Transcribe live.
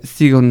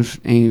Sigam-nos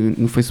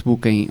no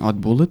Facebook em Odd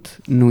Bullet,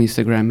 no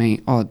Instagram em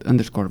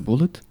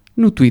Odd_Bullet,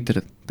 no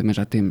Twitter também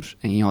já temos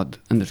em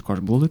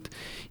Odd_Bullet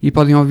e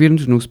podem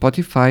ouvir-nos no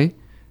Spotify,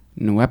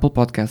 no Apple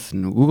Podcast,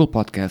 no Google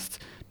Podcast,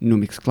 no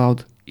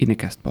Mixcloud e na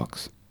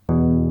Castbox.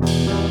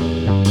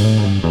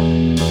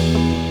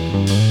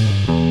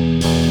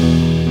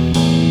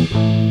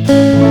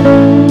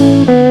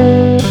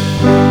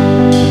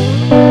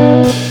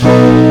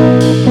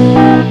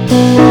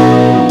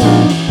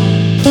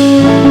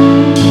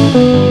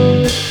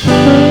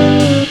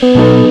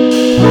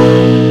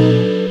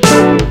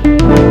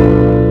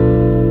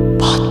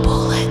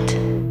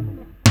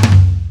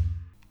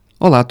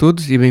 Olá a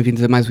todos e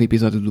bem-vindos a mais um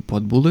episódio do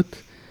Pod Bullet.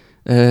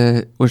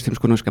 Hoje temos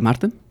connosco a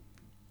Marta.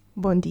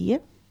 Bom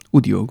dia. O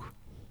Diogo.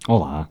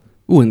 Olá.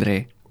 O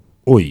André.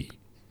 Oi.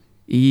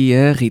 E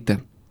a Rita.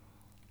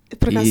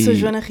 Por acaso sou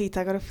Joana Rita,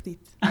 agora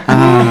fodi-te.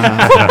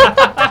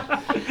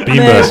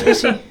 Mas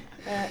sim.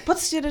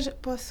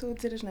 Posso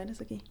dizer as neiras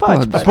aqui?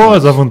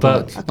 Podes, à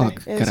vontade.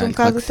 Okay. Sou um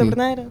bocado de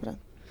taberneira.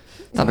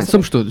 Está bem,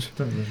 somos todos.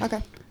 Ok.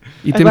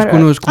 E temos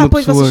connosco uma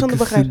pois vocês pessoa são do que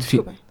Barreiro, se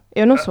define... desculpem.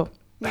 Eu não sou.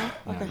 Não?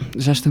 Ok.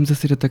 Já estamos a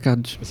ser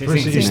atacados. Sim.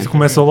 Isto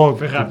começa logo,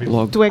 foi rápido.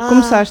 Logo. Tu é que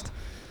começaste.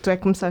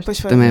 Pois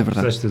foi. Também é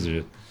verdade.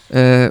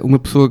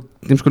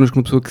 Temos connosco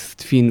uma pessoa que se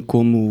define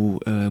como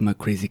uma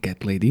crazy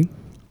cat lady.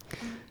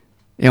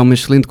 É uma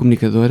excelente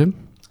comunicadora,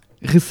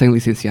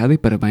 recém-licenciada, e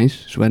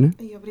parabéns, Joana.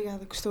 Ai,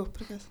 obrigada, gostou,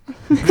 por acaso.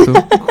 Gostou?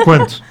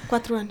 Quanto?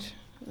 4 anos.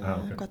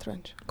 Ok. 4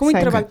 anos. Com muito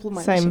trabalho pelo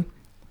meio. Same.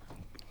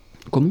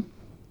 Como?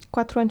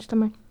 4 anos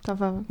também.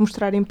 Estava a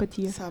mostrar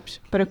empatia Sabes.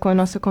 para com a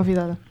nossa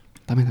convidada.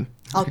 Está bem.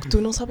 Algo que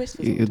tu não soubeste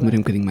fazer. Eu demorei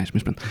um bocadinho mais,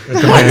 mas pronto.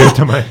 Eu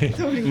também.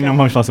 Não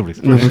vamos falar sobre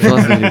isso. Não vamos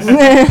falar sobre isso.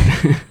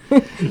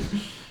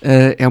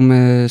 É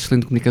uma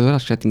excelente comunicadora,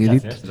 acho que já tinha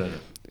dito.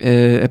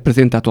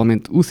 Apresenta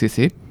atualmente o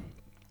CC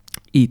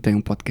e tem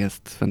um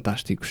podcast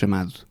fantástico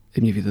chamado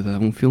A Minha Vida Dá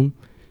um Filme.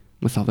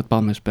 Uma salva de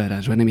palmas para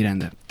a Joana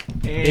Miranda.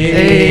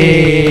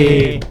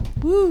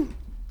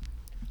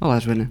 Olá,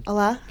 Joana.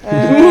 Olá.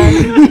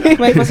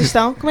 Como é que vocês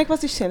estão? Como é que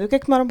vocês se sentem? O que é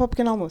que tomaram para o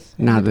pequeno almoço?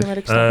 Nada.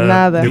 Primeira questão.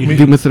 Nada.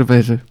 Vi uma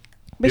cerveja.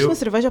 Bebeste uma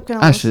cerveja ao pequeno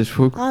almoço? Achas?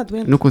 Fogo?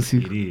 Doente. Não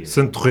consigo.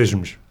 Santo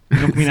Torresmos.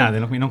 Não comi nada,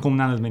 não como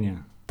nada de manhã.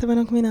 Também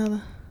não comi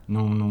nada.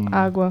 Não.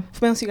 Água.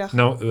 Fumei um cigarro.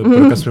 Não,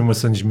 por acaso foi uma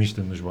sandes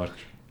mista nos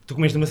barcos. Tu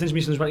comeste uma sandes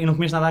mistas nos barcos e não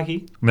comeste nada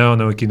aqui? Não,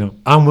 aqui não.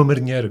 Uma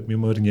marinheira, comi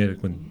uma marinheira.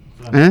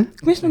 Hã?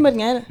 Comeste uma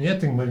marinheira?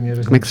 Tenho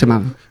marinheira. Como é que se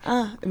chamava?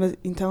 Mas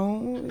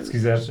então... Se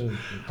quiseres,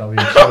 está ali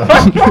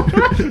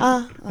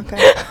a Ok.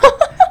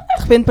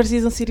 De repente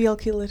parecias um serial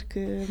killer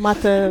que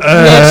mata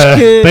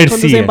mulheres que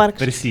conduzem barcos.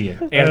 Parecia.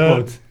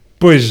 Airport.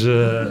 Pois,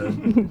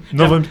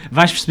 não vamos...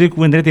 Vais perceber que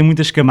o André tem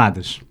muitas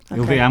camadas.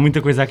 Ok. Há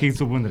muita coisa aqui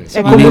sobre o André. É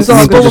E como nem os nem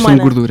ogros. todas são de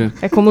humana. gordura.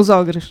 É como os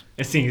ogros.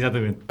 Sim,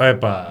 exatamente.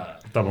 Epá,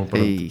 está bom,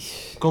 pronto.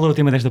 Eish. Qual é o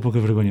tema desta pouca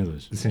vergonha de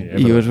hoje? Sim, é E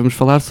verdade. hoje vamos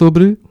falar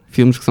sobre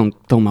filmes que são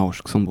tão maus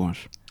que são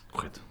bons.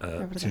 Correto. É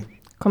verdade. Sim.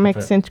 Como é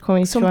que sentes com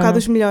isso, São um Joana? bocado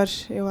os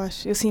melhores, eu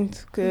acho. Eu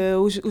sinto que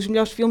os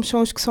melhores filmes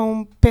são os que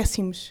são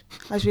péssimos,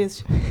 às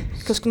vezes.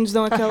 Aqueles que nos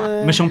dão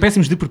aquela... Mas são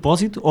péssimos de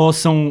propósito ou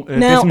são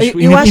Não,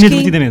 péssimos eu acho que-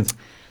 inadvertidamente?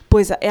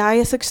 Pois, há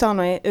essa questão,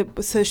 não é?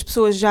 Se as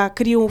pessoas já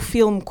criam o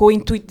filme com o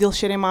intuito deles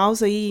serem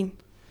maus, aí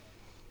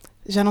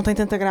já não tem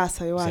tanta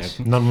graça, eu acho.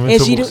 Certo. Normalmente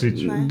são giro,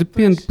 aborrecidos. não é?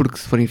 Depende, Pois. porque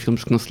se forem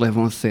filmes que não se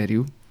levam a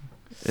sério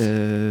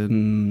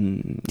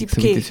e Tipo que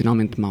são quê?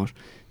 intencionalmente maus,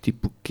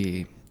 tipo o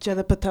quê? Judd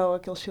Apatow,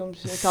 aqueles filmes,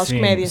 aquelas Sim,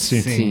 comédias.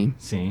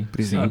 Sim.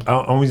 Por exemplo.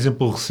 Há um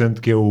exemplo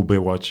recente que é o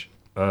Baywatch.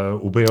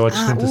 O Baywatch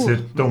tenta o-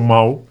 ser tão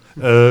mau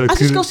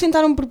Achas que eles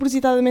tentaram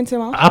propositadamente ser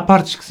maus? há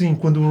partes que sim,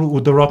 quando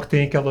o The Rock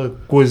tem aquela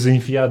coisa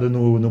enfiada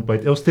no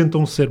peito, eles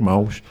tentam ser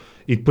maus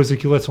e depois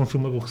aquilo é só um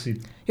filme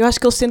aborrecido. Eu acho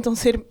que eles tentam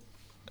ser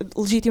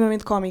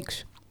legitimamente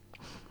cómicos.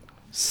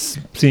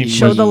 Sim,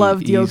 Show mas the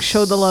love, Diogo,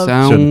 show the love.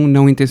 São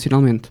não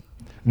intencionalmente.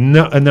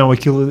 não,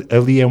 aquilo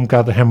ali é um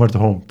bocado hammered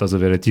home, estás a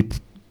ver? É tipo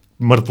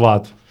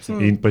martelado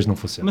e depois não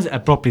funciona. Mas a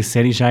própria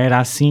série já era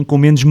assim, com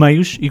menos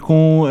meios e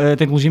com a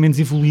tecnologia menos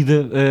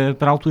evoluída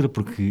para a altura,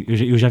 porque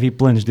eu já vi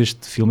planos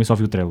deste filme e só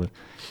vi o trailer.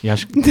 E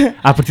acho que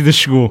à partida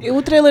chegou.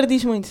 O trailer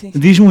diz muito, sim.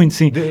 Diz muito,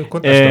 sim.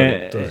 Conta a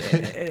história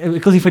toda.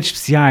 Aqueles efeitos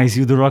especiais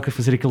e o The Rock a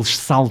fazer aqueles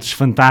saltos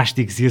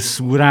fantásticos e a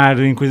segurar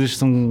em coisas que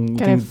são...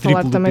 Querem têm falar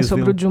triplo do também peso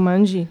sobre dele. o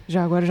Jumanji?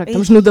 Já agora, já que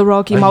estamos no The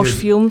Rock e Ai, maus eu-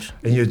 filmes.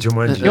 E o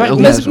Jumanji. Eu- Mas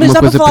Aliás, uma dá para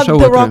coisa falar puxa a de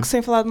The outra. Rock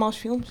sem falar de maus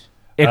filmes?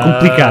 É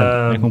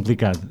complicado, é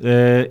complicado.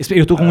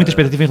 Eu estou com muita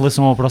expectativa em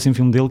relação ao próximo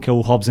filme dele, que é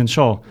o Hobbs and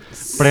Shaw.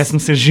 Parece-me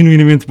ser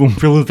genuinamente bom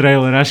pelo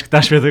trailer, acho que está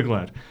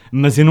espetacular.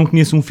 Mas eu não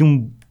conheço um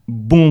filme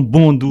bom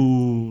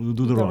do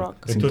The Rock. Rock.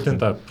 Eu estou a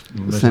tentar.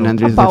 mas San não.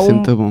 Andreas Opa, deve ser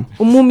muito bom.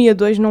 O Múmia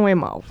 2 não é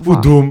mau. O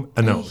Doom.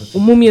 Não. O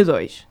Múmia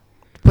 2.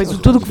 Depois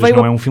tudo que Mas veio...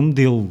 não é um filme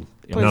dele.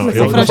 Pois, Não, mas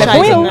ele- é franchise,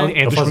 mas é com não é?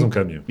 Ele dos faz prim- um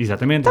cameo.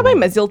 Exatamente. Está bem,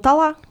 mas ele está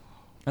lá.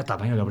 Está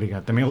bem, olha,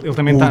 obrigado. Também, ele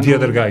também O está The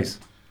Other Guys.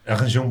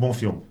 Arranjou um bom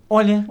filme.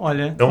 Olha.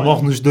 Ele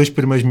morre nos 2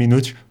 primeiros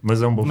minutos,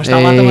 mas é um bom Mas filme.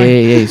 está lá também.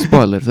 Ei,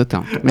 spoilers,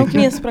 então. Como é Não que é?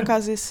 conheço, por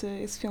acaso, esse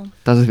filme.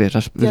 Estás a ver? Já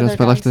Other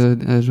spoilaste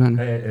a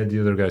Joana? É The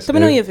Other Guys.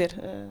 Também não ia ver.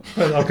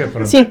 Ok,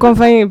 pronto. Sim,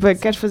 convém.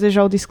 Queres fazer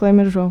já o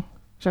disclaimer, João?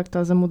 Já que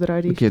estás a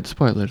moderar O isto. que é de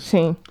spoilers?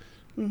 Sim.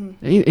 Uhum.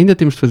 Ainda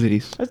temos de fazer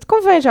isso.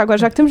 Convém já agora,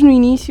 já que estamos no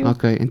início.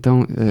 Ok,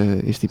 então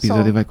este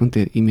episódio Só. vai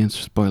conter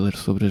imensos spoilers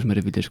sobre as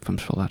maravilhas que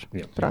vamos falar.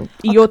 Pronto.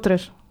 E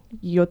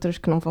outras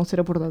que não vão ser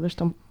abordadas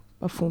tão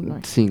a fundo, não é?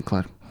 Sim,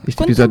 claro.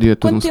 Este episódio é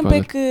todo um Quanto tempo é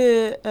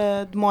spoiler.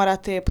 que demora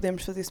até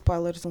podermos fazer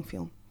spoilers de um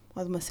filme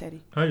ou de uma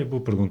série? Olha,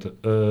 boa pergunta.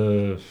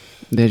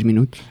 10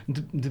 minutos?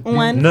 Um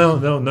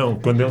ano? Não.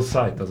 Quando ele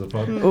sai, estás a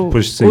falar? O,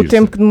 Depois de sair. o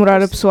tempo que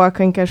demorar a pessoa a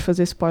quem queres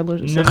fazer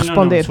spoilers a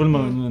responder.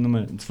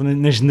 Se for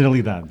na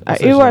generalidade. Ou Eu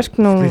seja, acho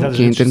que não- utilizar as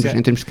Que é em redes termos, sociais.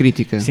 em termos de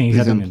crítica. Sim, por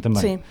exatamente, exemplo.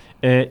 também. Sim.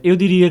 Eu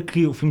diria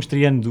que o filme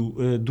estreando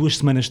 2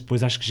 semanas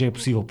depois acho que já é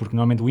possível, porque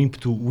normalmente o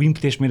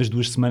ímpeto é as primeiras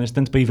 2 semanas,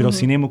 tanto para ir ver ao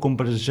cinema como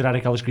para gerar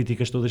aquelas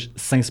críticas todas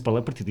sem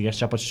spoiler. A partir daí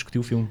já podes discutir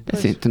o filme.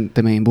 Sim,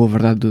 também em boa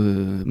verdade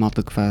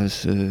malta que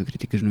faz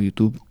críticas no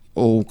YouTube,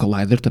 ou o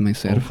Collider também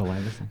serve. Ou falar,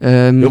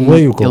 assim. Eu leio o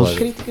eles- Collider.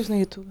 Críticas no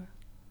YouTube.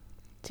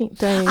 Sim,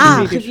 tem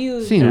vídeos.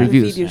 Reviews. Sim,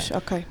 reviews.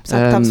 Ok.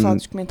 Pensava que estávamos a falar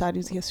dos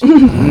comentários e esses.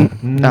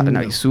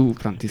 não, isso,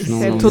 pronto, isso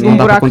não, é não, todo não um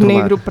dá para buraco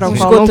controlar. negro para o Um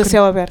qual não esgoto a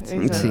céu aberto.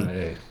 Exato. Sim.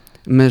 É.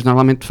 Mas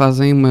normalmente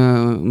fazem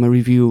uma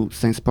review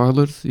sem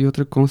spoilers e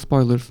outra com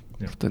spoilers.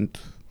 Portanto,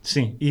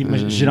 Sim,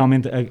 mas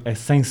geralmente a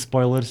sem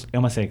spoilers é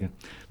uma seca.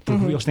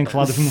 Porque eles têm que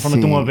falar do filme de uma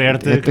forma tão sim,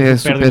 aberta até que é perdem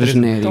super três-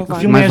 genérico. Então O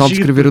filme Mais é vale giro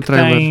descrever o porque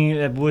trailer.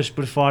 tem boas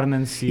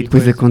performances E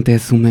depois coisas.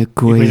 acontece uma E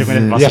coisa. depois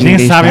acontece- que vocês ninguém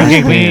nem sabem o que é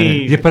que está à vem espera.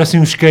 aí. E aparecem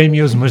uns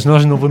cameos, mas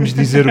nós não vamos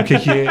dizer o que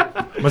é.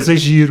 Mas é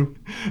giro.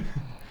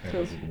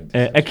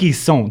 Aqui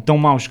são tão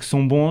maus que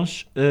são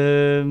bons.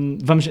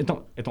 Vamos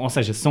então, ou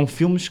seja, são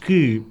filmes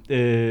que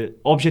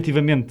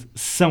objetivamente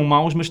são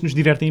maus, mas que nos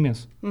divertem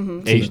imenso.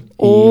 Uhum. É isto.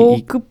 Ou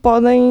E- que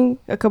podem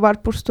acabar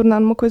por se tornar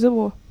numa coisa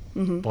boa.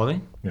 Uhum.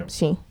 Podem?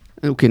 Sim.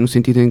 O quê? No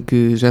sentido em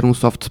que gera um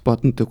soft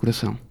spot no teu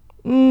coração.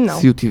 Não.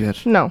 Se o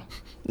tiveres. Não.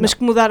 Mas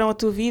que mudaram a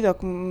tua vida ou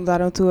que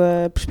mudaram a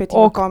tua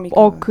perspectiva Ou cómica.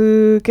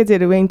 que, quer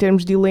dizer, em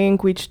termos de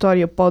elenco e de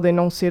história podem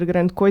não ser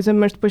grande coisa,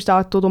 mas depois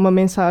está toda uma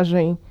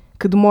mensagem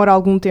que demora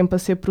algum tempo a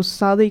ser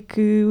processada e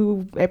que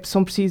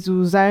são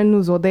precisos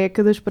anos ou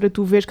décadas para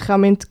tu veres que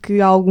realmente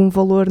que há algum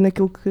valor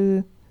naquilo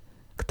que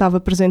estava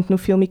presente no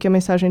filme e que a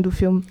mensagem do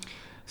filme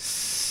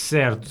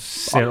Certo.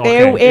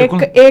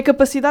 é a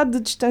capacidade de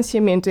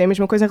distanciamento. É a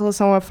mesma coisa em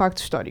relação a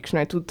factos históricos, não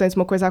é? Tu tens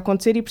uma coisa a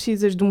acontecer e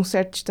precisas de um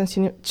certo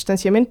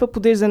distanciamento para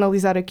poderes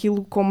analisar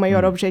aquilo com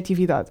maior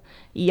objetividade.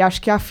 E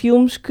acho que há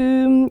filmes que,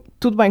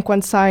 tudo bem,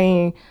 quando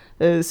saem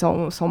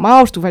são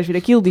maus, tu vais ver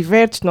aquilo,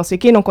 divertes-te, não sei o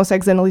quê, não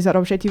consegues analisar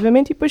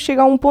objetivamente e depois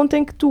chega a um ponto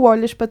em que tu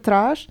olhas para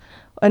trás,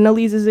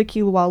 analisas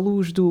aquilo à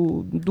luz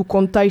do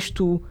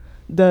contexto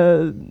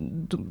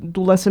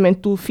do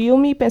lançamento do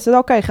filme e pensas,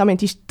 ok,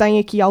 realmente isto tem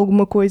aqui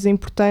alguma coisa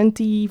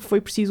importante e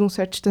foi preciso um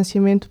certo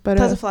distanciamento para...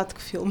 Estás a falar de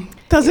que filme?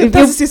 Estás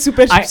a ser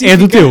super específico. É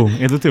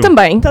do teu.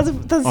 Também, Estás a ser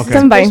Ok. super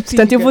também. específica.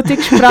 Portanto, eu vou ter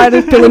que esperar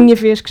pela minha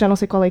vez, que já não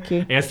sei qual é que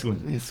é. É a segunda.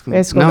 É a segunda. É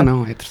a segunda.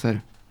 Não, é a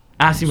terceira.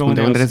 Sim, Segundo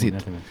bom, é o é o Andrezito.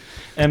 segundo,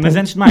 exatamente. Mas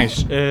antes de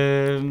mais,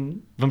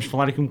 vamos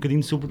falar aqui um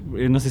bocadinho sobre...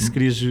 Eu não sei se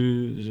querias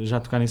já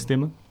tocar nesse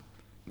tema.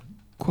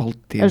 Qual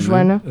tema? A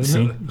Joana.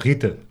 Sim.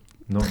 Rita.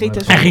 Não, Rita,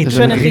 não era-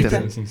 Joana Rita.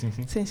 Rita. Sim.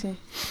 Sim, sim.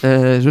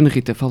 Joana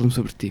Rita, fala-me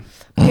sobre ti.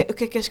 O que é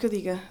que queres que eu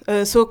diga?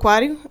 Sou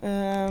aquário.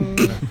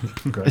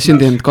 Ok.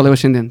 Ascendente, qual é o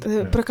ascendente?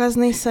 Por acaso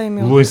nem sei,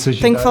 meu. Lua em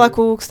Sagitário. Tenho que falar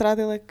com o Hugo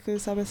Strada, ele é que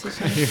sabe essas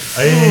coisas.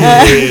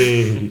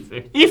 Ei!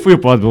 E foi o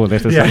pod bom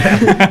desta série.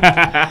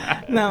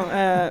 Não,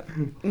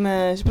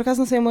 mas por acaso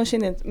não sei o meu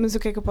ascendente. Mas o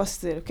que é que eu posso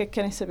dizer? O que é que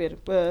querem saber?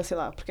 Sei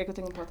lá, porque é que eu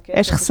tenho um podcast?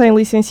 És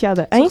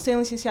recém-licenciada Sou em?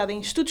 recém-licenciada em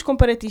Estudos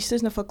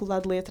Comparatistas na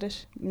Faculdade de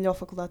Letras, melhor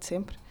faculdade de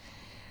sempre.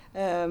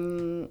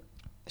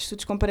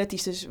 Estudos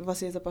comparatistas,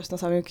 vocês aposto que não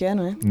sabem o que é,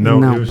 não é? Não,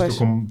 Não. eu Pois.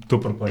 estou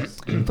perplexo.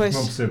 Pois.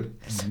 Não percebo.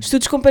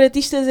 Estudos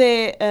comparatistas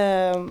é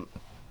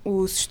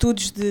os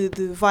estudos de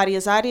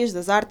várias áreas,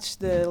 das artes,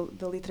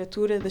 da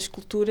literatura, das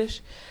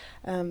culturas,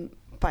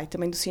 e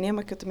também do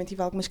cinema, que eu também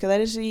tive algumas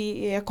cadeiras,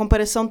 e é a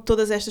comparação de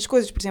todas estas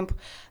coisas. Por exemplo,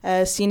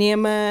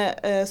 cinema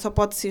só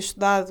pode ser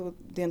estudado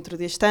dentro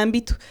deste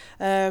âmbito,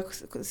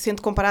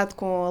 sendo comparado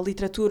com a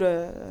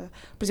literatura,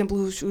 por exemplo,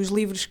 os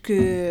livros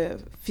que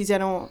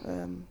fizeram...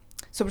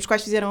 sobre os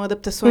quais fizeram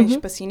adaptações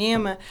para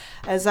cinema,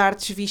 as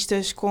artes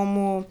vistas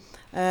como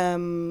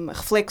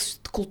reflexos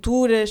de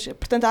culturas.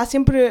 Portanto, há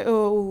sempre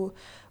o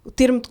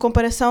termo de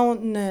comparação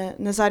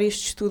nas áreas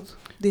de estudo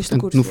deste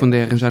Portanto, curso. no fundo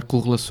é arranjar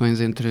correlações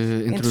entre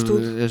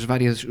tudo. os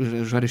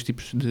vários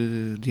tipos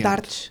de de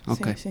artes.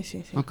 artes. Ok.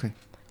 Sim. Ok.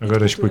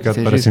 Agora explicado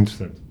Sim, parece sim.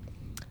 interessante.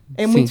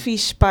 É Sim. muito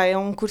fixe, pá, é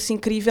um curso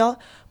incrível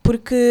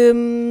porque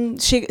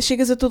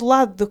chegas a todo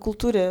lado da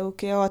cultura, o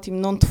que é ótimo.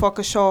 Não te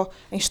focas só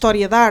em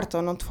história da arte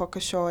ou não te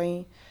focas só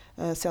em,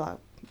 sei lá,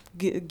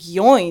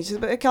 guiões,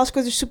 aquelas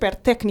coisas super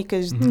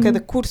técnicas de cada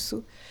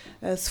curso,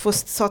 se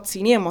fosse só de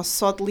cinema ou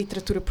só de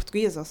literatura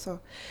portuguesa ou só.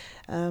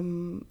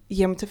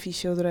 E é muito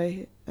fixe, eu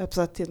adorei,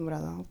 apesar de ter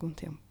demorado algum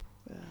tempo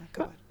a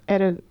acabar.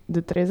 Era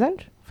de 3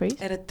 anos? Foi isso?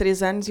 Era de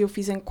 3 anos e eu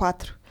fiz em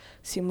 4.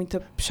 assim,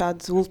 muito puxado.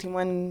 O último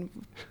ano,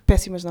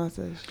 péssimas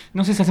notas.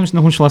 Não sei se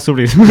não vamos falar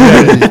sobre isso.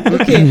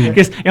 O quê?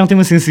 É um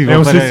tema sensível. É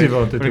um para,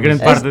 sensível, para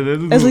grande parte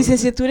do... As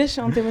licenciaturas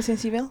são um tema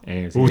sensível?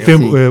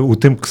 O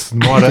tempo que se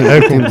demora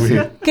a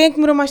concluir. Quem é que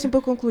demorou mais tempo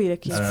a concluir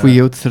aqui? Fui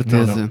eu, de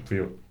certeza. Não, fui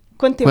eu.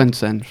 Quanto tempo?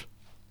 Quantos anos?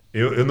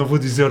 Eu não vou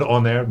dizer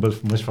on air,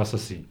 mas faço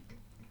assim.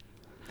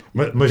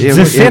 Mas Eu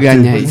 17,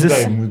 ganhei. Mudei.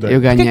 Eu Porquê é que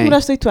ganhei.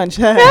 demoraste 8 anos?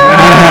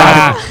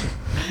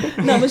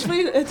 Não, mas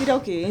foi a tirar o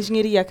quê?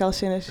 Engenharia, aquelas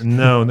cenas?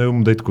 Não, eu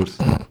mudei de curso.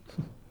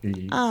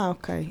 E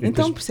Ok. E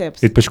Então depois-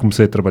 percebe-se. e depois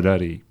comecei a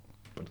trabalhar e...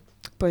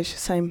 Pois,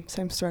 same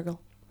struggle.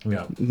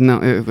 Yeah.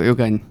 Não, eu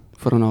ganho.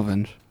 Foram 9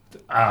 anos.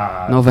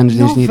 9 9 anos de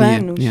 9 engenharia.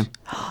 anos? Yeah.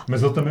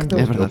 Mas ele também mudou.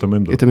 É Ele verdade. também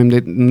mudou. Eu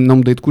também não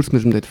mudei de curso,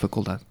 mas mudei de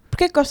faculdade.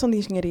 Porquê é que gostam de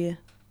engenharia?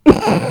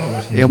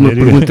 É uma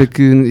pergunta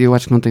que eu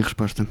acho que não tem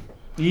resposta.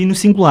 E no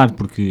singular,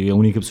 porque a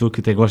única pessoa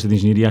que até gosta de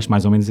engenharia, acho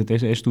mais ou menos até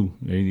és tu.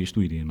 És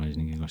tu, Iria, mais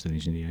ninguém gosta de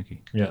engenharia aqui.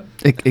 Yeah.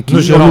 Aqui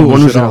No geral, ou no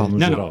no geral. geral? No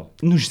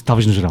Não, geral.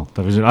 Talvez no geral.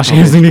 Acho que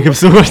és a única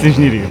pessoa que gosta de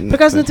engenharia. Por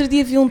acaso, no outro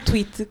dia vi um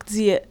tweet que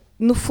dizia: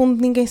 no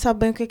fundo, ninguém sabe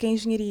bem o que é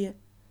engenharia.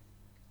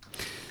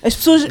 As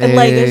pessoas É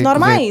leigas,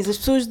 normais, correto. as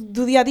pessoas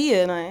do dia a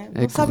dia, não é?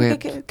 Não É sabem o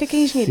correto. que é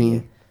engenharia.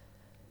 Sim.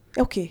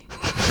 É o quê?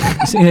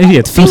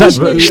 Estamos à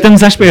espera.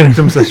 Estamos à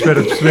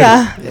espera de perceber.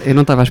 Yeah. Eu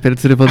não estava à espera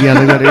de ser avaliado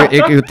agora.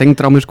 Eu tenho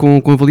traumas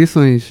com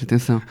avaliações,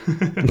 atenção.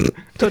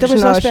 Também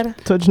estou à espera.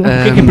 Todos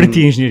nós. O que é para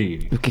ti a engenharia?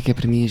 O que é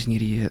para mim a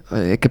engenharia?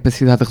 É a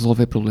capacidade de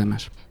resolver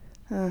problemas.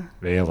 Ah.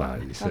 É lá,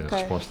 isso é Ok.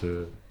 a resposta.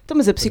 Então,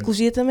 mas a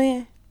psicologia também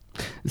é.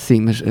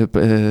 Sim, mas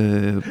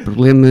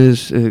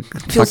problemas que de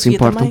facto Filosofia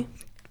importam. também.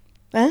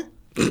 Hã?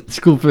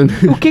 Desculpa.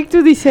 O que é que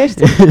tu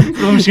disseste?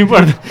 Problemas que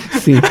importam.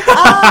 Sim.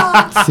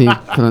 Sim,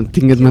 pronto,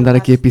 tinha de mandar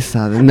aqui a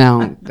pisada.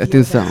 Não,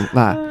 atenção,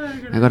 vá.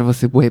 Agora vou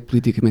ser bué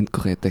politicamente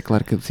correto. É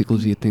claro que a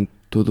psicologia tem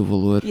todo o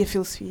valor E a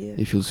filosofia?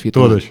 e a filosofia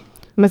também. Todas.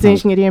 Mas a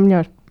engenharia é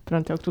melhor.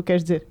 Pronto, é o que tu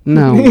queres dizer.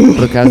 Não,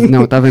 por acaso,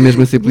 não, estava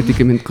mesmo a ser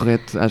politicamente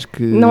correto. Acho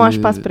que. Não há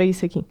espaço para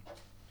isso aqui.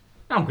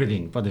 Há um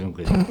bocadinho, pode haver um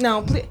bocadinho.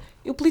 Não,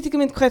 o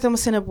politicamente correto é uma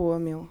cena boa,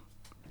 meu.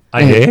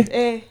 Ah, é?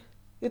 É.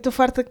 Eu estou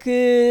farta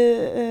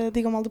que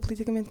digam mal do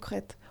politicamente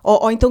correto.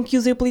 Ou então que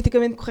usem o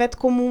politicamente correto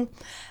como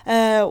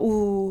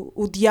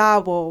o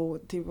diabo, ou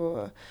tipo,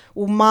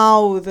 o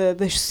mal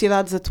das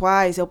sociedades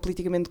atuais, é o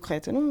politicamente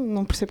correto. Eu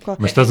não percebo qual.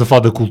 Mas estás a falar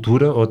da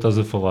cultura ou estás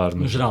a falar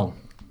No geral.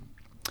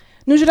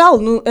 No geral,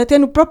 até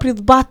no próprio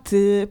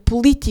debate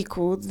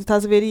político,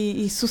 estás a ver,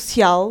 e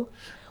social,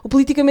 o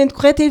politicamente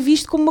correto é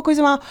visto como uma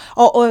coisa má.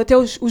 Ou até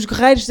os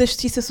guerreiros da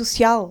justiça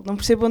social. Não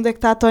percebo onde é que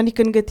está a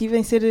tónica negativa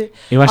em ser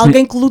Eu acho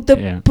alguém que luta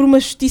é. por uma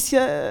justiça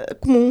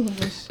comum.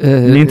 Mas...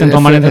 Nem tanto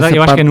ao mar, eu acho que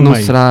é parte no não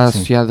meio, será sim.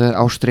 associada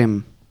ao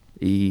extremo.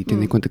 E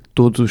tendo em conta que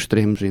todos os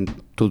extremos em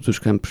todos os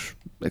campos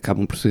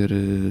acabam por ser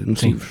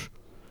nocivos.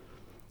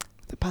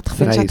 Pá, de repente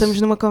Será já isso?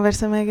 estamos numa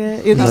conversa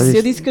mega... Será Eu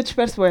isso? disse que eu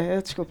disperso,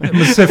 desculpa.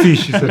 Mas isso é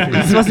fixe, isso é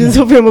fixe. Se vocês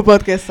ouvirem o meu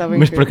podcast, sabem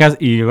Mas que... por acaso,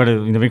 e agora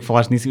ainda bem que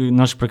falaste nisso,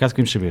 nós por acaso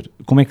queremos saber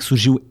como é que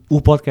surgiu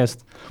o podcast.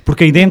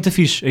 Porque a ideia é muito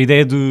fixe, a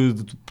ideia de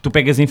tu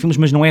pegas em filmes,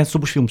 mas não é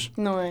sobre os filmes.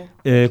 Não é.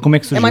 Como é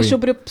que surgiu? É mais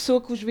sobre a pessoa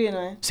que os vê, não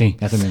é? Sim,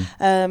 exatamente.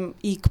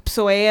 E que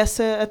pessoa é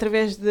essa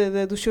através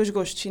dos seus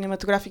gostos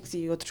cinematográficos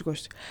e outros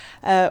gostos.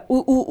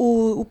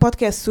 O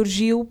podcast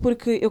surgiu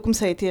porque eu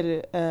comecei a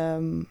ter...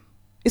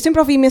 eu sempre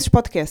ouvi imensos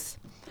podcasts.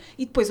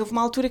 E depois houve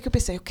uma altura que eu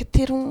pensei, eu quero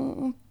ter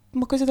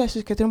uma coisa destas,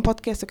 eu quero ter um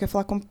podcast, eu quero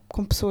falar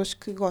com pessoas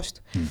que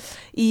gosto.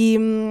 E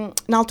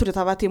na altura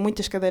estava a ter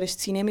muitas cadeiras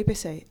de cinema e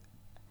pensei,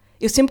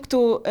 eu sempre que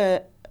estou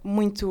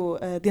muito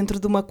dentro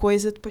de uma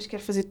coisa, depois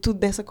quero fazer tudo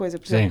dessa coisa.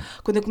 Por exemplo,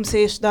 quando eu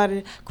comecei a estudar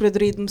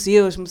curadoria de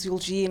museus,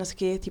 museologia, não sei o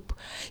quê, tipo,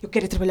 eu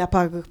quero ir trabalhar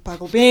para a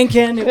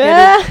Gulbenkian,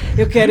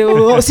 eu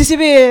quero o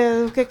CCB,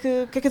 o que é que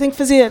eu tenho que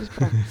fazer?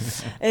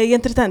 E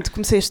entretanto,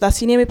 comecei a estudar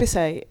cinema e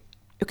pensei,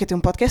 eu quero ter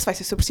um podcast, vai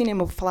ser sobre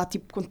cinema, vou falar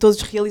tipo com todos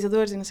os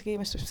realizadores e não sei o quê,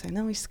 mas depois pensei,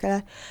 não, isto se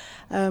calhar,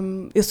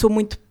 eu sou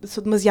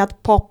demasiado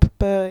pop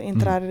para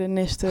entrar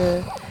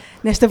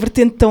nesta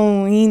vertente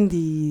tão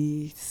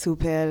indie,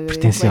 super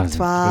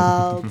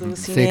intelectual do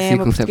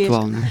cinema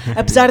conceptual, português. Né?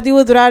 Apesar de eu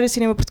adorar o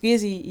cinema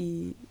português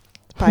e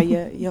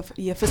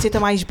a faceta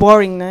mais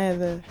boring,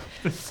 né,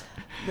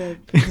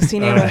 do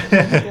cinema.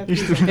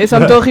 Eu só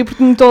me estou a rir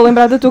porque me estou a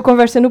lembrar da tua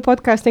conversa no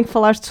podcast em que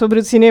falaste sobre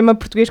o cinema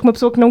português com uma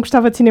pessoa que não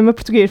gostava de cinema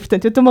português.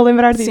 Portanto, eu estou-me a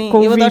lembrar disso. Sim,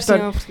 com eu o adoro Vítor.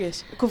 cinema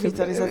português. Com o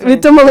Vítor, exatamente. Eu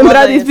estou-me a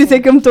lembrar Eu disso, por isso é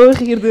que eu me estou a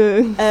rir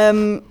de...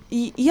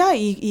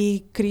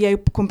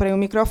 Comprei um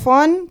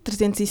microfone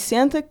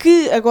 360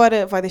 que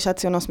agora vai deixar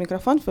de ser o nosso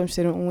microfone, vamos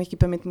ter um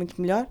equipamento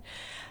muito melhor.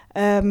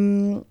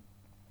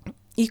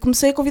 E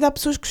comecei a convidar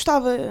pessoas que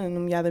gostava,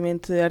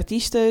 nomeadamente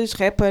artistas,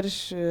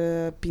 rappers,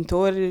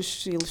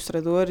 pintores,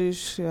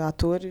 ilustradores,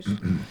 atores.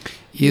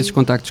 E esses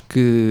contactos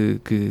que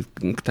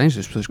tens,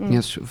 as pessoas que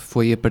conheces,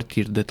 foi a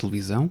partir da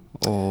televisão?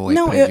 Ou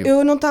Não, prévio?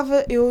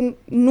 eu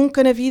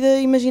nunca na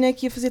vida imaginei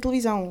que ia fazer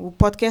televisão. O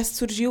podcast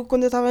surgiu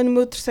quando eu estava no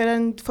meu 3º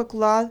ano de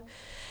faculdade,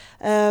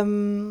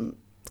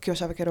 que eu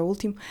achava que era o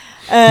último,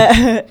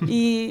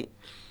 e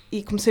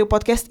comecei o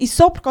podcast, e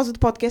só por causa do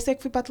podcast é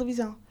que fui para a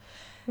televisão.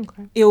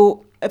 Okay.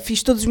 Eu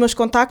fiz todos os meus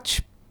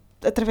contactos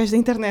através da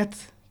internet.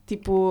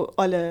 tipo,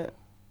 olha,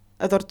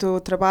 adoro o teu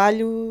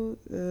trabalho,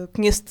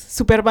 conheço-te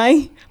super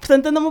bem,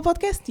 portanto anda-me ao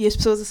podcast. E as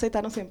pessoas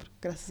aceitaram sempre,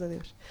 graças a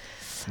Deus.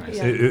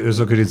 Eu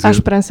só queria dizer... Há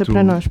esperança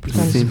para nós,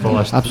 portanto. Sim,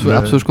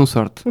 há pessoas com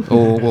sorte.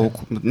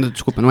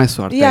 Desculpa, não é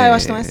sorte. Eu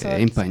acho que não é sorte.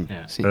 É empenho.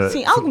 Sim.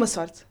 Sim, há alguma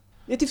sorte.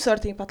 Eu tive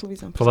sorte em ir para a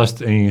televisão.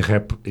 Falaste em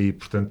rap e,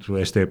 portanto,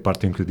 esta é a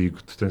parte em que eu digo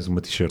que tu tens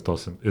uma t-shirt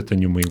awesome. Eu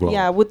tenho uma igual.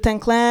 Wu-Tang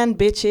Clan,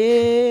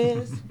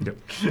 bitches.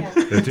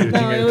 Eu tinha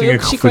que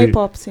cresci com referir.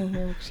 hip-hop, sim.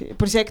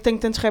 Por isso é que tenho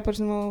tantos rappers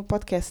no meu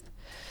podcast.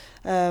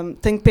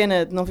 Tenho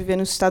pena de não viver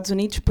nos Estados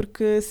Unidos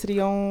porque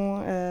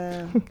seriam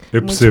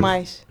muitos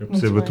mais. Eu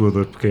percebo a tua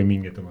dor porque é a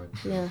minha também.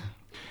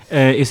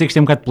 Eu sei que isto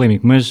é um bocado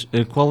polémico, mas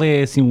qual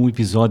é assim o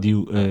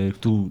episódio que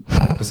tu...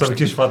 Pensava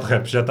que ias falar de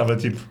rap, já estava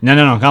tipo...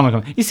 Não,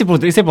 calma. Isso é para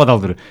outra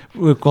altura.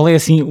 Qual é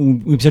assim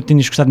o episódio que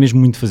tenhas gostado mesmo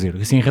muito de fazer?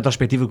 Assim, em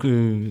retrospectiva,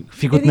 que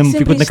ficou-te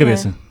na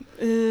cabeça?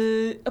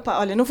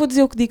 Olha, não vou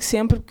dizer o que digo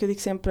sempre, porque eu digo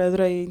sempre,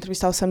 adorei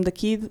entrevistar o Sam da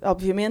Kid,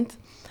 obviamente,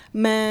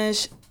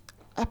 mas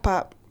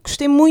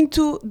gostei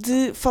muito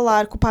de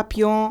falar com o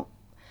Papillon,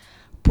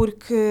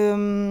 porque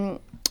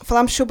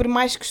falámos sobre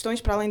mais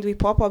questões para além do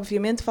hip-hop,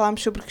 obviamente,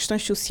 falámos sobre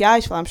questões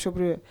sociais, falámos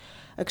sobre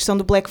a questão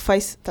do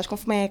blackface. Estás com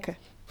fomeca?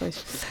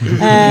 Pois.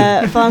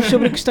 Falámos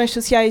sobre questões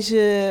sociais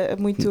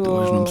muito... Então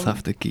hoje não me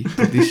safo daqui.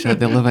 Tu dizes já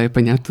dela vai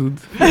apanhar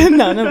tudo.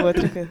 Não vou,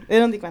 tranquilo.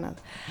 Eu não digo mais nada.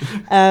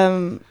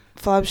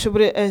 Falámos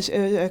sobre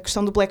a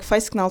questão do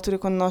blackface, que na altura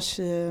quando nós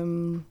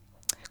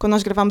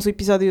gravámos o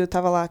episódio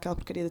estava lá aquela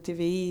porcaria da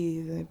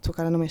TVI, a tua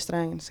cara não é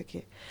estranha, não sei o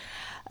quê.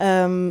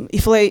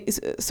 E falei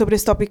sobre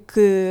esse tópico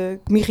que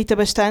me irrita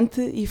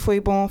bastante e foi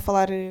bom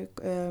falar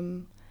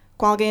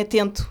com alguém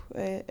atento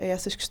a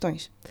essas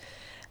questões.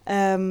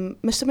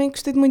 Mas também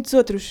gostei de muitos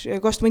outros. Eu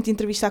gosto muito de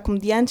entrevistar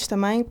comediantes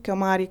também, porque é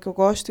uma área que eu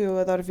gosto. Eu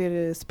adoro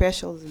ver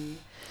specials e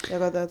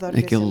eu adoro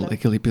ver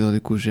aquele episódio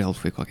com o Gel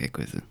foi qualquer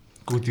coisa.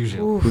 Com o tio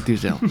Gel. O tio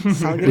Gel.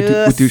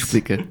 O tio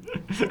explica.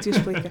 O tio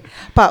explica.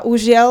 O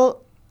Gel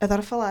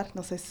adora falar,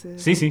 não sei se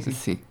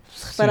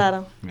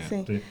repararam.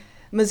 Sim.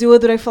 Mas eu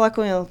adorei falar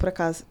com ele, por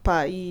acaso.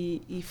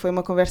 E foi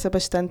uma conversa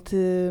bastante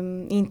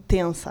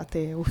intensa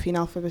até. O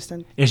final foi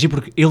bastante... É giro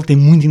porque ele tem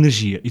muita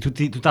energia e tu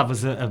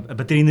estavas a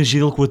bater a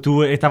energia dele com a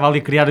tua e estava ali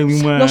a criar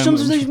uma... Nós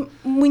somos os dois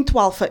muito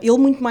alfa. Ele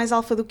muito mais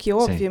alfa do que eu,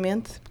 sim,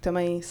 obviamente. Porque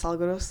também sal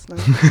grosso, não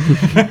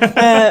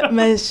é?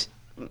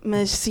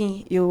 Mas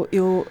sim,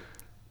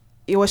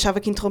 eu achava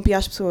que interrompia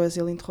as pessoas.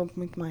 Ele interrompe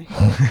muito mais.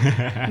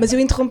 Mas eu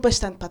interrompo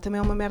bastante. Também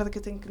é uma merda que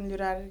eu tenho que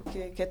melhorar,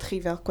 que é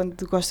terrível. Quando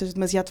tu gostas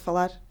demasiado de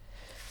falar...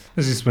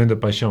 Mas isso vem da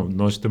paixão.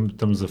 Nós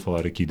estamos a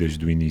falar aqui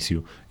desde o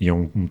início e é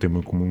um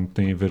tema comum que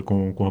tem a ver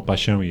com a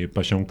paixão e a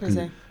paixão que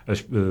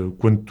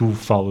quando tu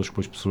falas com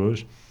as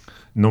pessoas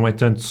não é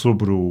tanto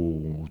sobre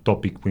o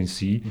tópico em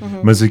si,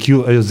 mas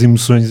as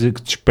emoções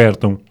que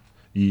despertam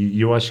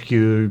e eu acho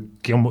que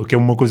é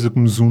uma coisa que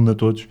nos une a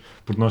todos,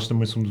 porque nós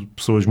também somos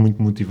pessoas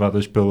muito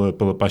motivadas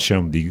pela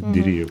paixão,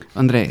 diria eu.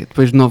 André,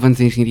 depois de 9 anos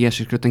de engenharia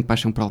achas que eu tenho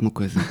paixão por alguma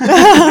coisa?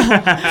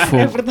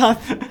 É verdade.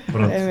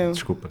 Pronto, é mesmo.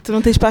 Desculpa. Tu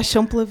não tens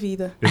paixão pela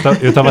vida.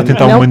 Eu estava a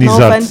tentar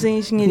humanizar-te. 9 anos em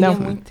engenharia há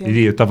muito tempo.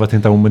 Eu estava a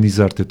tentar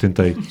humanizar-te, eu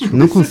tentei.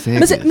 Não consegue.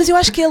 Mas eu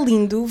acho que é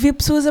lindo ver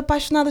pessoas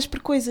apaixonadas por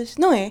coisas,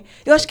 não é?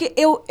 Eu acho que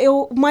é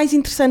o mais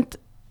interessante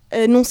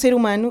num ser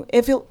humano,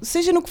 é ver,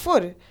 seja no que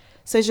for,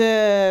 seja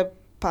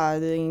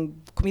em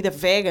comida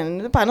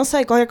vegan, não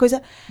sei, qualquer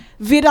coisa,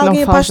 ver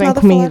alguém apaixonado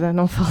a falar.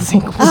 Não fales em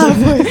comida.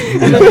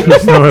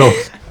 Pois. Não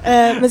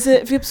é. Mas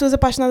ver pessoas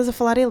apaixonadas a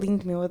falar é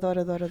lindo, meu,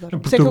 adoro.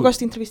 Por isso é que eu gosto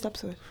de entrevistar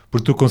pessoas.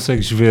 Porque tu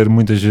consegues ver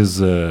muitas vezes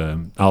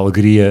a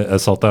alegria a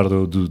saltar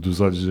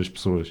dos olhos das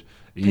pessoas.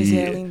 Pois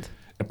é lindo.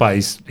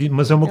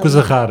 Mas é uma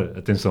coisa rara,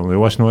 atenção,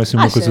 eu acho que não é assim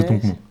uma coisa tão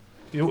comum.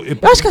 Eu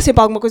acho que há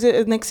sempre alguma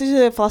coisa, nem que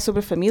seja falar sobre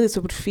a família,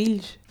 sobre os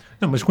filhos.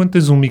 Não, mas quando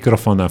tens um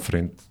microfone à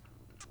frente...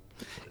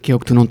 Que é o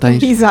que tu não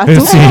tens. Exato.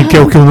 Sim, que é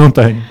o que eu não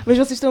tenho. Mas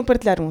vocês estão a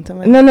partilhar um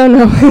também. Não.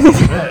 Não,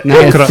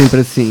 é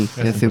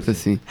sempre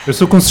assim. Eu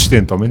sou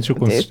consistente, ao menos sou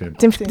consistente.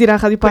 Temos que ir à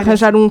rádio para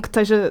arranjar um que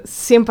esteja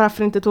sempre à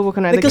frente da tua boca,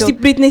 não é? Daqueles tipo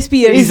Britney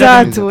Spears.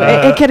 Exato.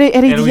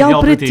 Era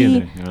ideal para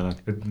ti.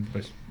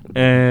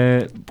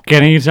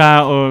 Querem ir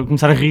já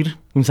começar a rir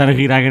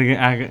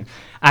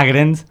à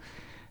grande?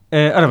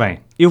 Ora bem,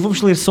 eu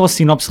vou-vos ler só a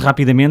sinopse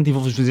rapidamente e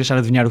vou-vos deixar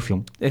adivinhar o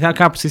filme.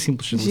 Acaba por ser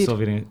simples, se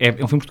ouvirem. É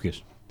um filme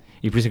português.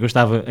 E por isso é que eu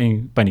estava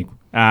em pânico.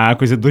 Há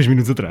coisa de 2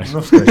 minutos atrás.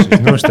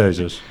 Não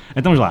estejas.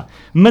 Então vamos lá.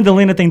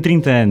 Madalena tem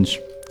 30 anos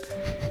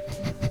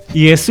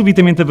e é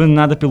subitamente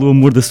abandonada pelo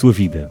amor da sua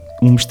vida,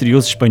 um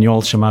misterioso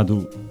espanhol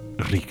chamado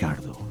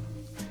Ricardo.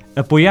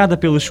 Apoiada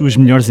pelas suas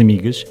melhores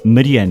amigas,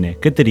 Mariana,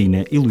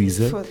 Catarina e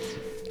Luísa,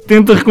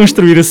 tenta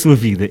reconstruir a sua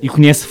vida e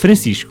conhece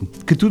Francisco,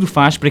 que tudo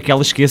faz para que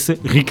ela esqueça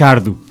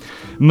Ricardo.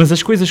 Mas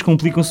as coisas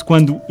complicam-se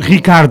quando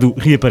Ricardo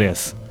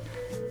reaparece.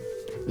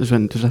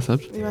 Joana, tu já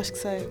sabes? Eu acho que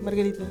sei.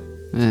 Margarida.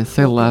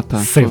 Sei lá, pá.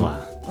 Sei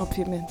lá. Ou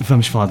Obviamente.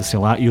 Vamos falar do sei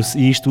lá,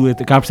 e isto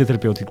acaba por ser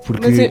terapêutico,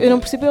 porque... Mas eu não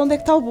percebi onde é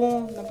que está o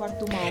bom, na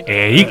parte do mal.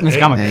 É aí que... Mas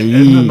calma.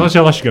 Nós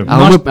já lá chegamos.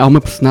 Há uma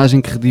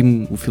personagem que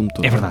redime o filme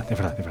todo. É verdade.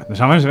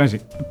 Já vamos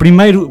ver.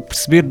 Primeiro,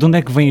 perceber de onde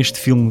é que vem este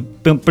filme.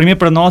 Primeiro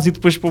para nós e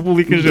depois para o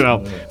público em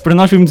geral. Para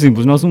nós foi muito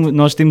simples.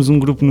 Nós temos um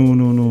grupo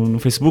no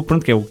Facebook,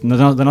 pronto, que é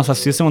da nossa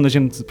associação, onde a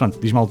gente, pronto,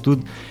 diz mal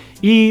tudo.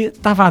 E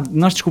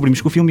nós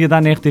descobrimos que o filme ia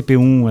dar na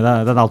RTP1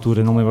 a dada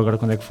altura, não lembro agora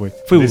quando é que foi.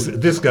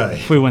 This guy.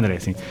 Foi o André,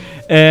 sim.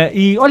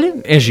 E olha,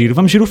 é giro,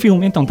 vamos ver o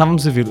filme. Então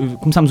estávamos a ver,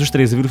 começámos os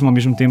três a ver o filme ao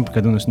mesmo tempo,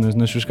 cada um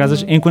nas suas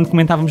casas, enquanto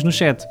comentávamos no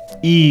chat.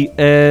 E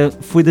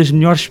foi das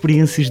melhores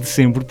experiências de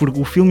sempre, porque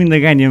o filme ainda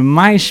ganha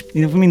mais,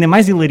 ainda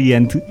mais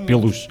hilariante,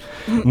 pelos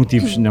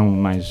motivos não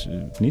mais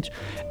bonitos,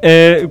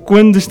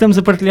 quando estamos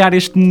a partilhar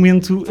este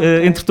momento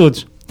entre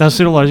todos. Estás a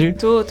ser lógico?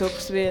 Estou a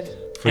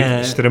perceber. Foi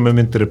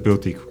extremamente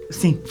terapêutico.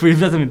 Sim, foi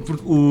exatamente.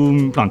 Porque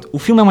o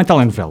filme é uma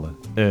telenovela.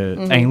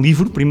 Em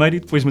livro, primeiro,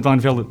 e depois uma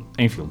telenovela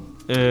em filme.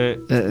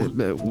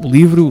 O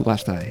livro, lá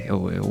está, é a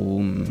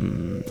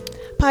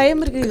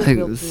Margarida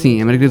Rebelo Pinto. Sim,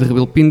 é a Margarida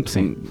Rebelo Pinto,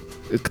 sim,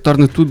 que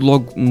torna tudo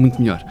logo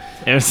muito melhor.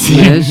 Sim.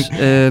 Mas,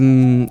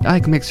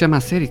 como é que se chama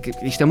a série?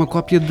 Isto é uma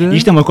cópia de...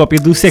 Isto é uma cópia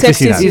do Sexo e a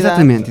Cidade.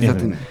 Exatamente.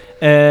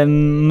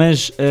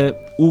 Mas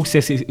o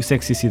Sexo e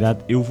a Cidade,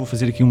 eu vou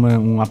fazer aqui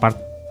uma parte.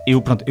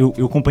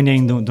 Eu acompanhei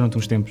ainda durante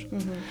uns tempos.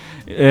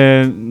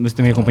 Mas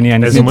também acompanhei a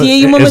Ana. És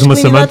uma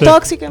masculinidade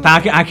tóxica.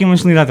 Há aqui uma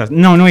masculinidade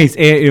tóxica. Não é isso.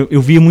 Eu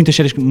via muitas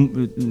séries,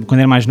 quando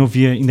era mais novo,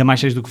 via ainda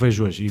mais séries do que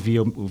vejo hoje. E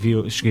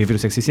cheguei a ver o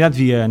Sexo e a Cidade,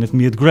 via a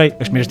Anatomia de Grey,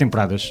 as primeiras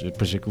temporadas.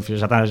 Depois já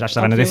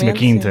estava na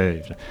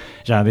 15ª,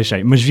 já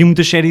deixei. Mas vi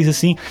muitas séries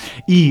assim.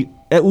 E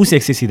o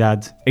Sexo e a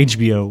Cidade,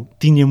 HBO,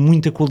 tinha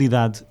muita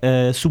qualidade,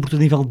 sobretudo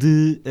a nível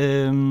de...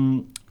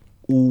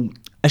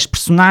 as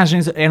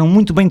personagens eram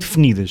muito bem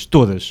definidas,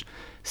 todas.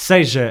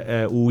 Seja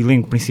o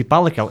elenco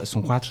principal,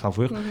 são 4,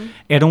 salvo erro,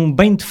 eram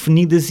bem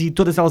definidas e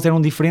todas elas eram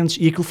diferentes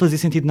e aquilo fazia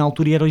sentido na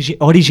altura e era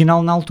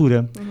original na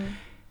altura.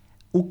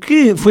 O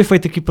que foi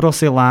feito aqui para o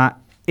sei lá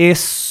é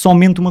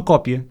somente uma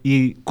cópia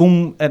e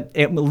como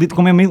é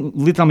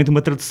literalmente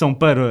uma tradução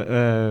para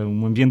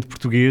um ambiente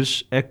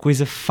português, a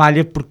coisa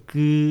falha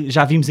porque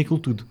já vimos aquilo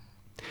tudo.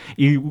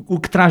 E o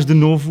que traz de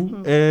novo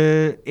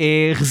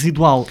é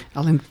residual.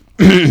 Além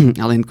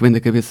de que vem da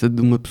cabeça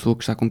de uma pessoa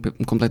que está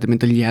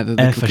completamente aliada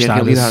daquilo que é a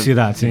realidade. Da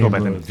sociedade, sim,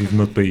 completamente. Vive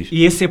no outro país.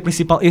 E esse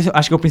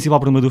acho que é o principal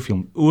problema do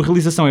filme. A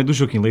realização é do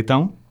Joaquim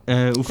Leitão,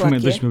 o filme é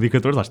de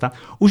 2014, lá está.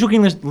 O Joaquim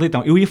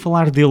Leitão, eu ia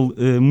falar dele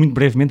muito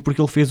brevemente porque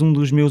ele fez um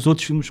dos meus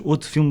outros filmes,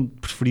 outro filme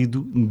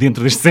preferido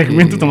dentro deste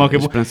segmento.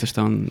 As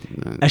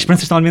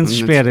Esperanças estão ao menos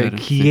espera,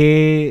 que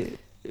é...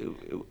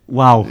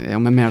 Uau! É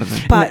uma merda.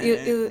 Pá,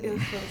 eu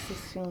faço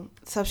esse filme.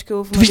 Sabes que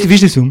houve uma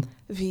viste esse filme?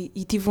 Vi,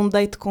 e tive um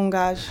date com um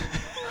gajo.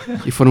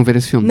 E foram ver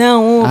esse filme?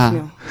 Não, houve,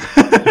 meu.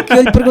 Que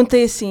eu lhe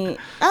perguntei assim,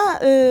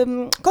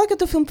 qual é que é o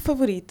teu filme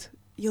favorito?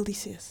 E ele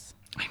disse esse.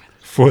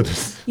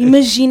 Foda-se.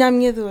 Imagina a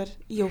minha dor.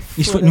 E eu,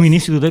 isto foi no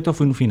início do date ou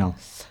foi no final?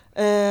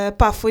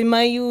 Foi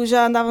meio,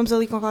 já andávamos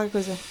ali com qualquer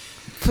coisa.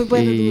 Foi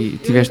bem e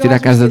tiveste de ir à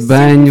casa de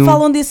banho. Sempre me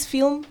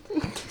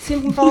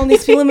falam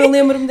desse filme, eu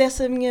lembro-me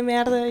dessa minha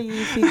merda e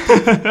fico...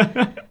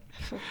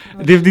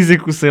 Devo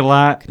dizer que o sei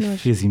lá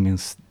fez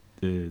imenso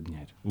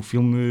dinheiro. O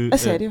filme... A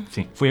sério?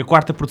 Sim. Foi a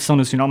 4ª produção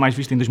nacional mais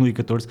vista em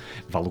 2014.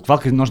 Vale o que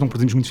vale, que nós não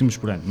produzimos muitos filmes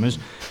por ano, mas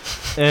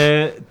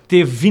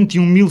teve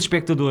 21 mil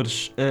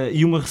espectadores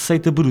e uma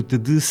receita bruta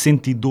de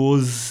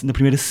 112 na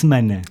primeira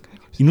semana.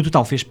 E no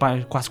total fez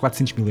quase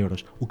 400 mil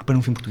euros, o que para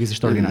um filme português é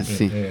extraordinário.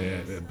 Sim.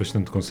 É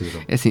bastante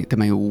considerável. É assim,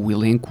 também o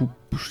elenco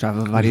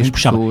puxava várias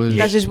pessoas.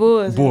 Gajas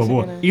boas.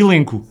 Boa.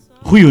 Elenco.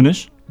 Rui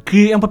Unas,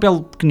 que é um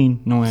papel pequenino,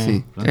 não é?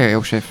 Sim, é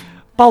o chefe.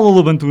 Paula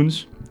Lobo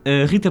Antunes,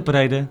 Rita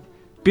Pereira,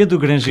 Pedro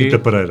Granger... Rita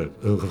Pereira,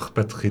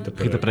 repete Rita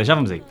Pereira, já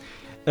vamos aí.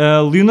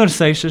 Leonor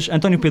Seixas,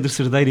 António Pedro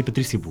Cerdeira e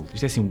Patrícia Bull.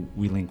 Isto é assim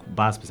o elenco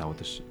base, mas há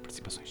outras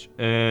participações.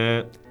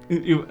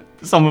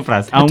 Só uma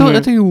frase.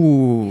 Eu tenho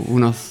o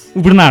nosso...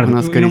 O Bernardo, o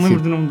nosso eu não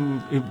lembro do nome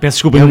do... Peço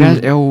desculpa.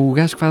 É o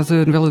gajo que faz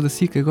a novela da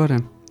SIC agora.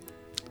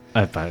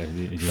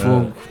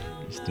 Fogo.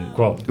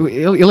 Qual?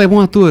 Ele é bom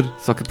ator,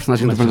 só que a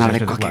personagem do Bernardo é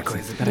qualquer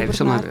coisa. Espera aí,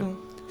 deixa-me lá ver.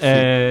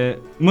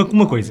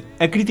 Uma coisa,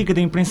 a crítica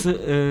da imprensa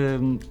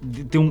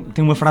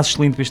tem uma frase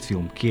excelente para este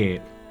filme, que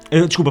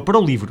é... para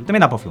o livro, também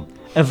dá para o filme.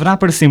 Haverá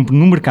para sempre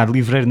no mercado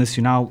livreiro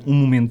nacional um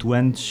momento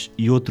antes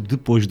e outro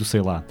depois do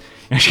sei lá.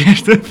 Acho que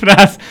esta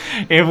frase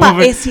é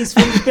boa. É assim, se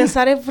formos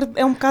pensar,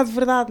 é um bocado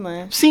verdade, não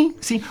é? Sim.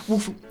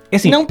 É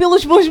assim, não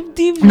pelos bons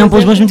motivos. Não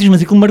pelos bons motivos,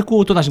 mas aquilo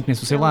marcou. Toda a gente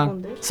conhece o sei lá.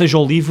 Seja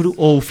o livro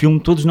ou o filme,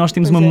 todos nós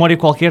temos uma memória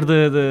qualquer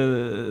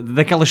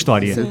daquela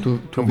história.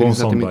 É um bom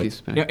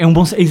soundbite.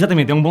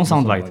 Exatamente, é um bom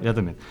soundbite.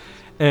 Exatamente.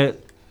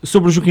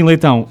 Sobre o Joaquim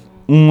Leitão,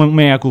 uma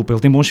meia-culpa,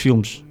 ele tem bons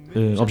filmes.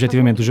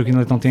 objetivamente. O Joaquim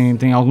Leitão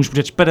tem alguns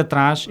projetos para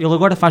trás. Ele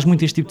agora faz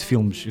muito este tipo de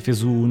filmes.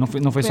 Fez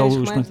não foi só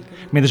os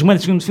comédias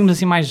românticas, filmes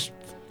assim mais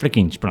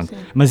fraquinhos, pronto. Sim.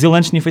 Mas ele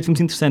antes tinha feito filmes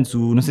interessantes.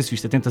 Não sei se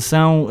viste A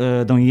Tentação,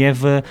 Adão e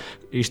Eva,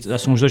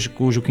 são os dois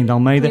com o Joaquim de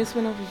Almeida.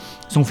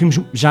 São filmes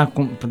já, acho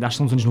que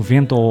são dos anos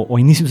 90 ou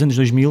início dos anos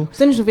 2000.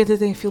 Os anos 90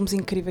 têm filmes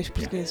incríveis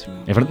portugueses.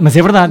 Mas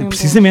é verdade,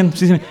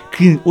 precisamente,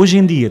 que hoje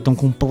em dia estão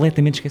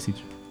completamente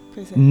esquecidos.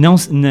 Pois é. No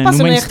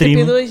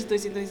mainstream. No RTP2,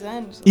 2 em 2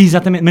 anos.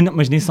 Exatamente,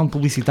 mas nem são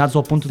publicitados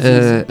ao ponto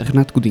de...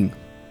 Renato Godinho.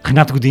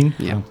 Renato Godinho.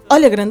 Yeah.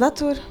 Olha, grande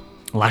ator.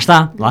 Lá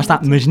está.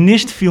 Mas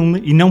neste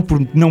filme, e não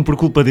por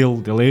culpa dele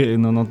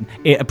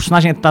a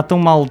personagem está tão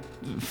mal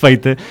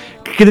feita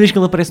que cada vez que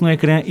ele aparece no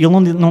ecrã, ele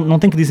não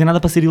tem que dizer nada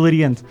para ser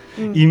hilariante.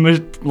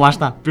 Mas lá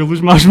está,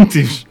 pelos maus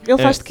motivos.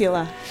 Ele faz de quê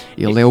lá?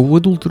 Ele é o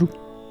adúltero.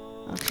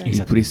 Okay.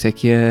 E por isso é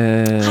que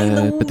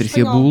a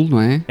Patrícia Bull,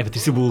 não é? É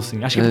Patrícia Bull,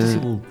 sim. Acho que é Patrícia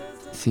Bull.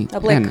 Sim. A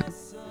Black.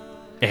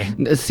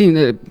 Sim,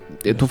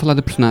 eu estou a falar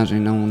da personagem,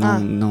 não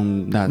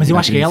dá. Mas eu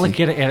acho que ela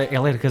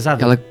era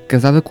casada. Ela é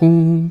casada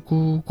com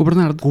o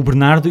Bernardo. Com o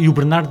Bernardo, e o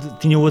Bernardo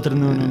tinha outra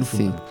no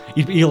filme. Sim.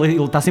 E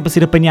ele está sempre a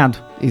ser apanhado.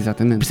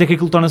 Exatamente. Por isso é que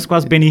aquilo torna-se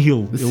quase Benny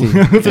Hill.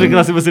 Ele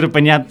está sempre a ser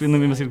apanhado na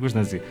mesma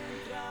circunstância.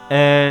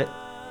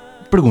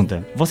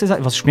 Pergunta,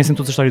 vocês conhecem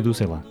toda a história do,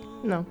 sei lá?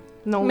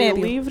 Não li o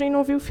livro e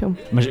não vi o filme.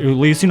 Mas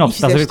eu li o sinopse,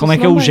 estás a ver como é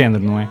que é o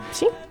género, não é?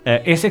 Sim.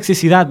 É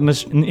sexicidade,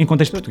 mas em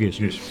contexto português.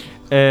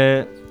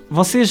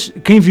 Vocês,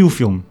 quem viu o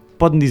filme,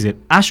 pode-me dizer,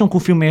 acham que o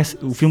filme,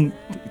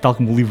 tal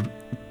como o livro,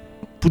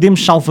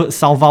 podemos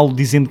salvá-lo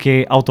dizendo que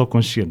é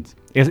autoconsciente?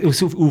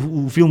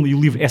 O filme e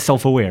o livro é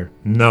self-aware?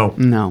 Não.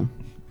 Não.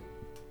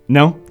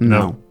 Não?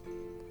 Não.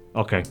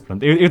 Ok,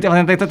 pronto. Eu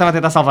estava a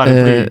tentar salvar.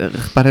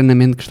 Repara na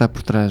mente que está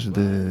por trás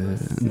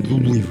do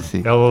livro.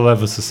 Sim. Ela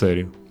leva-se a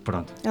sério.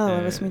 Pronto. Ela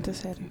leva-se muito a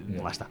sério.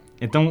 Lá está.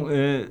 Então...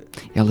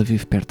 Ela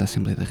vive perto da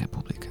Assembleia da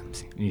República.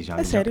 Sim. E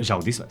já Sim. o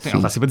disse. Ela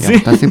está sempre a dizer. Ela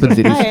está sempre a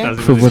dizer isso. É?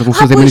 Por favor, vão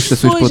fazer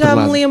manifestações para o outro já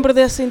lado. me lembro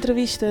dessa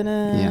entrevista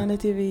na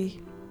TV.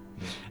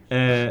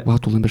 Uau,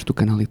 tu lembras do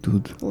canal e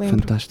tudo. Lembro.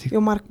 Fantástico. Eu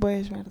marco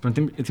boas, merda.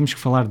 Pronto, temos que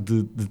falar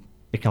de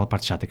aquela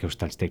parte chata que é os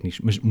detalhes técnicos,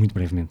 mas muito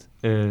brevemente.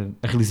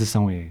 A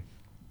realização é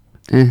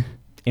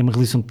uma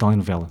realização de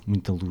telenovela.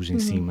 Muita luz em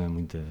cima,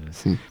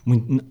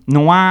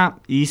 não há,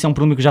 e isso é um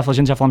problema que a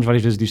gente já falámos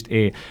várias vezes disto,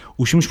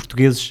 os filmes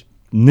portugueses,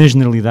 na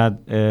generalidade,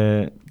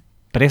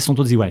 parecem que são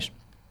todos iguais.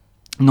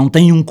 Não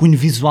têm um cunho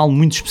visual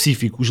muito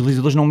específico. Os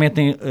realizadores não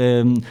metem,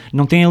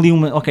 não têm ali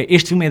uma, ok,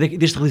 este filme é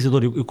deste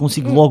realizador, eu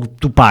consigo logo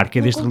topar que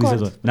é deste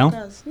realizador. Não?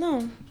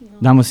 Não.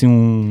 Dá-me assim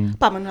um...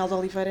 Manuel de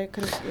Oliveira é...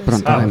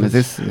 Pronto, mas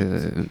esse...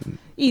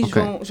 E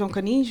João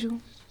Canijo...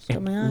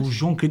 O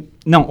João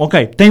Não,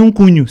 ok, tem um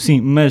cunho, sim,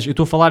 mas eu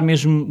estou a falar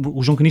mesmo,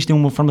 o João Canijo tem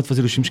uma forma de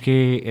fazer os filmes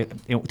que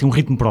tem um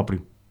ritmo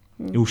próprio.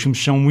 Os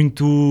filmes são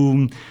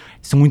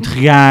muito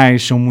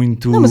reais, são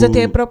muito... Não, mas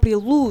até a própria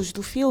luz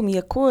do filme e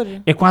a cor.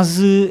 É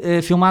quase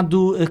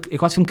filmado, é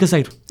quase filme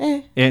caseiro.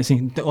 É,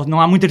 sim,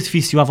 não há muito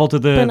artifício à volta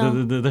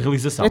da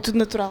realização. É tudo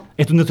natural.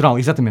 É tudo natural,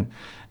 exatamente.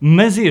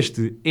 Mas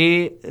este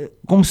é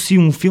como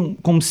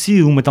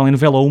se uma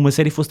telenovela ou uma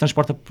série fosse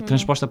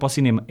transposta para o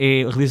cinema.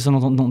 A realização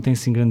não tem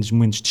assim grandes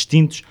momentos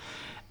distintos.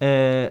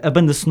 A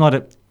banda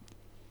sonora,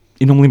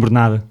 eu não me lembro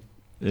nada.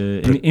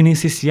 Eu nem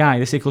sei se há,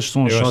 eu sei aqueles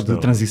sons só de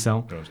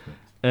transição.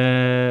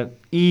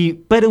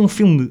 E para um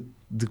filme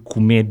de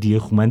comédia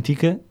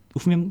romântica, o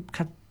filme é um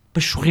bocado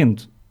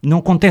pachorrento. Não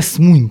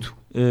acontece muito.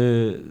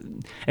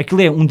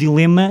 Aquilo é um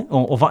dilema,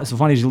 ou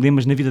vários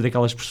dilemas na vida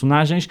daquelas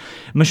personagens,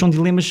 mas são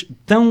dilemas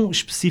tão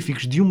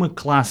específicos de uma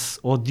classe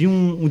ou de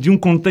um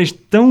contexto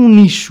tão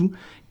nicho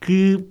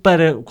que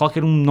para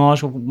qualquer um de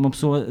nós, uma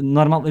pessoa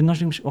normal, nós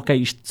vemos, ok,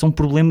 isto são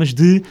problemas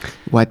de...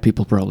 White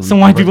people problems.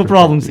 São white people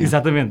problems,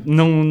 exatamente.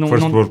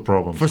 First world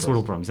problems. First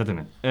world problems,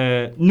 exatamente.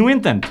 No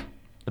entanto,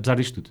 apesar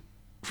disto tudo,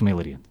 o filme é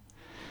hilariante.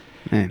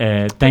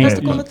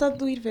 Estou com vontade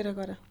de ir ver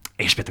agora.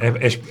 É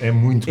espetacular. É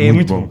muito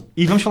bom.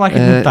 E vamos falar aqui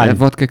de detalhe. A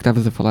vodka que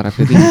estavas a falar há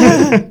bocadinho,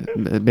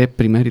 bebe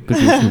primeiro e depois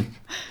diz.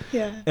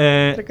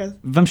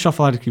 Vamos só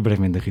falar aqui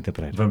brevemente da Rita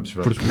Pereira. Vamos,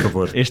 por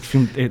favor. Este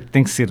filme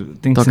tem que ser...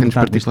 Toca-nos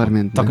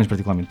particularmente. Toca-nos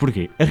particularmente.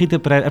 Porquê? A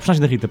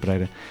personagem da Rita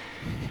Pereira,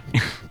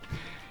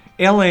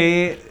 ela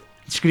é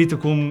descrita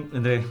como...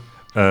 André?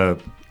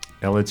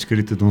 Ela é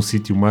descrita de um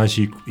sítio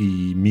mágico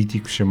e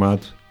mítico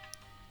chamado...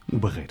 O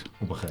Barreiro.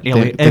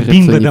 Ela é a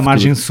bimba da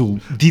margem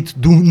sul, dito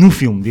no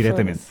filme,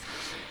 diretamente.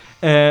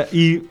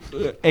 E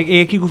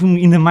é aqui que o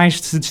filme ainda mais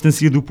se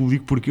distancia do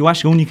público, porque eu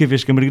acho que a única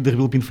vez que a Margarida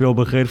Rebelo Pinto foi ao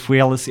Barreiro foi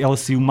ela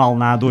saiu mal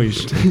na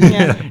A2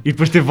 e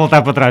depois teve de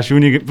voltar para trás.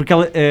 Porque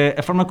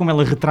a forma como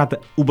ela retrata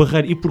o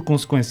Barreiro e, por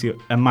consequência,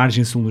 a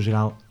margem sul no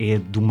geral é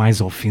do mais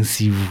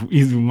ofensivo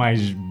e do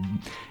mais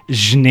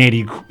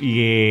genérico e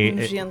é...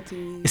 Nojento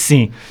e...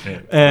 Sim.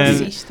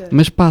 Racista.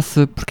 Mas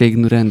passa porque é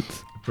ignorante.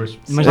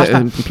 Mas lá está.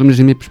 Pelo menos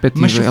na minha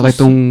perspectiva, ela é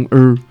tão...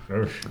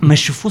 Mas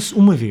se fosse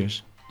uma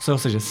vez Ou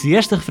seja, se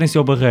esta referência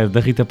ao Barreiro da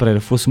Rita Pereira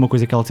fosse uma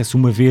coisa que ela dissesse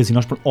uma vez e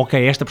nós, ok,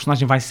 esta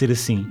personagem vai ser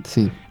assim.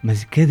 Sim.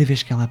 Mas cada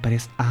vez que ela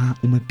aparece, há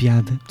uma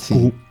piada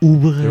com o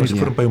Barreiro. Eu acho que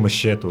foram para aí umas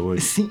 7 ou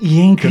 8. Sim, e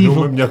é incrível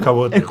Cada uma melhor que a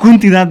outra. a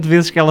quantidade de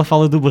vezes que ela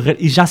fala do Barreiro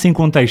e já sem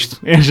contexto.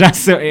 É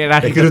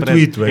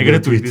gratuito. É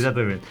gratuito,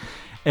 exatamente.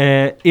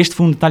 Este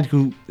foi um detalhe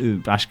que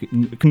acho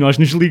que nós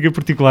nos liga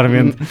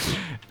particularmente.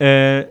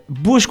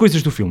 Boas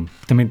coisas do filme.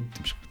 Também,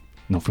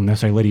 não, o filme não é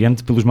só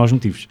hilariante pelos maus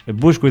motivos.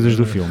 Boas coisas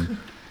do filme.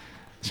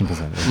 Deixa-me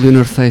pensar.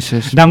 Leonor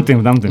Seixas. Dá-me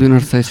tempo.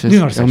 Leonor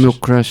Seixas é o meu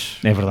crush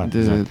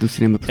do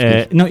cinema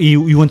português. E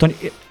o António...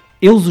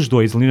 Eles os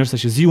dois, o Leonor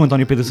Seixas e o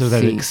António Pedro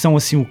Cerdeira, que são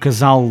assim o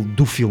casal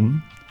do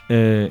filme.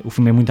 O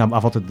filme é muito à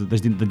volta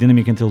da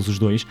dinâmica entre eles os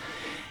dois.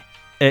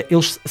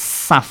 Eles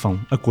safam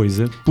a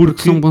coisa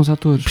porque são bons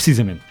atores.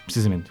 Precisamente.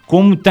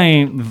 Como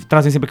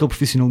trazem sempre aquele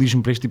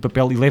profissionalismo para este tipo de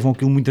papel e levam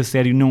aquilo muito a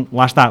sério,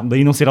 lá está,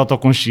 daí não ser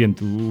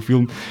autoconsciente o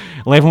filme,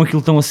 levam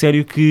aquilo tão a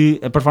sério que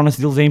a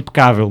performance deles é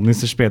impecável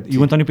nesse aspecto. Sim. E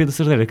o António Pedro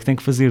Cerdeira, que tem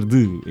que fazer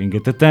de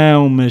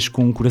engatatão, mas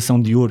com um coração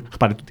de ouro,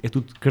 repara, é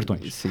tudo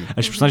cartões. Sim.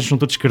 As personagens são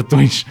todos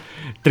cartões,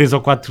 3 ou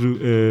 4...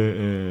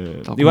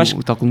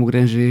 tal como o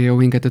Granger é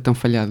o engatatão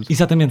falhado.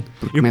 Exatamente.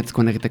 Porque mete-se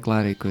com a Rita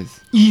Clara e coisa.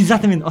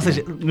 Exatamente, ou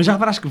seja, mas já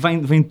reparaste que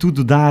vem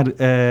tudo dar...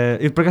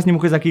 eu por acaso tinha uma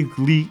coisa aqui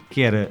que li,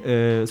 que era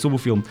sobre o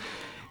filme,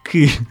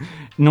 que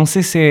não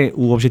sei se é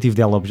o objetivo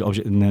dela,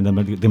 da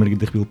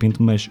Margarida Rebelo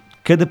Pinto, mas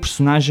cada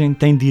personagem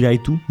tem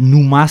direito,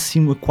 no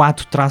máximo, a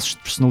 4 traços de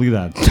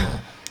personalidade.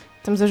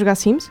 Estamos a jogar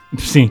Sims?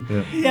 Sim.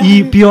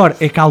 E pior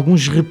é que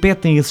alguns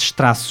repetem esses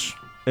traços,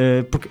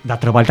 porque dá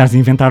trabalho estar a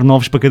inventar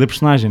novos para cada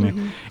personagem, né?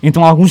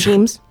 Então alguns...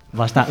 Sims.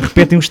 Lá está,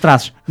 repetem os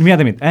traços.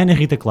 Nomeadamente, a Ana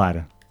Rita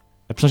Clara.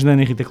 A personagem da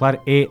Ana Rita Clara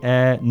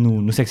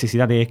no Sexo e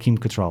Cidade é a Kim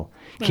Cattrall,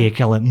 que é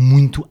aquela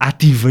muito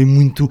ativa e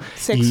muito...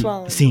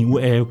 Sexual. Sim,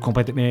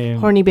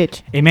 completamente... Horny bitch.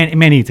 É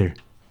man-eater.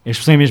 A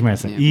expressão é mesmo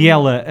essa. Yeah. E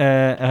ela,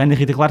 a Ana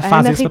Rita Clara,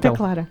 faz esse papel.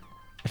 Clara.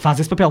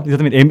 Faz esse papel,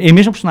 exatamente. É a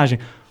mesma personagem.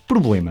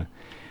 Problema.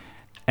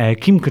 A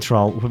Kim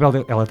Cattrall, o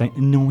papel que ela tem,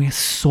 não é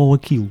só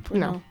aquilo.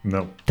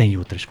 Não. Tem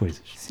outras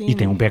coisas. Sim. E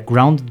tem um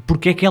background de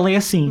porque é que ela é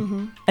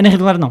assim. A Ana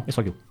Rita Clara não, é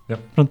só aquilo.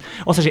 Pronto.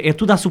 Ou seja, é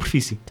tudo à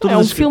superfície. É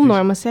um filme, não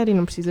é uma série,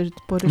 não precisas de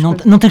pôr as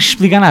coisas. Não tens que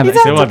explicar nada.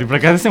 Exato. Isso é ótimo, por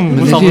acaso isso é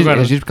um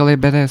salvaguarda. É giro porque ela é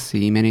badass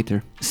e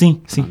man-eater.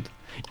 Sim.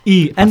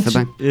 E antes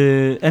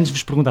de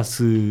vos perguntar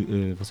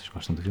se vocês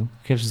gostam do filme,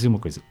 quero dizer uma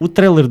coisa. O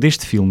trailer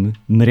deste filme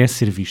merece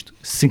ser visto.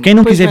 Se quem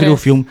não quiser ver o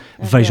filme,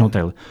 vejam o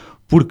trailer.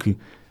 Porque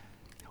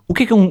o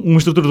que é uma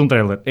estrutura de um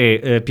trailer?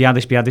 É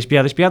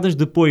piadas,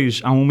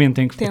 depois há um momento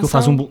em que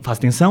faz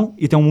tensão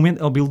e tem um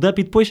momento, é o build-up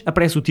e depois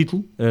aparece o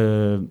título,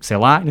 sei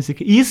lá, não sei o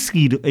quê. E a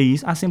seguir a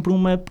isso há sempre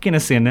uma pequena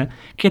cena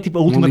que é tipo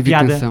a última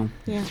piada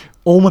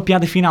ou uma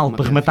piada final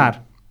para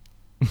rematar.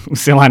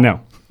 Sei lá,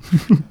 não.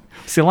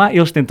 Sei lá,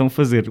 eles tentam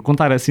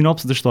contar a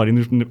sinopse da história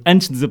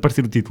antes de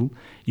desaparecer o título,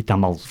 e está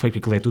mal feito,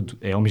 aquilo é tudo,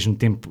 é ao mesmo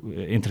tempo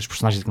entre as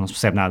personagens que não se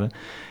percebe nada,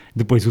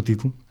 depois o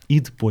título,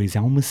 e depois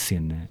há uma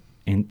cena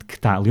que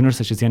está Leonor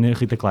Seixas e Ana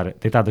Rita Clara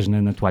deitadas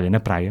na toalha na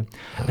praia.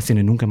 A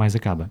cena nunca mais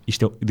acaba.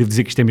 Devo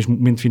dizer que isto é mesmo o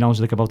momento final antes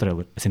de acabar o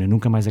trailer. A cena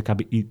nunca mais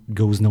acaba e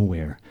goes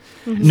nowhere.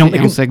 Não,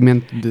 é um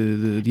segmento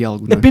de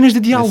diálogo. Não é? Apenas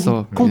de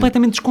diálogo,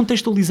 completamente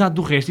descontextualizado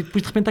do resto, e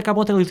depois de repente acaba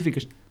o trailer e tu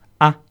ficas...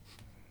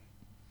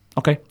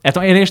 Ok,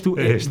 então era este.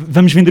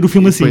 Vamos vender o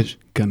filme assim. Depois,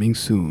 coming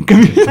soon.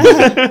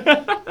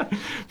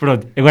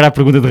 Pronto, agora a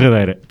pergunta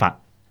derradeira.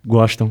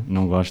 Gostam?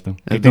 Não gostam?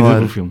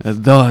 Adoro o filme.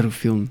 Adoro o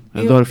filme.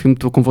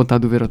 Estou com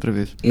vontade de o ver outra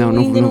vez. Eu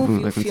ainda não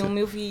vi o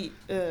filme. Eu vi,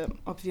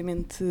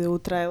 obviamente, o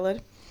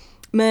trailer.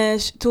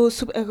 Mas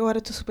agora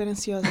estou super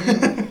ansiosa.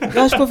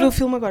 Eu acho que vou ver o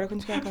filme agora,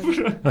 quando chegar a casa.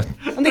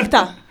 Onde é que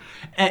está?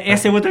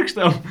 Essa é outra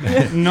questão.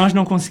 Nós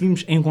não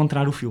conseguimos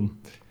encontrar o filme.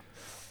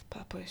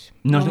 Pois.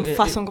 Não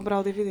façam comprar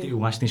o DVD.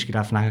 Eu acho que tens que ir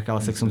à FNAC, aquela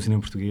secção do cinema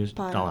português.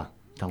 Está lá.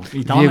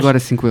 E agora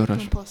 5 euros.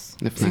 Não posso.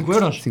 5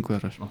 euros? 5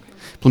 euros. Okay.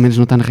 Pelo menos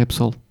não está na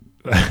Repsol.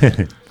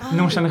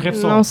 Não está na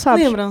Repsol. Não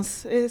sabes.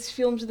 Lembram-se esses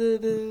filmes de...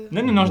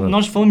 Não,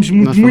 nós falamos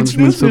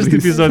muito sobre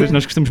episódios.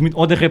 Nós gostamos muito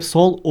ou da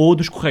Repsol ou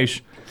dos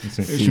Correios.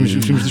 Sim.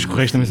 Os filmes dos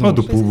Correios também são... Ou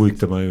do público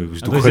também.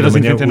 Os do Correio da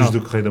Manhã. Os do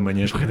Correio da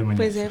Manhã.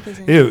 Pois é.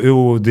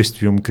 Eu deste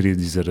filme queria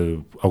dizer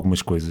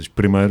algumas coisas.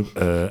 Primeiro,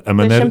 a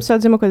maneira... Deixa-me só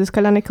dizer uma coisa. Se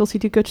calhar naquele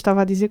sítio que eu te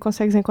estava a dizer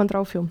consegues encontrar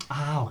o filme.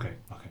 Ok.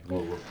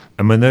 Boa.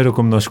 A maneira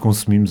como nós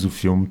consumimos o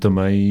filme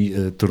também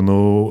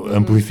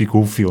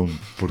amplificou o filme,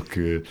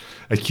 porque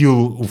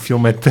o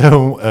filme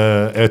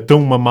é tão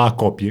uma má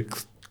cópia que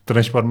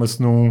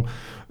transforma-se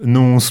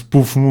num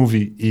spoof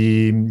movie,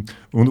 e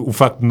o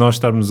facto de nós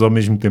estarmos ao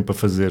mesmo tempo a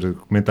fazer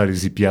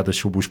comentários e piadas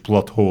sobre os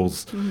plot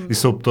holes e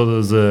sobre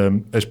todas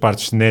as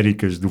partes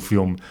genéricas do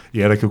filme,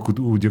 e era aquilo que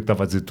o Diogo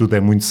estava a dizer, tudo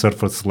é muito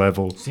surface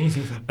level. Sim.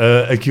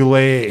 Aquilo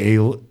é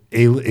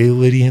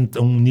hilariante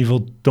a um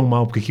nível tão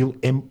mau, porque aquilo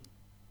é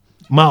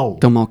mau.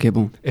 Tão mau que é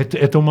bom. É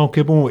tão mau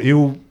que é bom.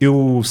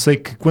 Eu sei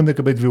que quando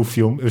acabei de ver o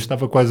filme, eu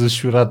estava quase a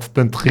chorar de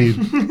tanto rir.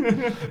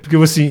 Porque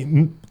eu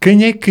assim,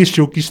 quem é que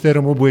achou que isto era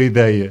uma boa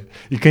ideia?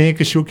 E quem é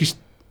que achou que isto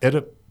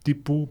era,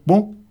 tipo,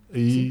 bom?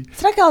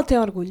 Será que ela tem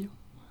orgulho?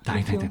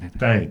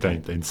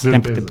 Tem, de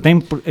certeza.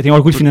 Tem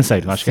orgulho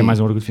financeiro, acho que é mais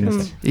um orgulho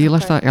financeiro. E lá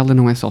está, ela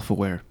não é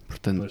self-aware,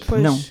 portanto,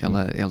 Pois. Não.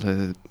 ela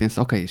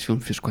pensa, ok, este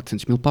filme fez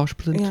 400 mil paus,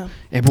 portanto,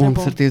 é bom,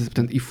 de certeza,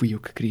 portanto, e fui eu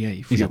que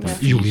criei.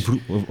 Exatamente. E o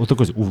livro, outra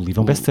coisa, o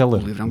livro é um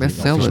best-seller. O livro é um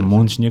best-seller. Fez um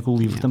monte de dinheiro com o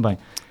livro também.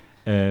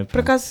 Por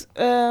acaso,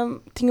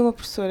 tinha uma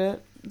professora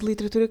de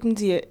literatura que me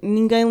dizia: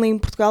 ninguém lê em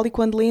Portugal e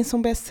quando leem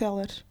são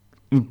best-sellers.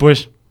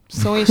 Pois,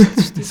 São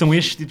estes tipos. são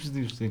estes tipos de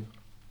livros, sim.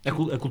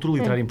 A cultura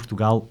literária em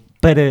Portugal,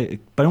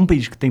 para um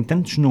país que tem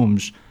tantos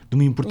nomes de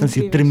uma importância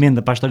Incríveis.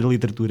 tremenda para a história da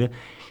literatura,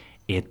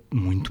 é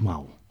muito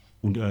mau.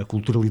 A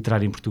cultura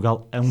literária em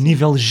Portugal, a um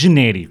nível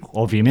genérico,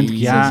 obviamente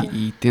que há...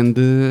 E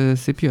tende a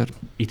ser pior.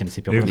 E tem de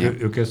ser pior.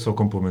 Eu quero só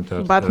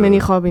complementar. Batman e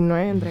Robin, não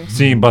é, André?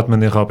 Sim,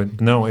 Batman e Robin.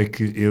 Não, é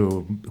que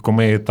eu,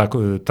 como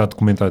está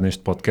documentado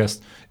neste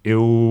podcast,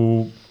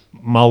 eu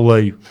mal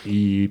leio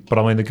e,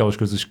 para além daquelas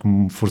coisas que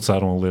me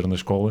forçaram a ler na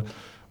escola,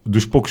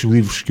 dos poucos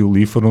livros que eu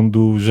li foram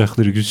do José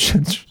Rodrigues dos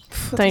Santos.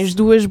 Tens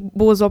 2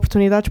 boas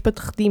oportunidades para te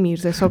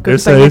redimires, é só o que eu Eu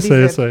tenho a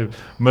sei. dizer.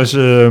 Mas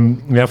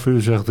já foi o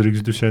José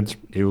Rodrigues dos Santos.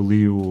 Eu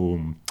li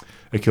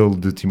aquele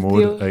de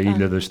Timor, A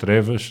Ilha das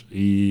Trevas,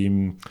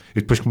 e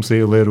depois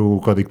comecei a ler o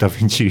Código da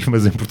Vinci,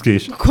 mas em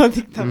português. O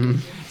código está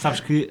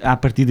Sabes que, a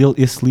partir dele,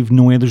 esse livro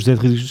não é do José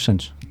Rodrigues dos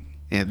Santos.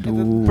 É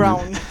do...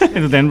 Brown.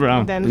 É do Dan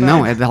Brown. Dan Não,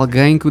 Brown. é de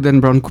alguém que o Dan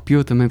Brown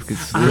copiou também, porque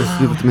esse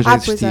livro também já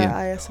Pois existia.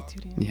 há essa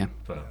teoria. Yeah.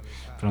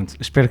 Pronto,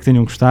 espero que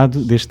tenham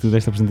gostado desta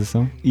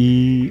apresentação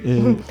e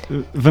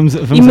vamos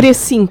E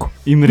merece 5.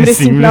 E merece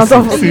sim, cinco, merece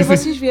não, sim, E sim.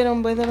 vocês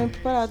vieram bem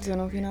preparados, eu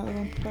não vi nada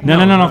bem preparado.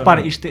 Não,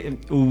 repara, isto é,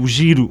 o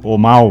giro ou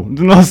mau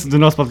do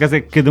nosso podcast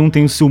é que cada um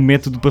tem o seu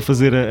método para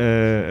fazer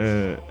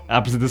a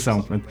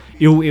apresentação. Pronto.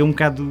 Eu um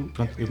bocado,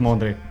 pronto, eu como o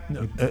André.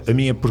 A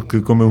minha é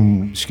porque, como eu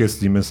me esqueço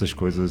de imensas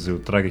coisas, eu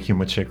trago aqui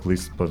uma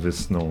checklist para ver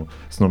se não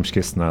me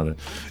esqueço nada.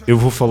 Eu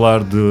vou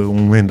falar de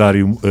um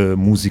lendário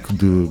músico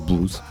de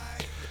blues,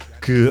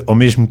 que ao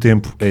mesmo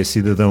tempo é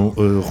cidadão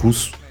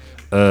russo,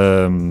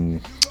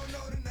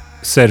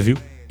 sérvio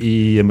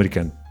e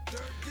americano.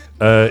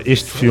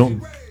 Este filme,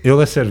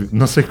 ele é sérvio,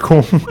 não sei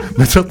como,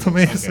 mas ele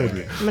também é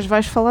sérvio. Mas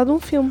vais falar de um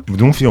filme.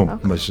 De um filme,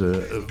 mas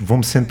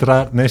vou-me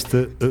centrar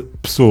nesta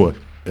pessoa.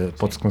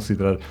 Pode-se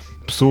considerar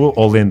pessoa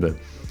ou lenda.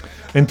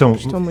 Então,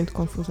 Estou muito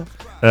confusa.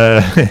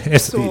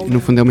 No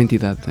fundo é uma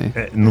entidade.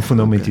 no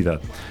fundo é uma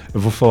entidade. Eu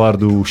vou falar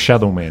do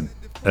Shadow Man.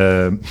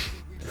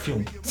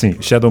 Filme. Sim,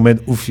 Shadow Man,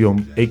 o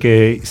filme,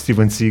 a.k.a.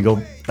 Steven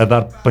Seagal, a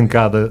dar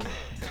pancada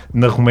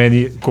na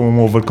Roménia com um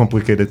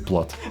overcomplicated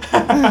plot.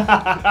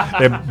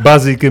 É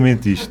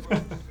basicamente isto.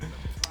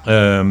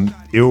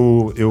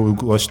 Eu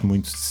gosto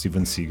muito de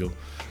Steven Seagal.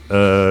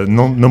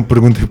 Não me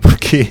perguntem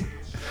porquê,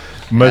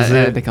 mas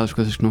É daquelas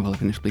coisas que não vale a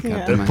pena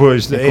explicar também.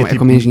 Pois, É tipo-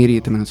 como a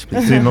engenharia, também não se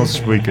explica. sim, não se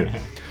explica.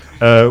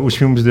 Os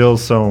filmes dele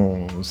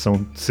são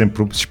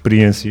sempre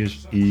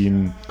experiências e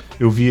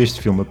eu vi este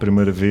filme a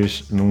primeira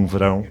vez num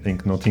verão em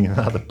que não tinha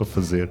nada para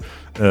fazer,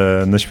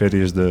 nas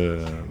férias da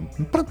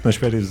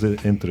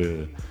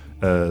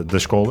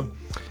escola,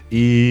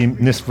 e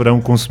nesse verão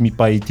consumi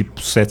para aí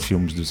tipo 7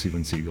 filmes do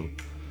Steven Seagal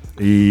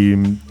e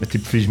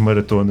tipo fiz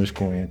maratonas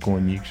com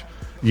amigos,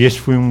 e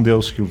este foi um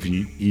deles que eu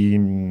vi.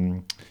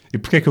 E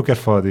porquê é que eu quero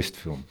falar deste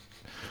filme?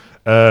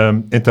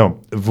 Então,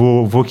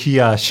 vou aqui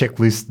à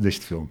checklist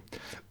deste filme.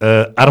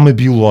 Arma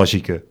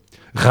biológica,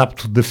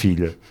 rapto da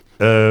filha,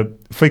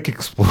 fake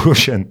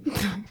explosion,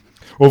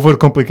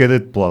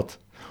 overcomplicated plot.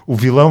 O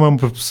vilão é uma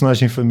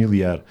personagem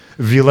familiar.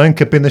 Vilã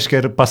que apenas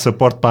quer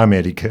passaporte para a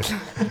América.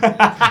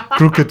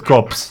 Crooked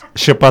Cops,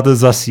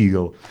 chapadas à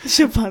Seagal.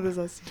 Chapadas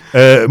assim.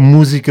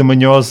 Música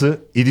manhosa,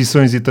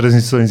 edições e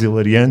transições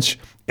hilariantes,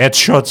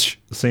 headshots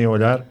sem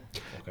olhar,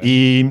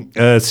 e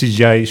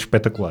CGI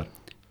espetacular.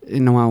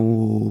 Não há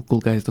o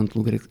Cool Guys Don't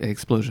Look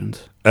Explosions.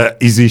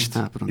 Existe.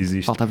 Pronto.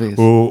 Existe. Faltava esse.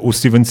 O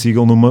Steven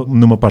Seagal,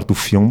 numa parte do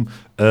filme,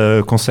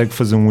 consegue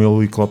fazer um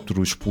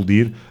helicóptero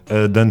explodir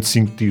dando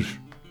 5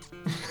 tiros.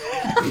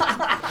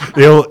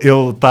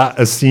 Ele está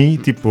assim,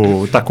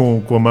 tipo, está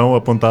com a mão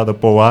apontada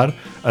para o ar,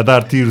 a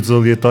dar tiros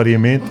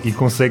aleatoriamente, e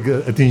consegue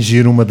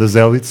atingir uma das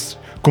hélices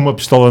com uma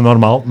pistola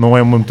normal, não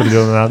é uma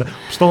metralhadora nada,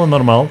 pistola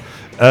normal,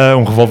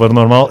 um revólver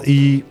normal,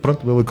 e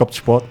pronto, o helicóptero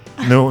explode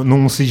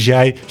num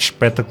CGI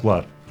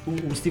espetacular.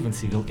 O Steven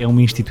Seagal é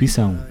uma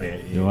instituição.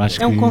 Eu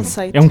acho É um que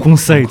conceito. É um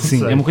conceito,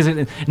 sim. É uma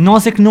coisa.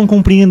 Nós é que não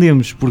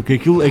compreendemos, porque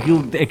aquilo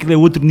é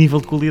outro nível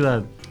de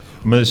qualidade.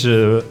 Mas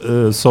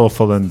só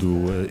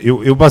falando,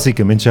 eu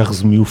basicamente já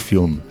resumi o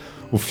filme.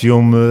 O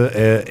filme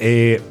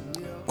é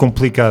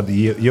complicado,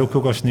 e é o que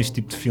eu gosto neste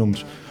tipo de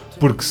filmes,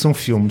 porque são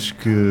filmes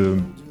que,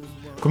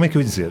 como é que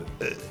eu ia dizer,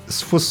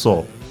 se fosse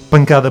só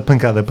pancada,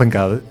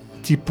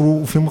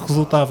 tipo, o filme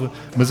resultava,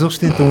 mas eles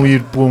tentam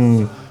ir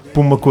para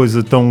uma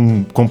coisa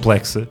tão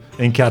complexa,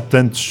 em que há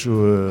tantos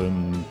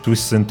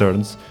twists and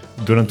turns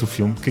durante o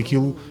filme, que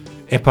aquilo,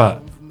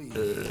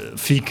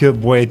 fica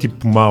bué,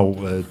 tipo, mau.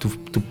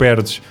 Tu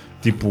perdes,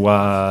 tipo,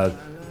 há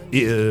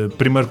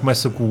primeiro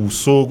começa com o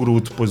sogro,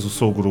 depois o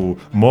sogro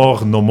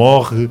morre, não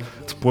morre,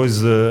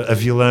 depois a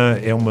vilã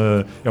é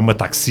uma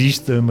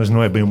taxista, mas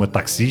não é bem uma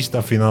taxista,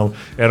 afinal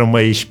era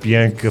uma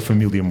ex-espiã que a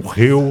família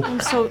morreu.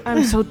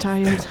 I'm so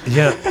tired.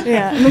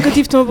 Nunca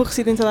tive tão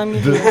aborrecido em toda a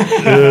minha vida.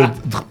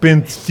 De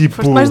repente, tipo...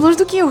 Foste mais longe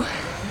do que eu.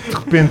 De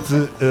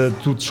repente,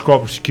 tu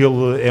descobres que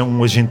ele é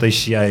um agente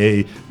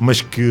CIA,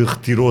 mas que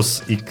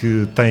retirou-se e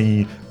que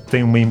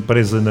tem uma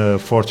empresa na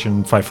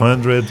Fortune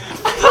 500.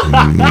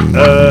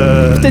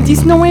 Portanto,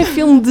 isso não é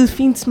filme de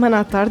fim de semana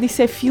à tarde,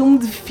 isso é filme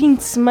de fim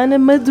de semana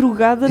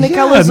madrugada,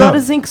 naquelas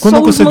horas em que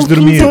só os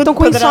maluquinhos estão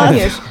com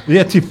insónias.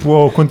 É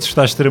tipo quando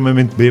estás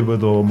extremamente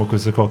bêbado ou uma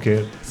coisa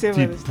qualquer.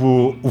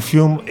 Tipo, o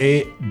filme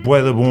é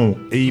bué da bom.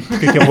 E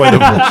porquê que é bué da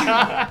bom?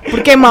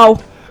 Porque é mau.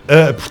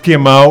 Porque é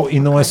mau e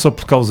não é só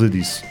por causa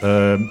disso.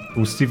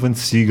 O Steven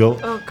Seagal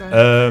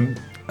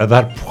a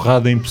dar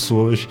porrada em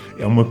pessoas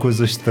é uma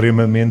coisa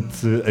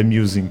extremamente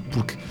amusing.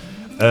 Porque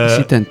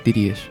excitante,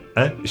 dirias.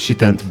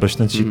 Excitante,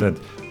 bastante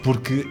excitante.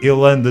 Porque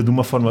ele anda de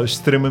uma forma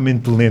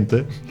extremamente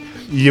lenta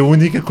e a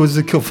única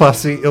coisa que ele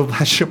faz é ele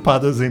dá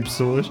chapadas em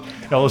pessoas,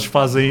 elas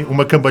fazem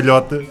uma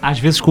cambalhota. Às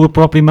vezes com a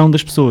própria mão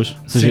das pessoas.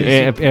 Ou seja,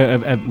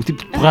 o tipo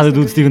de porrada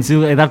do Steven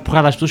Seagal é dar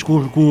porrada às pessoas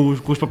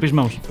com as próprias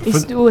mãos.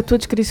 Isso, a tua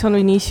descrição no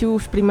início,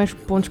 os primeiros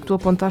pontos que tu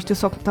apontaste, eu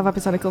só estava a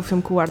pensar naquele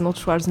filme com o Arnold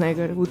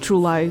Schwarzenegger, o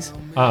True Lies.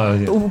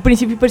 O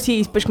princípio parecia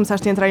isso, depois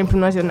começaste a entrar em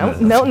pormenores e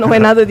eu, não é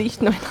nada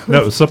disto.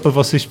 Não, só para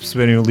vocês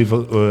perceberem o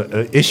nível,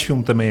 este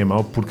filme também é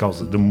mau por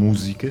causa da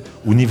música,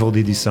 o nível de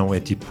edição é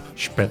tipo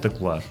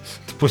espetacular.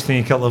 Depois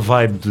tem aquela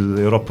vibe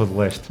de Europa de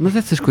Leste. Mas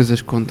essas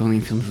coisas contam em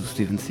filmes do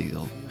Steven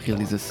Seagal?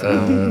 Realização?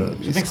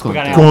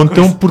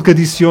 Contam porque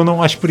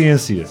adicionam à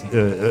experiência.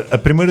 A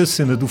primeira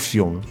cena do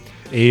filme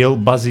é ele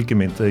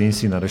basicamente a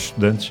ensinar a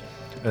estudantes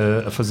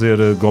a fazer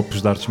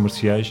golpes de artes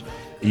marciais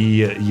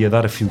e a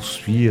dar a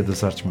filosofia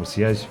das artes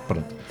marciais.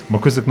 Pronto. Uma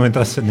coisa que não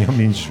interessa nem ao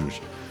menos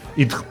jus.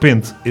 E de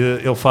repente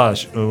ele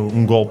faz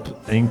um golpe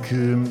em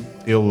que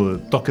ele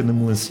toca na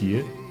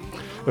melancia.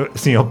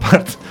 Sim, ele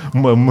parte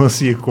uma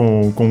melancia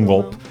com um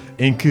golpe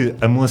em que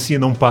a melancia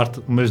não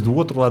parte, mas do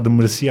outro lado da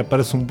melancia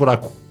aparece um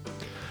buraco.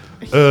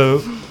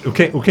 O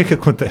que é que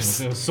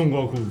acontece? Son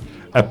Goku.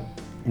 A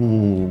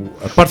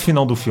parte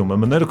final do filme, a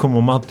maneira como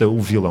mata o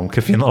vilão, que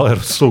afinal era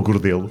o sogro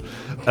dele.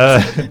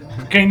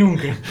 Quem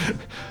nunca?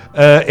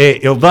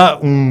 Ele dá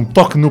um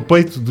toque no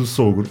peito do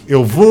sogro,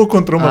 ele voa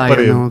contra uma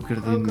parede. Eu não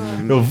acredito.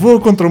 Ele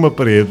voa contra uma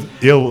parede,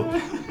 ele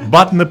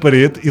bate na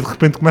parede e de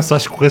repente começa a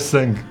escorrer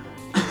sangue.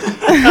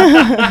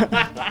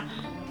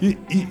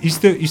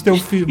 Isto é o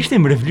filme. Isto é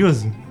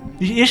maravilhoso.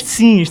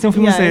 Este é um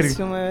filme a sério.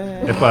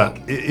 Epá,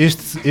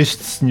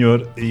 este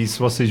senhor, e se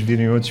vocês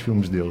virem outros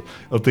filmes dele,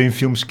 ele tem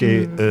filmes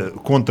que é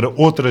contra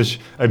outras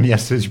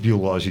ameaças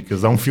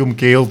biológicas. Há um filme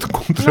que é ele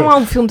contra... Não há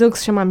um filme dele que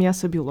se chama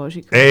Ameaça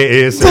Biológica?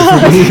 Esse é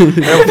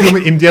o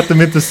filme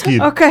imediatamente a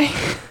seguir. Ok.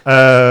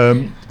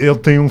 Ele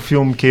tem um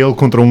filme que é ele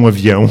contra um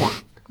avião.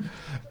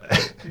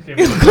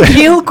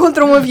 Ele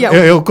contra um avião.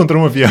 Ele contra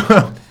um avião.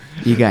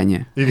 E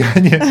ganha. E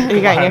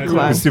ganha,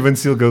 claro. O Steven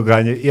Seagal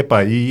ganha. E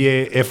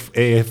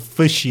é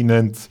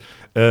fascinante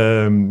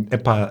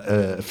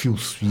a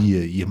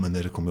filosofia e a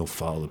maneira como ele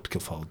fala, porque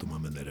ele fala de uma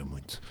maneira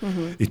muito...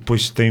 E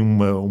depois tem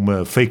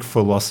uma fake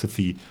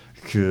philosophy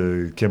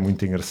que é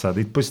muito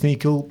engraçada. E depois tem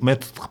aquele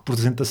método de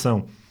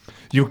representação.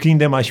 E o que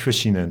ainda é mais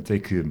fascinante é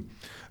que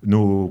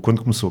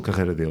quando começou a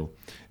carreira dele,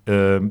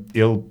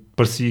 ele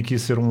parecia que ia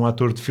ser um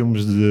ator de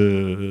filmes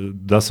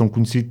de ação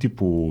conhecido,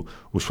 tipo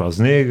o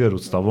Schwarzenegger, o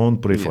Stallone,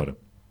 por aí fora.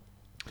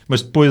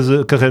 Mas depois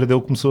a carreira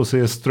dele começou a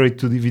ser straight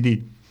to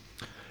DVD.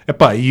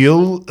 E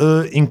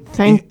ele...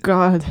 Thank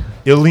God.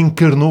 Ele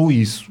encarnou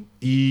isso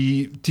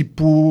e,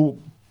 tipo,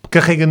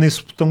 carrega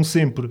nesse botão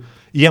sempre.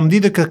 E à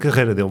medida que a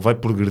carreira dele vai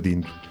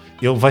progredindo,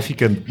 ele vai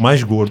ficando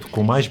mais gordo,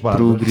 com mais barba.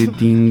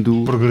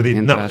 Progredindo.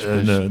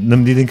 Não, na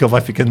medida em que ele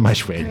vai ficando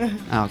mais velho.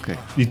 Ok.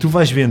 E tu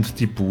vais vendo,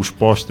 tipo, os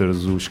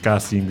posters, os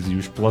castings e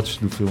os plots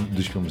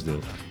dos filmes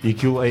dele. E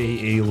aquilo é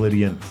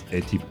hilariante. É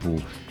tipo...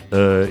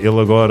 ele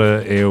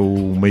agora é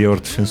o maior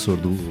defensor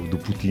do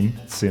Putin,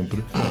 de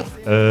sempre.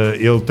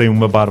 Ele tem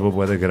uma barba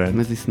bué da grande.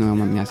 Mas isso não é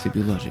uma ameaça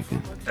biológica?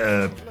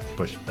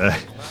 Pois.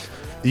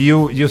 E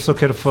eu só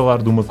quero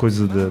falar de uma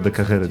coisa da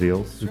carreira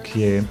dele,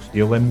 que é,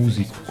 ele é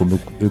músico,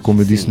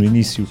 como eu disse no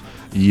início,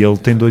 e ele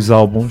tem 2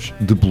 álbuns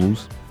de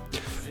blues.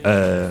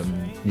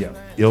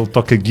 Ele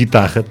toca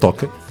guitarra,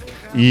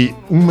 e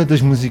uma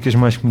das músicas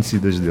mais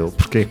conhecidas dele,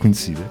 porque é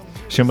conhecida,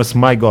 chama-se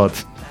My God.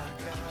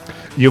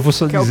 E eu vou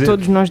só dizer... é o que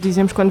todos nós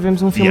dizemos quando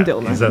vemos um filme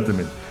dele, não é?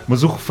 Exatamente.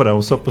 Mas o refrão,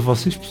 só para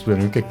vocês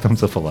perceberem o que é que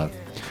estamos a falar,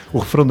 o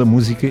refrão da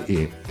música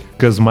é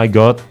 "'Cause my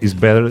God is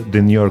better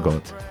than your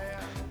God".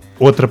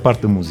 Outra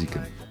parte da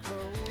música: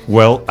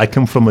 "Well, I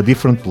come from a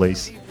different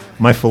place.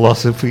 My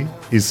philosophy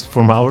is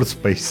from outer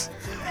space".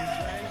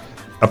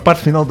 A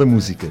parte final da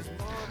música: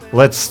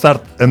 "Let's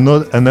start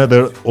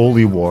another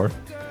holy war.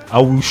 I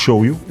will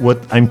show you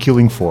what I'm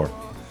killing for".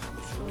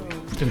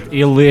 Portanto,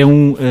 ele é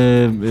um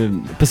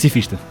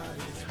pacifista.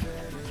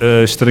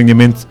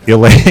 estranhamente,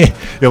 ele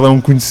é um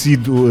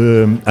conhecido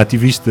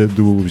ativista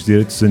dos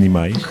direitos dos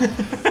animais.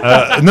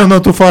 Não,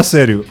 estou a falar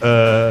sério.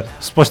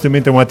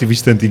 Supostamente é um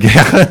ativista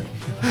anti-guerra,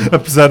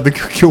 apesar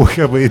daquilo que eu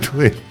acabei de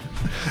ler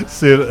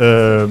ser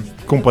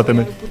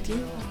completamente...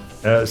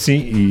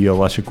 sim, e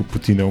ele acha que o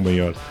Putin é o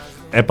maior.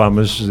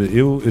 Mas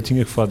eu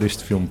tinha que falar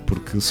deste filme,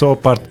 porque só a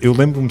parte... Eu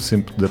lembro-me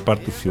sempre da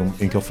parte do filme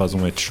em que ele faz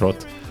um headshot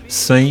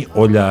sem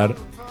olhar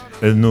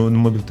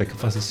numa biblioteca, ele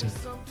faz assim.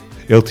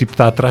 Ele tipo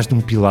está atrás de um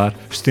pilar,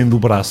 estende o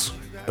braço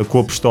com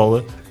a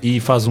pistola e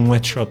faz um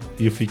headshot.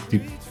 E eu fico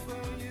tipo,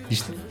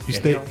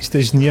 isto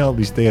é genial,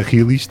 isto é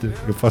realista.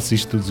 Eu faço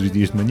isto todos os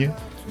dias de manhã.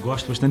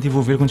 Gosto bastante e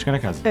vou ver quando chegar a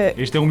casa.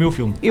 Este é o meu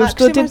filme. Eu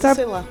estou a tentar.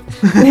 Sei lá.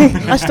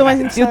 Acho que estou mais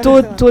interessada. Eu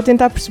estou a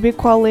tentar perceber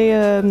qual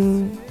é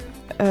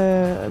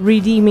a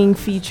redeeming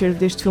feature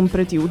deste filme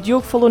para ti. O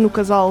Diogo falou no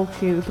casal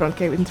que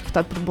é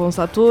interpretado por bons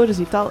atores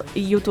e tal,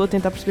 e eu estou a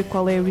tentar perceber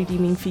qual é a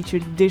redeeming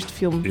feature deste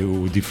filme.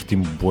 Eu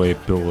diverti-me bué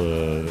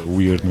pela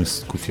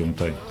weirdness que o filme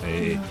tem.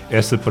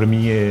 Essa para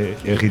mim é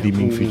a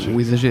redeeming feature. O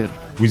exagero.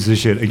 O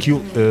exagero.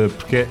 Aquilo,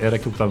 porque era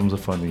aquilo que estávamos a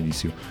falar no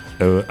início.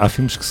 Há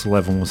filmes que se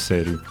levam a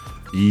sério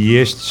e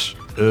estes,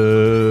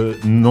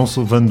 não se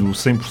levando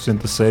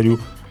 100% a sério,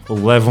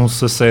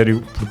 levam-se a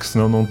sério, porque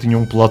senão não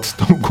tinham um plot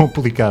tão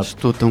complicado.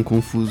 Estou tão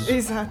confuso.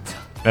 Exato.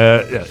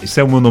 Isso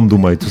é o meu nome do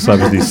meio, tu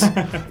sabes disso.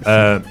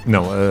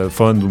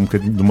 Falando um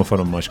bocadinho de uma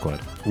forma mais clara,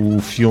 o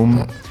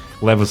filme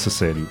leva-se a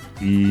sério,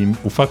 e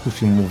o facto do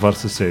filme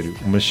levar-se a sério,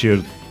 mas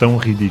ser tão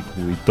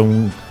ridículo e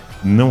tão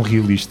não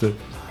realista,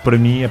 para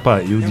mim,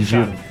 eu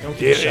diria,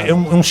 é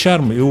um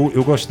charme.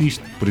 Eu gosto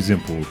disto. Por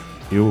exemplo,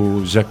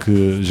 já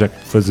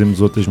que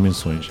fazemos outras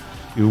menções,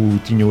 eu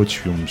tinha outros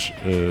filmes.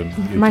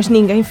 Mas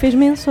ninguém fez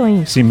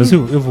menções. Sim, mas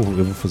eu vou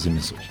fazer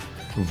menções.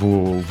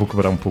 Vou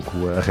quebrar um pouco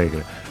a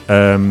regra.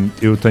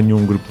 Eu tenho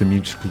um grupo de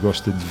amigos que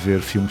gosta de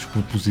ver filmes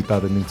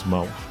propositadamente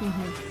maus.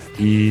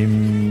 E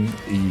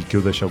que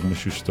eu deixo algumas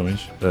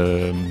sugestões,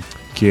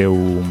 que é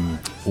o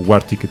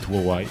War Ticket to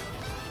Hawaii,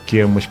 que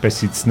é uma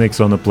espécie de Snakes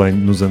on a Plane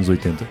nos anos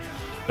 80,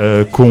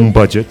 com um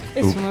budget.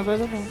 Esse filme é bem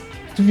bom.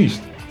 Tu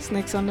viste?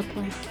 Snakes on a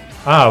Plane.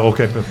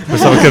 Ok,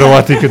 pensava que era o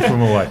War Ticket to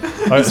Hawaii.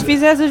 E se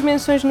fizeres as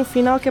menções no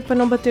final, que é para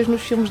não bateres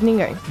nos filmes de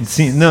ninguém.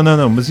 Sim,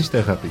 não, mas isto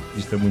é rápido,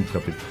 isto é muito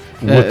rápido.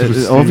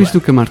 Ouviste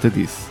o que a Marta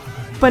disse?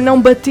 Para não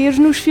bateres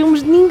nos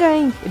filmes de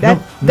ninguém.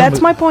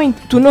 That's my point.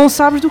 Tu não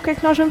sabes do que é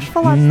que nós vamos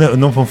falar.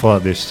 Não vão falar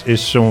destes.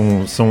 Estes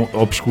são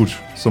obscuros,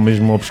 são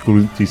mesmo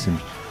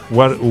obscuríssimos.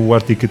 O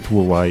War Ticket to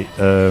Hawaii,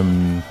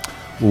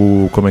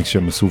 como é que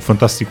chama-se? O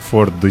Fantastic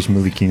Four de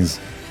 2015,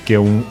 que é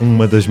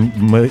uma das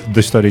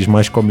histórias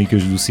mais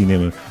cómicas do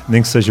cinema,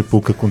 nem que seja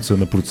pouco que aconteceu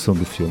na produção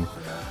do filme.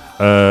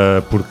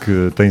 Porque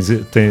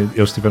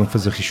eles tiveram que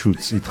fazer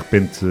reshoots e de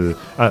repente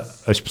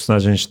as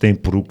personagens têm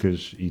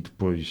perucas e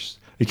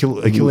depois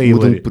aquilo é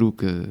hilário.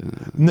 Peruca.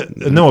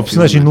 Não, a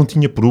personagem não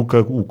tinha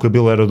peruca, o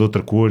cabelo era de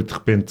outra cor, de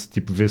repente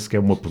tipo, vê-se que é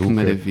uma peruca. Que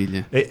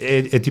maravilha.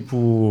 É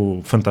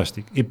tipo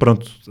fantástico. E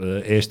pronto,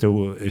 este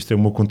é o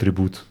meu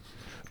contributo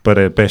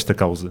para esta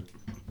causa.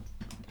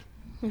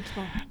 Muito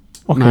bom.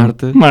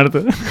 Okay.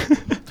 Marta.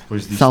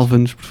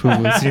 Salva-nos, por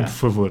favor. Sim, por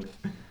favor.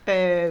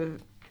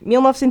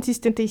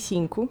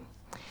 1975,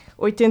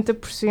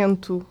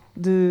 80%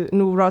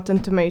 no Rotten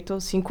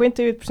Tomatoes,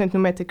 58% no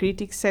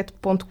Metacritic,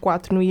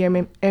 7.4 no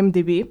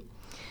IMDb.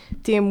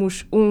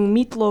 Temos um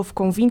Meat Loaf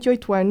com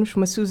 28 anos,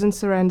 uma Susan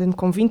Sarandon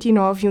com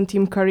 29 e um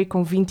Tim Curry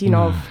com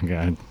 29.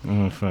 God.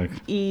 Oh, fuck.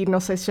 E não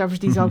sei se já vos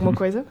diz alguma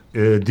coisa.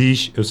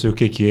 Diz, eu sei o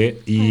que é,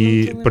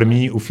 e para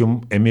mim o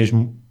filme é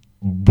mesmo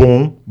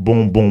bom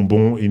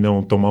e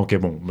não tão mau que é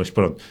bom, mas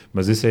pronto,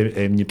 mas essa é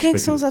a minha perspectiva. Quem é que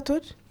são os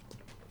atores?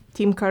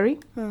 Tim Curry,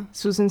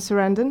 Susan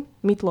Sarandon,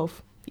 Meat Loaf.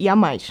 E há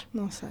mais.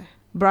 Não sei.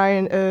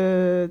 Brian,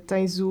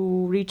 tens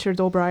o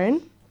Richard O'Brien.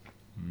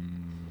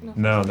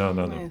 Não.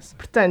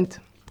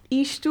 Portanto,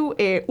 isto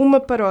é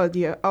uma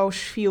paródia aos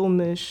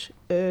filmes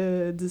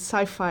de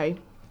sci-fi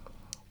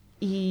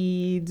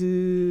e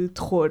de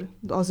terror,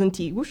 aos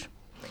antigos.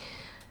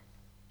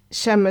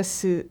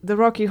 Chama-se The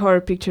Rocky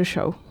Horror Picture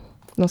Show.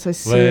 Não sei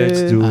se...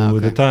 Let's do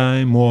the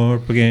time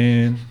warp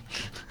again.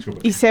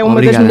 Isso é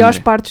uma das melhores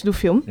partes do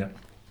filme.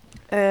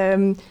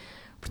 Yeah.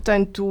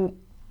 Portanto,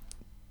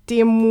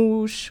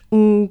 temos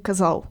um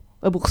casal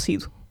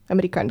aborrecido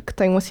americano que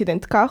tem um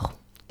acidente de carro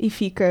e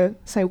fica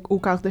sem o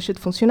carro deixa de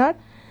funcionar.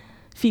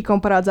 Ficam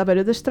parados à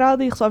beira da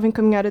estrada e resolvem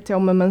caminhar até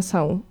uma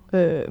mansão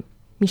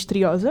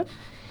misteriosa.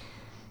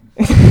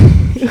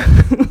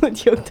 O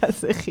Diogo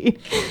está-se a rir.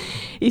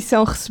 E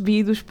são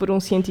recebidos por um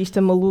cientista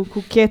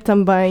maluco que é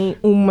também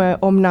uma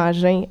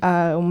homenagem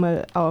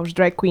aos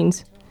drag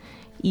queens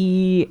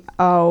e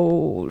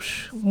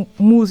aos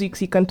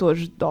músicos e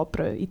cantores de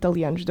ópera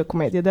italianos da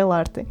Commedia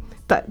dell'arte.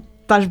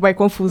 Estás bem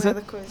confusa.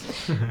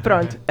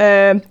 Pronto.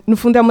 No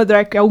fundo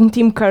é um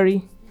Tim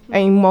Curry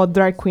em modo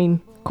drag queen,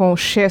 com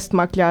excesso de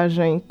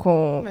maquilhagem,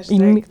 com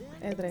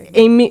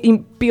em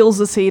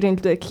pelos a saírem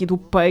daqui do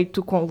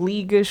peito, com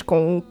ligas,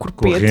 com um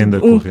corpete,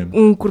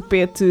 um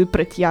corpete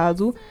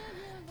prateado,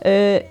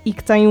 e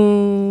que tem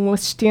um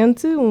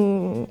assistente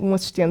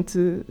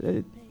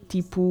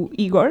tipo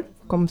Igor,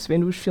 como se vê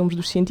nos filmes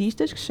dos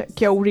cientistas,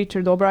 que é o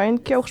Richard O'Brien,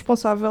 que é o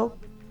responsável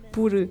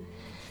por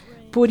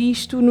pôr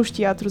isto nos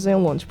teatros em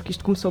Londres, porque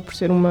isto começou por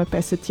ser uma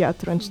peça de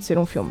teatro antes de ser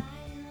um filme.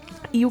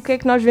 E o que é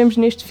que nós vemos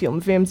neste filme?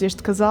 Vemos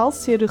este casal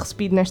ser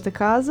recebido nesta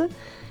casa,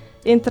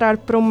 entrar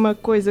para uma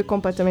coisa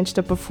completamente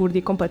estapafúrdia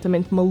e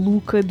completamente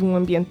maluca, de um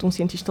ambiente de um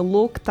cientista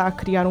louco que está a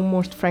criar um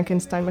monstro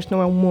Frankenstein, mas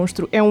não é um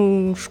monstro, é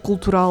um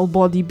escultural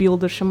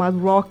bodybuilder chamado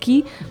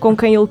Rocky, com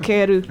quem ele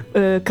quer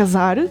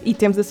casar, e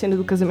temos a cena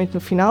do casamento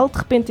no final. De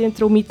repente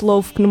entra o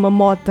Meatloaf numa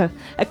mota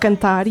a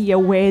cantar, e é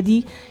o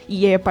Eddie,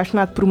 e é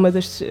apaixonado por uma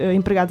das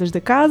empregadas da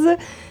casa.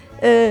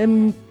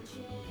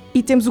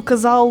 E temos o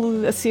casal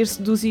a ser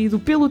seduzido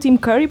pelo Tim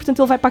Curry, portanto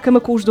ele vai para a cama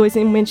com os dois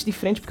em momentos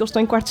diferentes, porque eles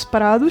estão em quartos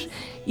separados,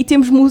 e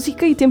temos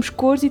música, e temos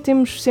cores, e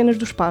temos cenas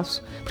do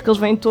espaço, porque eles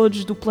vêm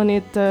todos do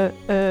planeta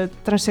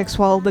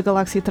transexual da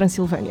galáxia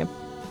Transilvânia.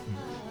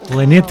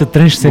 Planeta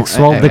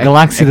transexual da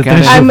galáxia da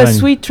Transilvânia. I'm a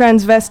sweet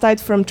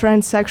transvestite from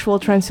transsexual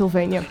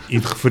Transylvania. E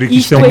de referir que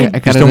isto é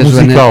um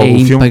musical. É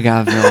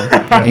impagável.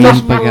 É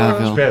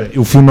impagável. Espera,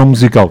 o filme é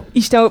musical.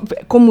 Isto é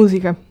com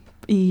música.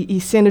 E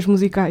cenas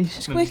musicais.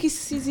 Mas como é que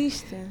isso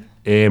existe?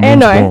 É muito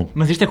não é? bom.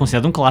 Mas isto é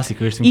considerado um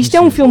clássico. Isto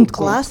é um filme de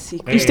culto.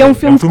 Clássico? Isto é um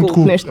filme de culto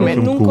neste É um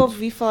momento. filme de Nunca culto.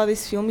 ouvi falar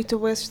desse filme e estou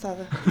bem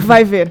assustada.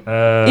 Vai ver.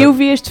 Eu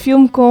vi este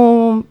filme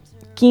com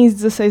 15,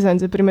 16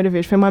 anos a primeira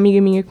vez. Foi uma amiga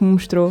minha que me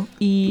mostrou.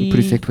 E Por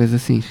isso é que tu és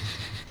assim.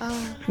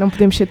 não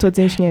podemos ser todos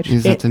engenheiros.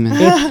 Exatamente.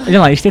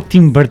 Olha lá, isto é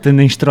Tim Burton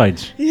em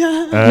esteroides.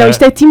 Não,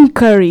 isto é Tim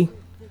Curry.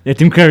 É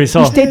Tim Curry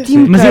só. Isto é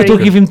Tim Mas eu Curry. estou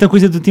aqui a ver muita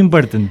coisa do Tim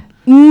Burton.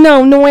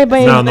 Não é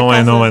bem.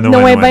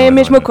 Não é bem a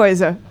mesma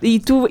coisa.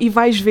 E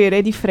vais ver,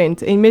 é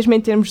diferente. E mesmo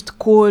em termos de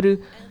cor,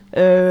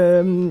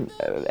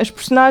 as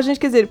personagens,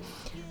 quer dizer,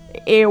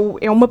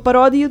 é uma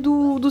paródia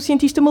do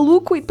cientista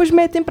maluco, e depois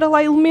metem para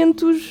lá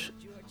elementos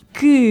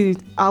que,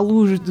 à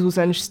luz dos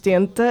anos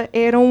 70,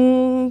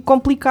 eram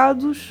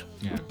complicados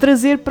de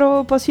trazer para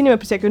o cinema.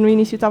 Por isso é que eu no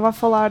início estava a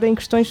falar em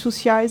questões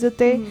sociais,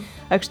 até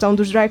a questão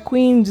dos drag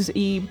queens,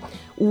 e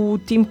o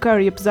Tim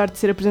Curry, apesar de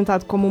ser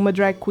apresentado como uma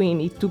drag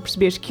queen e tu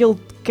percebes que ele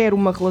quer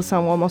uma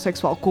relação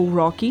homossexual com o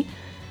Rocky,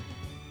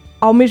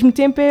 ao mesmo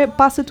tempo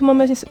passa-te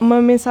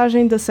uma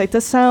mensagem de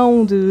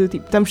aceitação, de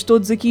tipo, estamos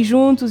todos aqui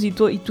juntos e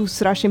tu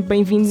serás sempre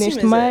bem-vindo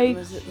neste meio.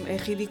 Mas é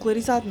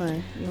ridicularizado, não é?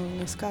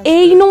 Nesse caso.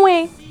 É e não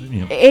é.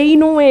 É e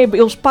não é.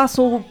 Eles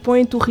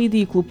põem-te o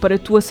ridículo para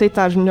tu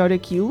aceitares melhor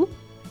aquilo.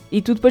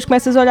 E tu depois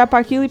começas a olhar para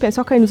aquilo e pensas,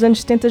 ok, nos anos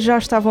 70 já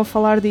estavam a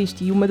falar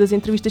disto. E uma das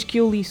entrevistas que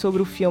eu li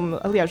sobre o filme,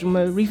 aliás,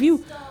 uma review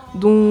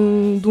de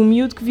um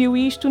miúdo que viu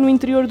isto no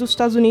interior dos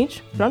Estados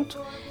Unidos, pronto,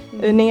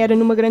 nem era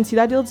numa grande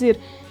cidade, ele dizer,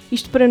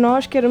 isto para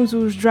nós, que éramos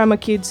os Drama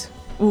Kids,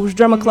 os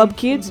Drama Club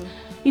Kids,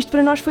 isto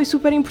para nós foi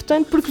super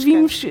importante porque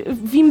vimos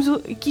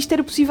que isto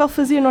era possível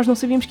fazer, nós não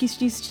sabíamos que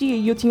isto existia,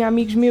 e eu tinha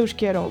amigos meus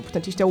que eram,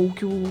 portanto isto é o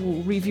que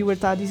o reviewer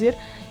está a dizer,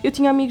 eu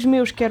tinha amigos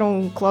meus que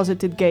eram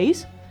closeted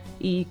gays,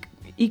 e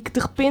que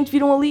de repente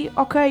viram ali,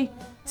 ok,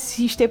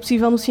 se isto é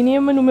possível no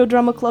cinema, no meu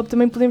drama club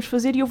também podemos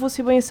fazer, e eu vou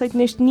ser bem aceito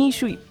neste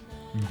nicho, e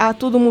há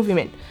todo um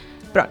movimento.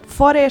 Pronto,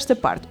 fora esta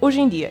parte, hoje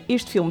em dia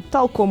este filme,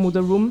 tal como o The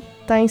Room,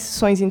 tem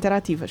sessões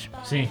interativas.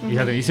 Sim,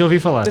 isso eu ouvi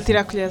falar. Para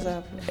tirar colheres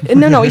à...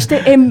 Não, isto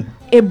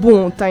é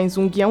bom, tens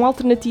um guião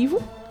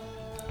alternativo,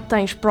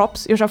 tens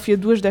props, eu já fui a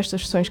 2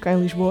 destas sessões cá em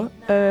Lisboa,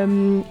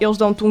 eles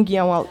dão-te um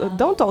guião,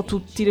 ou tu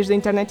tiras da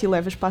internet e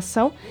levas para a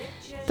sessão.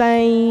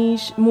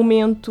 Tens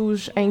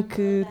momentos em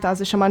que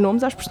estás a chamar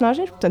nomes às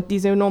personagens, portanto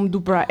dizem o nome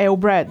é o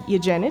Brad e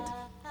a Janet,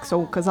 que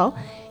são o casal,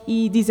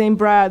 e dizem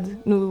Brad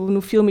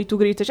no filme e tu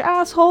gritas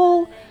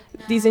asshole,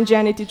 dizem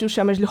Janet e tu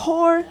chamas-lhe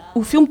whore,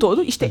 o filme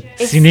todo, isto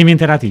é cinema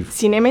interativo.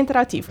 Cinema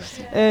interativo.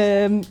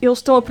 Eles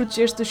estão a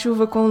proteger-se da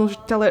chuva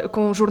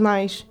com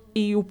jornais,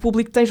 e o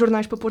público tem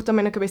jornais para pôr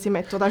também na cabeça e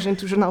mete toda a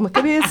gente o jornal na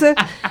cabeça.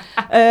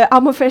 Há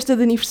uma festa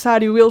de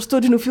aniversário, eles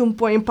todos no filme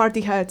põem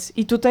party hats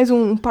e tu tens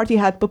um party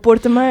hat para pôr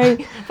também.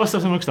 Posso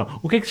fazer uma questão?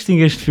 O que é que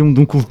distingue este filme de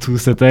um culto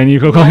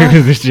satânico ou qualquer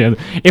coisa deste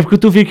género? É porque eu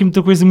estou a ver aqui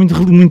muita coisa muito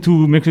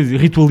como é que dizer,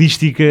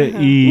 ritualística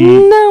e...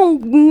 Não,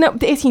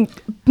 é assim...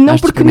 Não, Has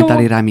de porque experimentar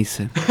não... ir à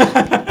missa.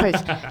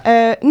 Pois,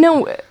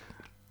 não,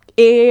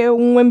 é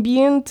um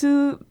ambiente...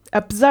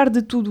 Apesar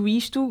de tudo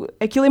isto,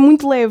 aquilo é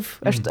muito leve.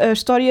 A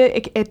história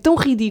é tão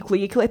ridícula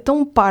e aquilo é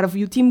tão parvo,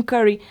 e o Tim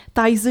Curry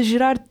está a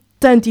exagerar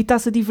tanto e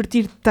está-se a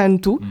divertir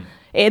tanto.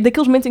 É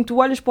daqueles momentos em que tu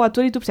olhas para o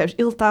ator e tu percebes,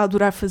 ele está a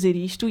adorar fazer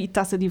isto e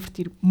está-se a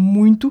divertir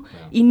muito,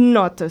 e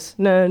nota-se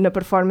na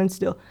performance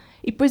dele.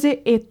 E depois é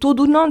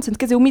todo o nonsense.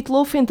 Quer dizer, o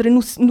Meatloaf entra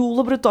no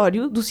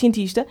laboratório do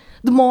cientista,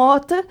 de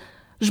moota,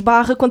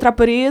 esbarra contra a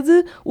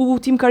parede, o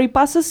Tim Curry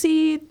passa-se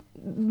e...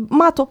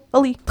 matam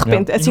ali, de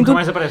repente. Assim,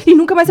 e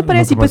nunca mais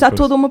aparece. E depois há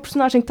toda uma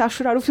personagem que está a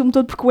chorar o filme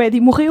todo porque o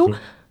Eddie morreu.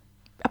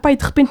 E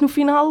de repente no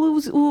final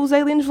os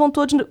aliens vão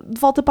todos de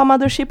volta para a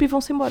Mothership e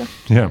vão-se embora.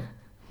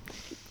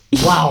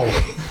 Uau!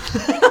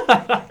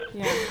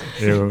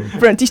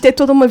 Pronto, isto é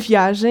toda uma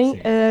viagem.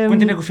 Quanto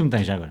tempo é que o filme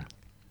tem já agora?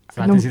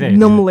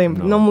 Não me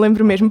lembro, não me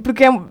lembro mesmo,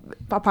 porque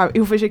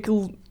eu vejo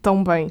aquilo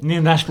tão bem. Nem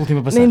andaste pelo tempo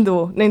a passar.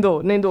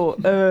 Nem dou.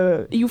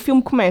 E o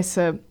filme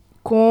começa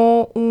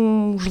com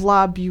uns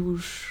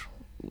lábios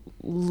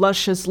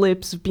luscious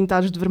lips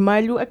pintados de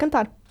vermelho a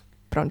cantar.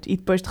 Pronto, e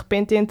depois de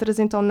repente entras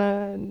então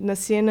na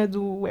cena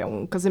é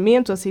um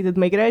casamento, a saída de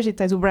uma igreja, e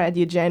tens o Brad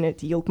e a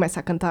Janet, e ele começa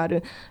a cantar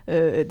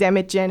Damn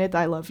it Janet,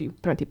 I love you.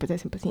 Pronto, e depois é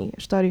sempre assim a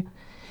história.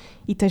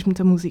 E tens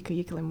muita música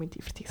e aquilo é muito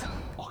divertido.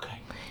 Ok.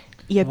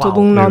 E é todo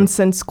um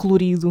nonsense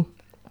colorido.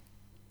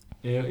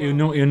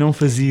 Eu não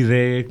fazia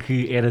ideia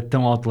que era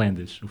tão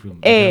outlandish o filme.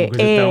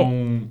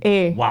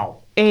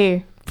 Uau!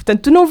 É.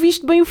 Portanto, tu não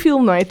viste bem o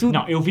filme, não é?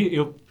 Não,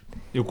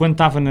 eu quando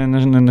estava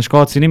na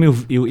escola de cinema,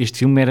 este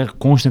filme era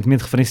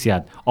constantemente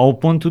referenciado, ao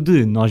ponto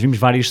de nós vimos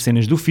várias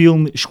cenas do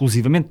filme,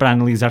 exclusivamente para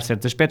analisar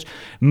certos aspectos,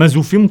 mas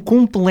o filme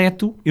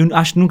completo, eu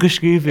acho que nunca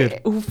cheguei a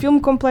ver. O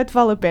filme completo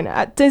vale a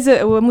pena. Tens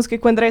a música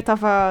que o André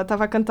estava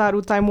a cantar,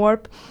 o Time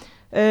Warp,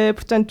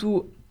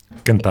 portanto...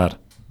 Cantar.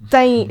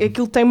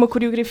 Aquilo tem uma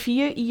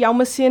coreografia e há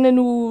uma cena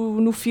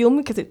no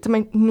filme, quer dizer,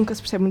 também nunca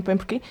se percebe muito bem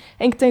porquê,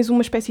 em que tens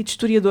uma espécie de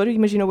historiador,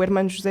 imagina o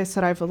irmão José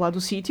Saraiva lá do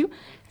sítio,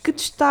 que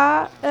te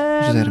está...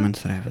 José Hermano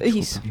Saraiva,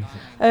 Isso.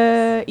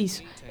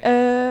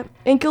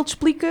 Em que ele te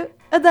explica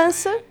a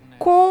dança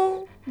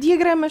com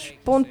diagramas,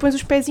 para onde pões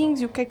os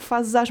pezinhos e o que é que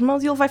fazes às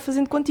mãos, e ele vai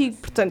fazendo contigo.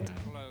 Portanto,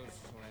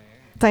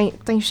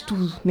 tens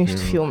tudo neste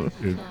filme.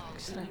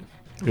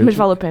 Mas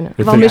vale a pena,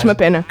 mesmo a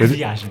pena.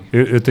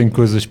 Eu tenho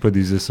coisas para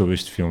dizer sobre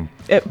este filme.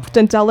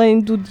 Portanto, além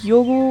do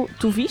Diogo,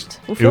 tu viste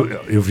o filme?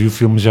 Eu vi o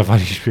filme já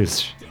várias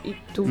vezes. E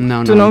tu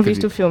não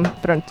viste o filme?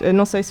 Pronto, eu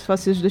não sei se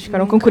vocês dois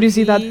ficaram com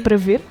curiosidade para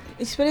ver.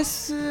 Isso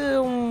parece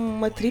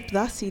uma trip de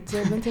ácidos,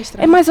 é muito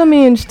estranho. É mais ou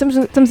menos,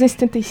 estamos em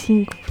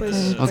 75.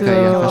 Pois, ok,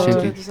 faz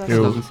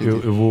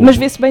sentido. Mas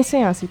vê-se bem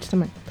sem ácidos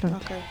também.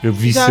 Okay. Eu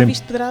vi já sempre...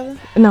 viste pedrada?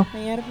 Não.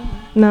 Em erva?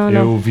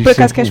 Não. Por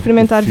acaso queres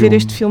experimentar ver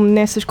este filme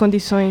nessas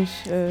condições?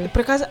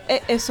 Por acaso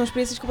são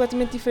experiências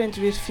completamente diferentes,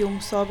 ver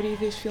filme sóbrio e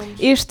ver filmes.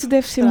 Este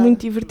deve ser muito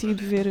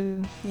divertido ver.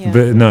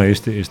 Não,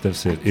 este deve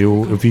ser.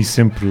 Eu vi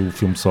sempre o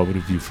filme sóbrio,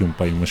 vi o filme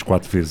para aí umas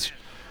 4 vezes.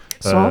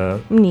 Só?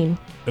 Menino.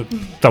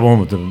 Tá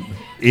bom,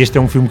 este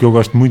é um filme que eu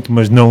gosto muito,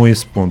 mas não a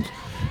esse ponto.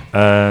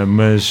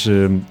 Mas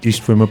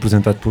isto foi-me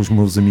apresentado pelos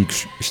meus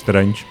amigos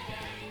estranhos,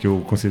 que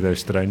eu considero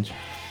estranhos,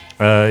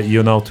 e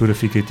eu na altura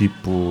fiquei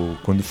tipo,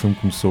 quando o filme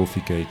começou,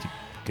 fiquei tipo,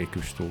 o que é que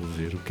eu estou a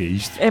ver? O que é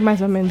isto? É mais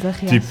ou menos a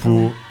reação.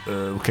 Tipo,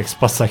 o que é que se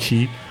passa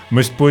aqui?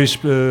 Mas depois,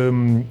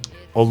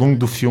 ao longo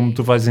do filme,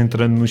 tu vais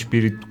entrando no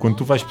espírito, quando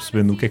tu vais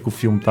percebendo o que é que o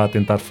filme está a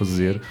tentar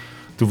fazer,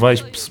 tu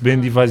vais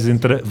percebendo e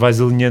vais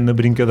alinhando na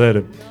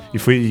brincadeira. É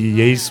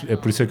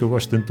por isso é que eu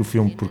gosto tanto do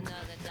filme, porque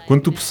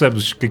quando tu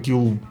percebes que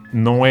aquilo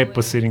não é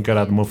para ser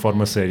encarado de uma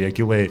forma séria,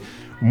 aquilo é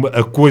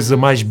a coisa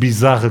mais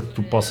bizarra que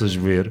tu possas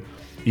ver,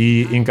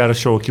 e encaras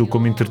só aquilo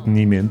como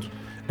entretenimento,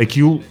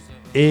 aquilo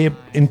é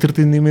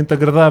entretenimento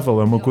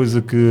agradável, é uma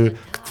coisa que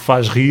te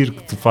faz rir,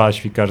 que te faz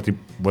ficar tipo,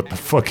 what the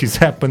fuck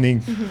is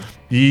happening?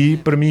 E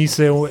para mim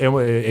isso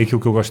é aquilo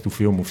que eu gosto do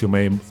filme. O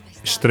filme é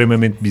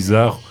extremamente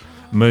bizarro,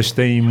 mas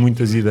tem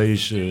muitas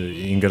ideias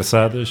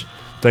engraçadas,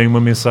 tem uma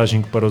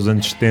mensagem que para os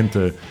anos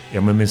 70 é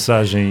uma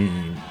mensagem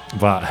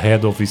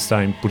ahead of its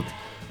time, porque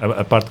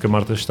a parte que a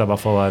Marta estava a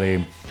falar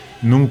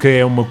nunca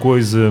é uma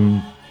coisa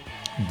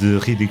de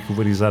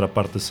ridicularizar a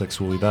parte da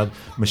sexualidade,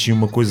 mas sim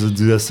uma coisa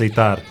de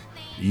aceitar,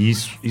 e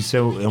isso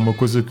é uma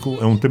coisa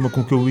é um tema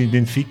com que eu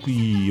identifico,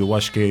 e eu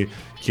acho que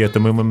é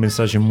também uma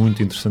mensagem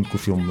muito interessante que o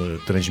filme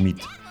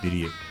transmite,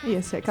 diria. E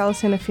essa é aquela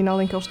cena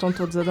final em que eles estão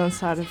todos a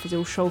dançar, a fazer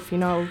o show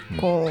final,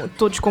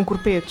 todos com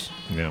corpetes.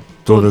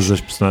 Todas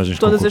as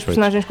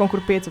personagens com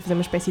corpetes, a fazer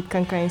uma espécie de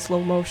cancan em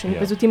slow motion. E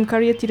depois o Tim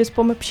Curry atira-se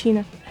para uma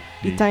piscina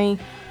e tem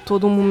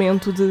todo um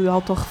momento de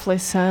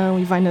autorreflexão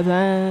e vai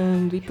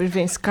nadando, e depois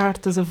vêm-se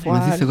cartas a voar.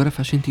 Mas isso agora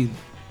faz sentido.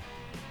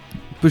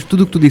 Depois de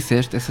tudo o que tu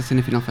disseste, essa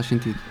cena final faz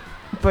sentido.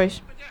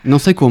 Pois. Não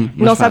sei como,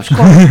 mas não faz.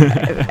 sabes como.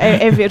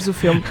 É veres o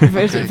filme.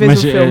 Vês mas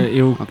o filme.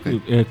 Eu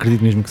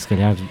acredito mesmo que se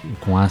calhar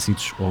com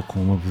ácidos ou com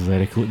uma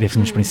bebedeira deve ser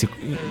uma experiência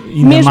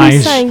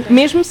ainda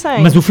mesmo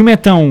sem. Mas o filme é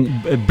tão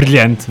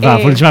brilhante,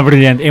 vou-lhe chamar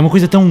brilhante, é uma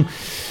coisa tão...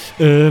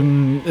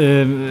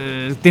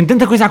 tem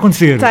tanta coisa a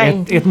acontecer,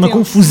 é uma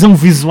confusão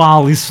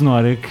visual e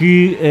sonora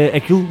que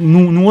aquilo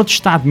num outro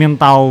estado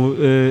mental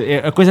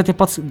a coisa até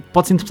pode ser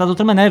interpretada de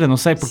outra maneira, não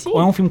sei, porque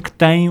é um filme que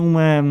tem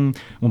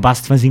um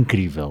base de fãs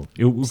incrível.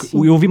 Eu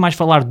ouvi mais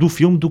falar do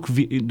filme do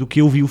que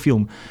eu vi o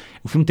filme.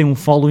 O filme tem um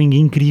following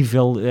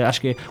incrível,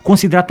 acho que é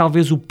considerado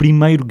talvez o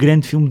primeiro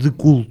grande filme de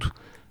culto.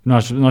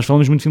 Nós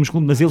falamos muito de filmes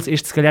culto, mas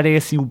este se calhar é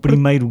assim o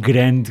primeiro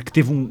grande que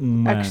teve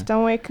uma... A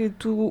questão é que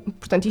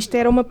portanto, isto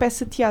era uma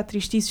peça de teatro,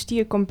 isto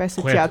existia como peça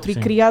de teatro, sim.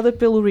 E criada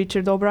pelo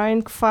Richard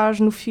O'Brien, que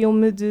faz no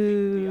filme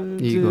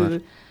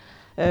Igor.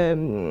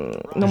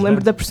 Não me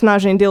lembro da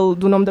personagem dele,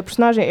 do nome da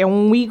personagem, é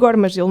um Igor,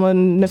 mas ele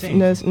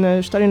na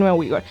história não é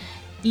o Igor.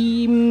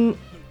 E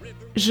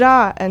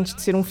já antes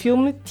de ser um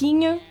filme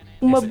tinha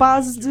uma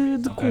base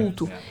de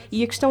culto.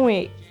 E a questão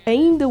é,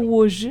 ainda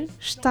hoje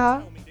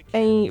está...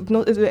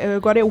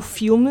 agora é o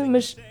filme,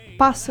 mas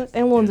passa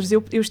em Londres.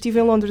 Eu estive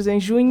em Londres em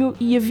junho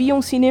e havia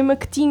um cinema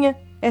que tinha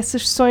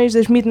essas sessões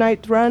das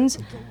Midnight Runs.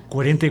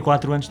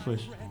 44 anos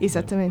depois.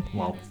 Exatamente.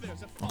 Uau.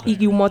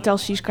 E o Motel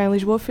X cá em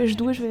Lisboa fez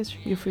 2 vezes.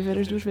 E eu fui ver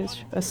as 2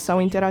 vezes. A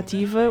sessão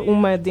interativa,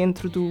 uma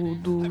dentro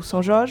do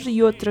São Jorge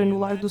e outra no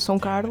Largo do São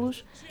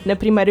Carlos. Na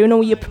primeira eu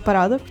não ia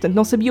preparada, portanto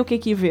não sabia o que é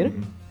que ia ver.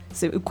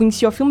 Eu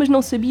conhecia o filme, mas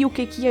não sabia o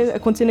que é que ia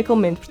acontecer naquele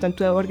momento.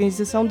 Portanto, a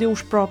organização deu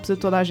os props a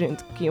toda a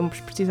gente que íamos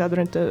precisar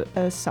durante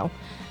a sessão.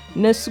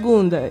 Na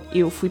segunda,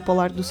 eu fui para o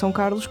Largo do São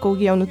Carlos com o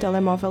guião no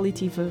telemóvel e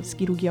tive a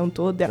seguir o guião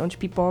todo, deram-nos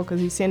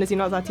pipocas e cenas e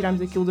nós atirámos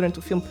aquilo durante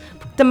o filme.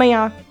 Porque também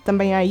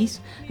há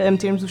isso,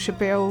 metermos os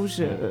chapéus,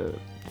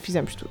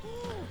 fizemos tudo.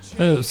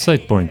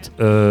 Side point,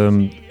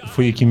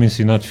 foi aqui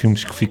mencionado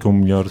filmes que ficam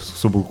melhor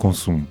sobre o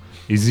consumo.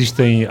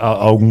 Existem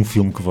algum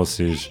filme que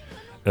vocês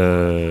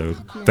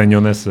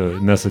tenham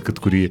nessa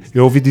categoria?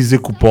 Eu ouvi dizer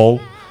que o Paul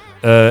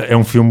é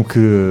um filme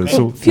que...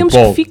 Filmes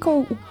que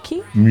ficam o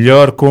quê?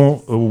 Melhor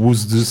com o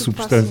uso de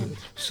substâncias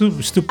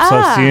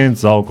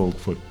estupefacientes, álcool, o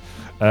que for.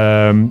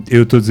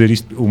 Eu estou a dizer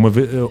isto, uma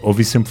vez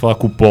ouvi sempre falar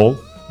que o Paul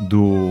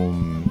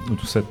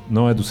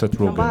não é do Seth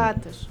Rogen.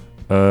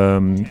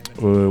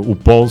 O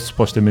Paul,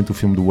 supostamente o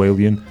filme do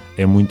Alien,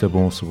 é muito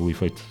bom sobre o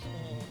efeito.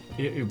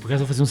 Eu por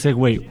acaso vou fazer um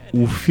segue.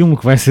 O filme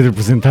que vai ser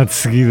apresentado de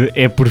seguida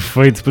é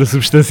perfeito para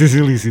substâncias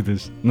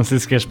ilícitas. Não sei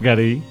se queres pegar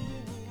aí.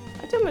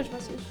 Mas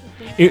vocês...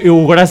 Eu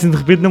agora assim de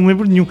repente não me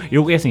lembro de nenhum.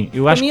 Eu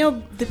Para acho mim é o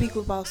The Big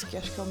Lebowski,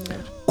 acho que é o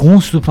melhor. Com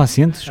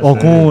estupefacientes? Ou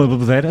com a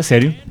bebedeira? A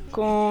sério?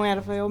 Com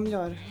erva é o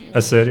melhor.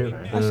 A sério?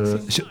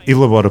 Acho que sim.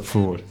 Elabora, por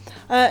favor.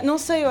 Não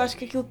sei, eu acho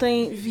que aquilo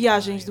tem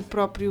viagens do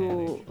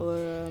próprio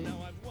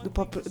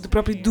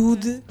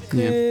dude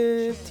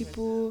que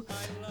tipo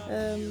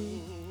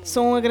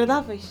são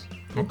agradáveis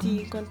a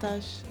ti enquanto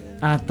estás.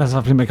 Estás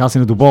a primeira aquela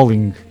cena do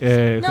bowling.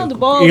 Não, do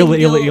bowling.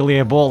 Ele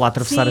é a bola a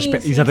atravessar as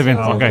pernas. Exatamente,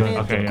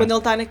 ok. Quando ele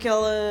está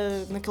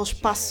naquele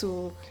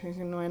espaço que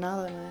não é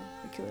nada, não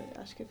é? Aquilo,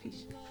 acho que é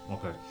fixe.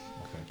 Ok.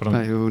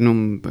 Pá, eu não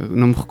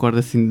me recordo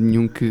assim de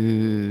nenhum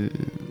que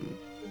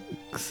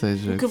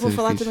seja. O que eu vou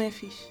seja falar fixe. também é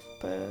fixe.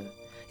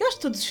 Eu acho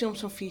que todos os filmes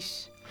são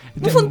fixe.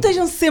 No fundo,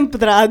 estejam sempre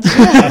pedrados.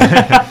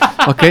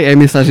 Ok, é a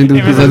mensagem do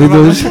episódio de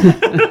hoje.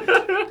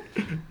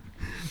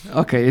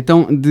 Ok,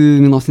 então de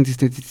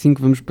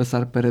 1975 vamos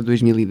passar para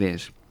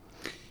 2010.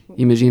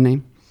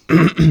 Imaginem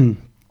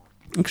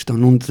que estão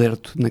num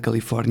deserto na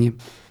Califórnia,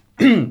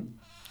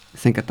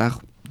 sem catarro,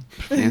 de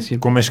preferência.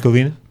 Com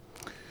mescalina?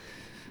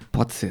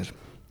 Pode ser,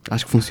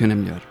 acho que funciona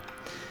melhor.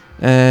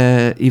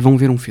 E vão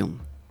ver um filme.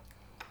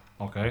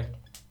 Ok.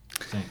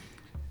 Sim.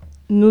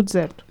 No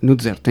deserto. No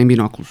deserto, tem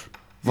binóculos.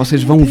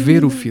 Vocês vão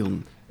ver o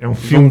filme. É um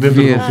filme Vão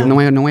dentro ver, do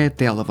filme? não é a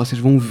tela, vocês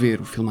vão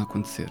ver o filme a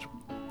acontecer.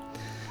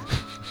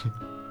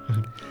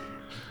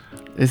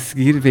 A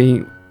seguir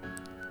vem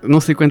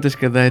não sei quantas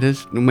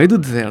cadeiras no meio do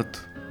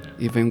deserto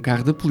e vem um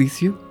carro da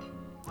polícia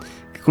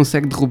que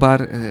consegue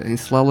derrubar em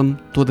slalom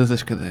todas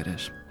as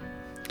cadeiras.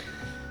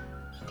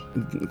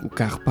 O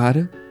carro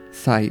para,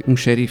 sai um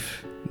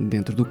xerife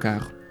dentro do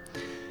carro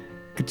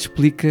que te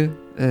explica,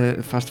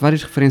 faz-te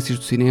várias referências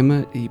do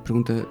cinema e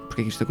pergunta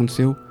porque é que isto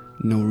aconteceu.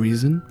 No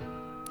reason.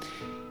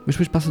 Mas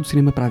depois passa do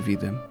cinema para a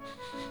vida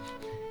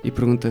e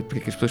pergunta porque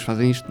é que as pessoas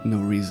fazem isto.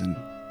 No reason.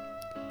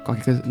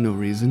 Qualquer coisa. No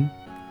reason.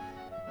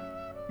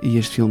 E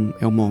este filme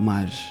é uma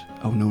homenagem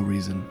ao No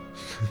Reason.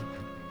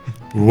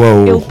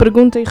 Uou. Ele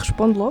pergunta e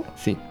responde logo?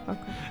 Sim.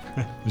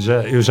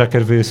 Okay. Eu já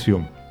quero ver esse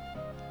filme.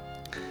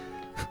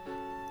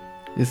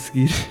 A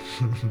seguir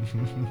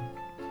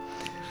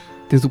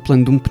tens o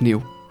plano de um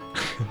pneu.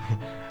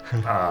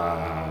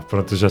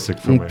 Pronto, eu já sei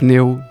que Um filme é.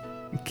 pneu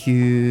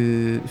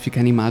que fica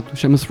animado.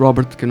 Chama-se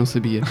Robert, que eu não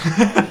sabia.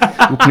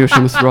 O pneu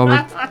chama-se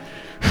Robert.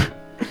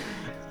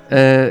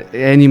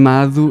 É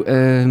animado.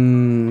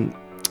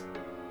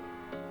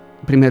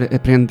 Primeiro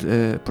aprende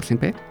a pôr-se em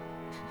pé.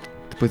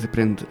 Depois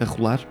aprende a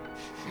rolar.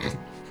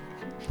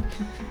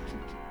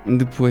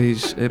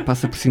 Depois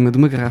passa por cima de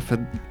uma garrafa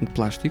de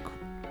plástico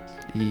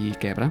e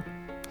quebra.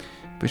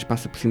 Depois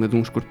passa por cima de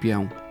um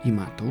escorpião e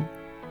mata-o.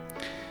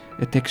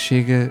 Até que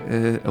chega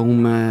a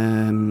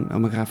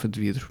uma garrafa de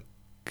vidro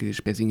que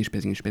espezinha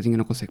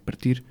não consegue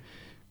partir.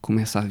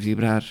 Começa a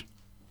vibrar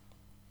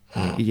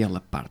e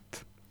ela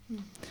parte.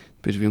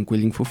 Depois vê um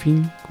coelhinho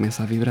fofinho,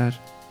 começa a vibrar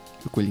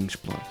e o coelhinho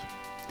explode.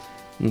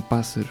 Um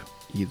pássaro,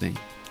 idem.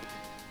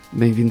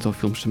 Bem-vindos ao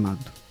filme chamado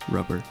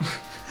Rubber.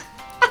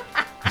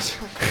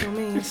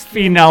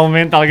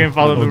 Finalmente alguém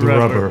fala do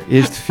Rubber.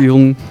 Este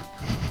filme,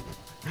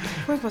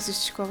 Como é que vocês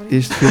descobrem?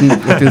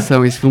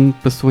 atenção, este filme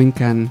passou em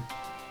Cannes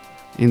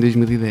em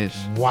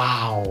 2010.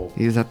 Uau!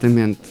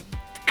 Exatamente,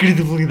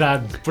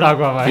 Credibilidade por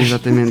água abaixo.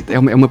 exatamente. É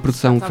uma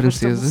produção Estava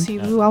francesa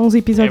estabelecido há uns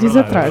episódios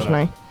É verdade, atrás, é não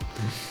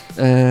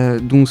é?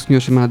 de um senhor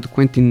chamado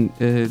Quentin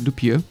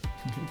Dupieux.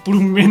 Por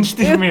momentos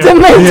tive medo.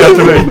 Também.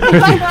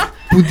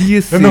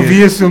 Podia ser. Eu não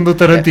vi esse filme do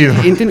Tarantino.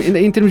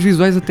 Em termos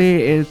visuais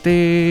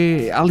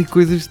até há ali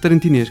coisas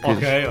tarantinescas.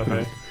 Ok.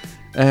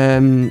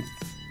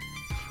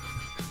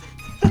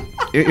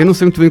 Eu não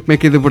sei muito bem como é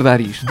que é de abordar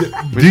isto.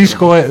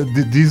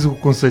 Diz o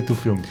conceito do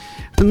filme.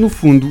 No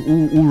fundo,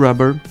 o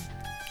Rubber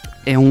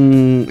é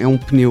um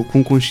pneu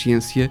com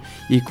consciência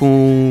e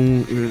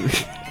com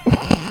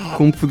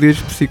poderes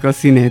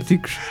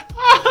psicocinéticos.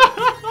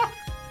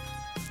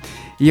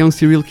 E é um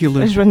serial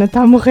killer. A Joana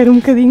está a morrer um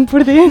bocadinho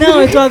por dentro. Não,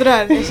 eu estou a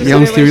adorar. E é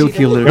um serial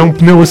killer. É um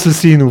pneu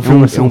assassino. O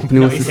filme É um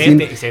pneu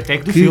assassino. Isso é a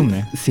tag do filme,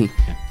 né? Sim.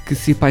 Que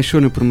se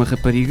apaixona por uma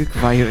rapariga que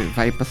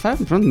vai passar,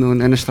 pronto,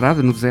 na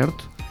estrada, no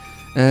deserto.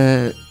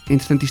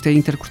 Entretanto, isto é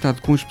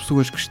intercortado com as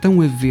pessoas que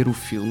estão a ver o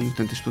filme.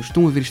 Portanto, as pessoas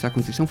estão a ver isto a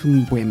acontecer. Isto é um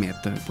filme bué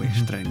meta, bué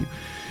estranho.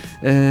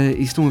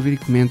 E estão a ver e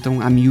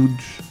comentam. Há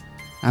miúdos,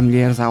 há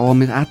mulheres, há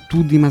homens, há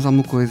tudo e mais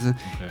alguma coisa.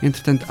 Okay.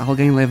 Entretanto,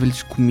 alguém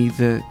leva-lhes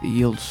comida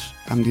e eles,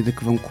 à medida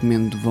que vão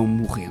comendo, vão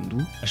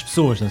morrendo. As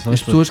pessoas, não são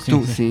As pessoas que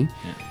estão, sim.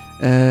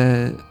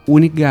 O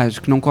único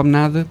gajo que não come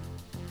nada,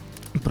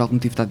 por algum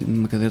motivo está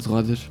numa cadeira de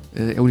rodas,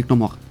 é o único que não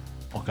morre.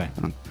 Ok.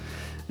 Pronto.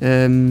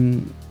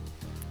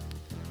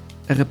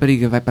 A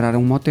rapariga vai parar a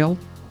um motel.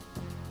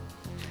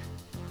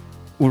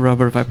 O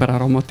Robert vai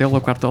parar ao motel, ao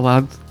quarto ao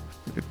lado.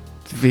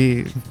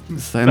 Vê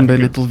samba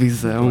na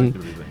televisão.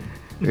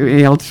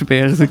 Em altos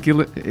berros,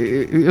 aquilo.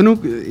 Eu não,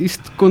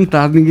 isto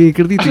contado, ninguém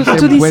acredita. Isto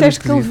Tu é bué disseste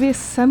que ele esquisito. vê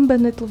samba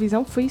na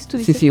televisão? Foi isso que tu Sim,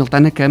 disseste? sim, ele está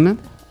na cama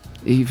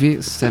e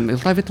vê samba. Ele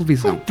está a ver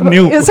televisão.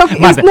 Pneu. Eu só-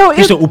 Marta, não,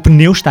 o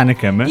pneu está na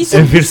cama Isso-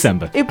 a ver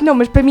samba. Não,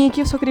 mas para mim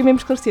aqui eu só queria mesmo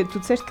esclarecer. Tu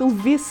disseste que ele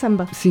vê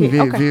samba. Sim, vê,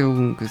 Ok. vê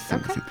um coisa assim,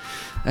 Ok.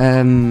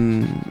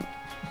 assim.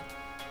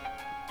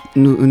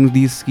 No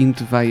dia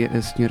seguinte vai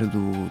a senhora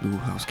do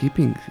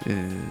housekeeping,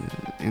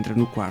 entra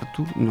no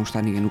quarto, não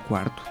está ninguém no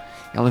quarto,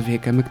 ela vê a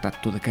cama que está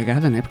toda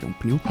cagada, né, porque é um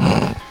pneu,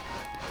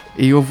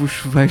 e ouve os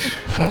chuveiros.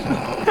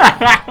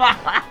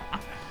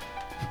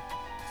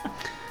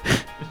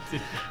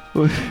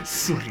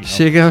 Surreal.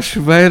 Chega ao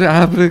chuveiro,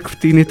 abre a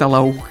cortina e está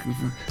lá o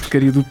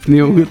porcaria do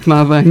pneu a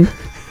tomar banho.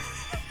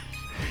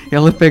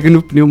 Ela pega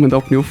no pneu, manda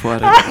o pneu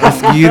fora. A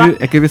seguir,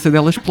 a cabeça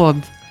dela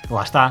explode.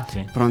 Lá está,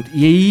 sim. Pronto,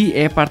 e aí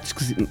é a parte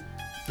esquisita.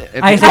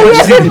 Esta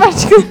é a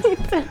parte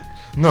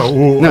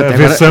Não, Não, a até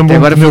ver agora- samba, até um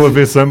agora pneu a faz-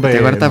 ver samba Até é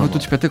agora estava normal.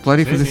 tudo espetacular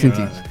e a fazer Sim,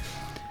 sentido.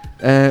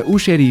 O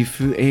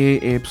xerife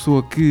é a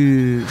pessoa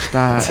que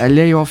está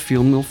alheio ao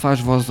filme, ele faz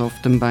voz off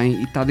também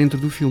e está dentro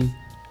do filme.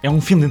 É um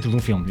filme dentro de um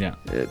filme, yeah.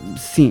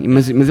 Sim,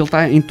 mas ele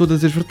está em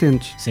todas as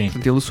vertentes. Sim.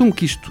 Portanto, ele assume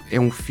que isto é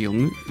um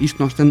filme, isto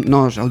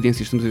nós a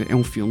audiência, estamos a ver, é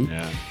um filme.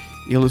 Yeah.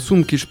 Ele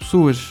assume que as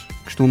pessoas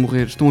que estão a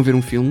morrer estão a ver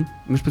um filme,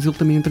 mas depois ele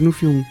também entra no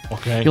filme.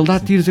 Ok. Ele dá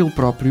tiros ele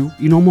próprio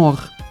e não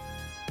morre.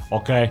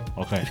 Ok,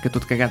 ok. Fica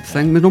todo cagado de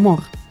sangue, mas não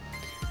morre.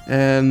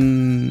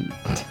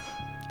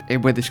 É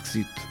bué de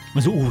esquisito.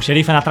 Mas o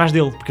xerife anda atrás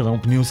dele, porque ele é um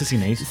pneu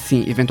assassino, é isso?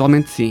 Sim,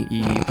 eventualmente sim.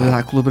 E depois há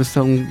a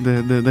colaboração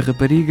da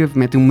rapariga,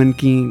 metem um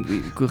manequim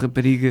com a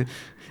rapariga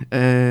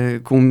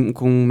com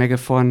um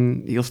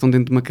megafone e eles estão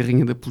dentro de uma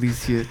carrinha da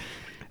polícia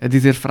a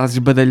dizer frases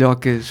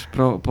badalhocas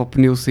para o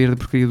pneu sair da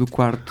porcaria do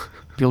quarto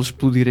para eles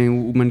explodirem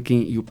o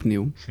manequim e o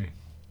pneu. Sim.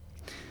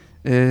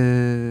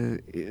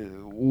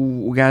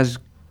 O gajo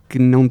que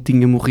não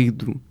tinha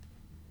morrido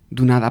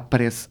do nada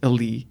aparece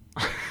ali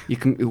e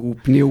que o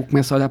pneu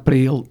começa a olhar para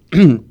ele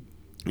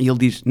e ele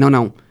diz: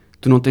 não,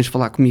 tu não tens de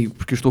falar comigo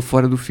porque eu estou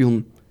fora do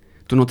filme,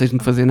 tu não tens de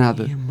me fazer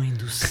nada. Minha mãe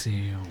do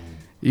céu.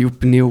 E o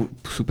pneu,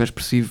 super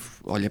expressivo,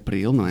 olha para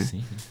ele, não é?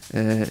 Sim.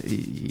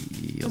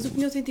 E Mas o ele...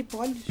 pneu tem tipo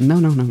olhos. Não,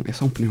 é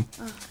só um pneu.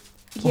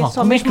 E é Como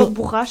só é mesmo que ele-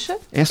 borracha?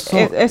 É só...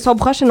 É só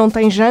borracha, não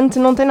tem jante,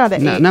 não tem nada.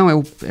 Não, é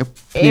o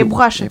pneu.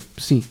 borracha.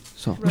 Sim,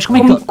 só. Mas como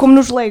é que Como, ele... como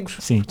nos Legos.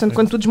 Sim. Portanto,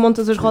 quando tu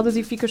desmontas as rodas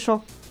e ficas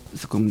só.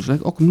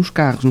 Ou como nos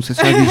carros, não sei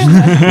se já viste,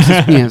 não sei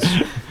se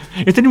conheces.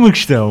 Eu tenho uma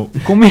questão.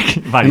 Como é que...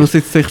 Eu Várias. não sei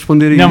se sei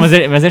responder a Não,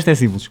 isso. mas esta é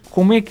simples.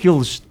 Como é que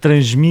eles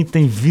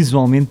transmitem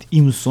visualmente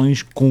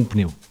emoções com o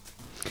pneu?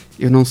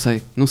 Eu não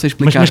sei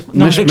explicar.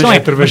 Não, a questão é,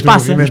 através mas do passa,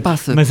 movimento. mas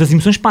passa. mas as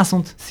emoções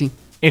passam-te. Sim,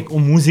 É com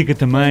música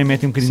também,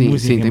 metem um bocadinho de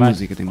música. sim, em tem baixo.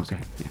 música, tem música.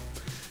 Isso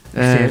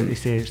Yeah.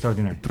 isso é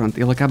extraordinário. Pronto,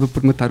 ele acaba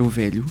por matar o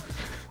velho.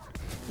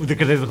 O da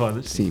cadeira de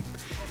rodas. Sim.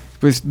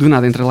 Depois, do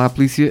nada, entra lá a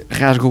polícia,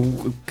 rasga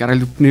o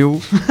caralho do pneu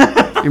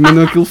e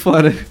mandam aquilo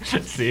fora.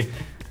 Sim.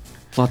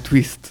 Plot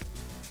twist.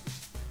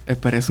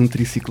 Aparece um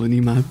triciclo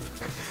animado.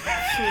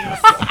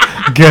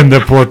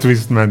 Ganda plot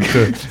twist, mano.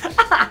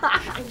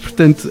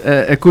 Portanto,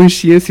 a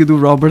consciência do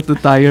Robert the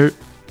Tire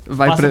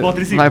vai Passa para, para o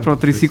triciclo. vai para o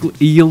triciclo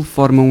e ele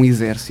forma um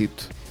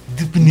exército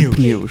De de pneus.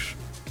 pneus.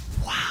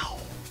 Uau!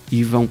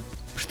 E vão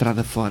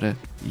estrada fora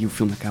e o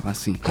filme acaba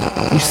assim.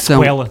 Isto são...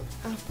 Sequela.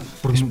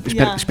 Por-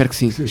 Yeah. Espero que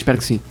sim, espero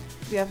que sim.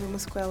 Podia haver uma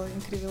sequela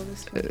incrível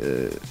desse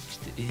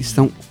filme. Isto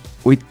são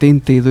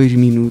 82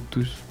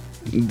 minutos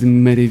de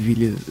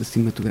maravilha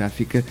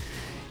cinematográfica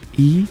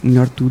e,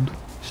 melhor de tudo,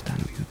 está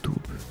no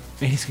YouTube.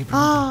 É isso que eu ia perguntar.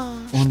 Ah!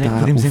 Onde é que Está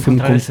podemos o filme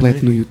encontrar essa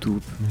completo no maravilha?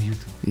 YouTube. No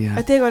YouTube. Yeah.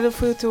 Até agora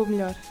foi o teu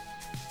melhor.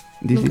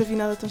 Nunca vi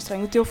nada tão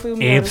estranho. O teu foi o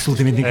melhor. É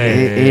absolutamente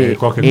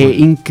incrível. É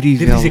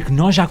incrível. Devo dizer que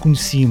nós já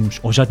conhecíamos,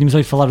 ou já tínhamos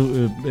ouvido falar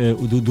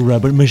do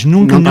Rubber, mas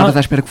nunca... Não estava à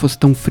espera que fosse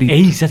tão frio. É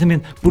isso,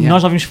 exatamente. Porque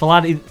nós já ouvimos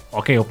falar,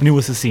 ok, o Pneu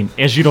Assassino,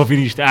 é giro ouvir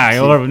isto,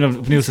 é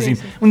o Pneu Assassino.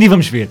 Sim. Um dia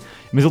vamos ver.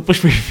 Mas ele depois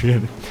foi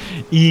ver.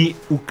 E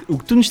o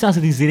que tu nos estás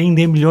a dizer ainda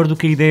é melhor do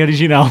que a ideia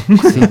original.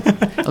 Sim.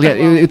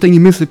 Aliás, eu tenho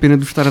imensa pena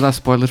de vos estar a dar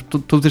spoilers, porque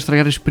estou a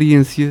estragar a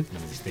experiência.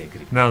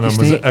 Não, mas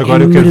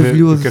agora eu quero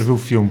ver o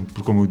filme,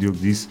 porque como o Diogo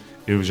disse,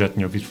 eu já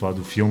tinha ouvido falar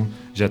do filme,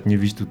 já tinha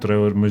visto o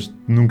trailer, mas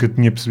nunca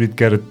tinha percebido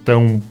que era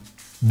tão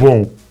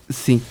bom.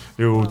 Sim.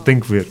 Eu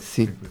tenho que ver.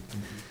 Sim.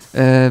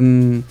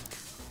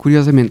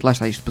 Curiosamente, lá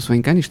está, isto passou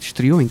em Cannes, isto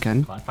estreou em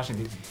Cannes. Claro, faz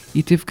sentido.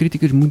 E teve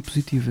críticas muito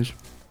positivas.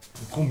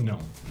 Como não?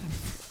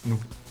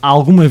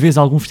 Alguma vez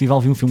algum festival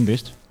viu um filme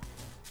destes?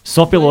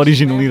 Só pela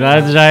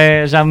originalidade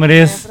já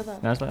merece.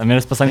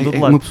 Merece passar em todo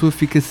lado. Uma pessoa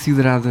fica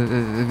siderada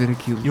a ver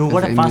aquilo. Eu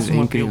agora faço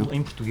um apelo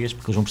em português,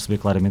 porque eles vão perceber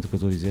claramente o que eu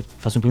estou a dizer.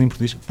 Faço um apelo em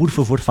português, por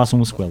favor, façam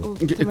uma sequela.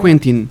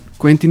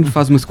 Quentin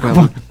faz uma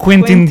sequela.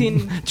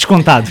 Quentin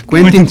descontado.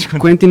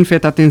 Quentin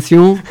feta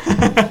atenção.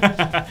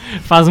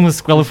 Faz uma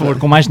sequela, por favor,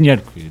 com mais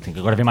dinheiro, porque tem que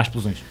agora ver mais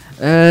explosões.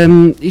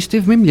 Isto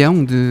teve meio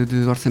milhão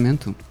de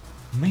orçamento.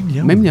 Meio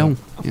milhão.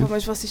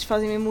 Mas vocês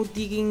fazem mesmo o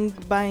digging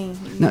bem.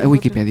 Não, é a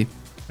Wikipédia.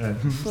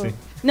 Sim.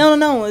 Não,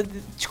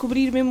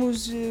 descobrir mesmo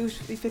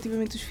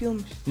efetivamente os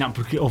filmes. Não,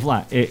 porque, ouve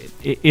lá,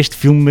 este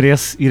filme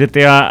merece ir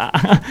até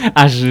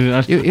às...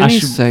 Eu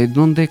nem sei de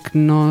onde é que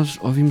nós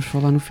ouvimos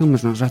falar no filme,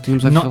 mas nós já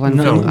tínhamos ouvido falar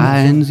no filme há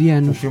anos e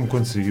anos. O filme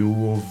quando saiu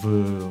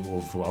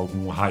houve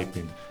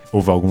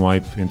algum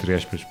hype, entre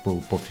aspas, para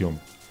o filme.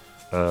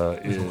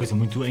 É uma coisa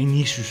muito em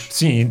nichos.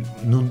 Sim,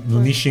 no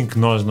nicho em que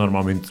nós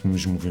normalmente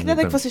nos movemos. Que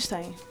idade é que vocês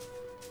têm?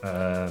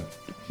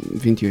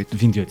 28.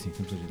 28, sim.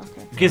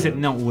 Okay. Quer dizer,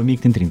 não, o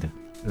amigo tem 30.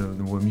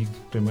 O amigo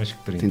tem mais que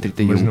 30. Tem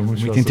 31. Mas não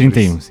vamos tem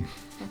 31, sim.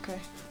 Okay.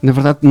 Na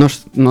verdade,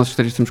 nós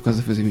três estamos quase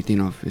a fazer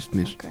 29 este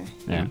mês. Okay.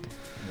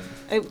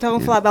 Estavam a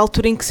falar da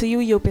altura em que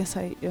saiu e eu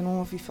pensei, eu não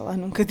ouvi falar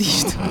nunca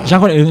disto. Já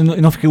agora, eu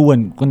não fiquei o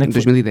ano. Quando é que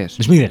 2010.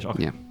 2010,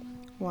 ok. Yeah.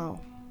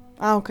 Uau.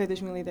 Ok,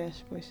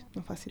 2010, pois,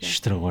 não faço ideia.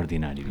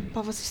 Extraordinário.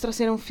 Pá, vocês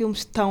trouxeram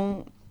filmes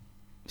tão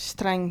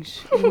estranhos,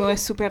 não é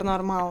super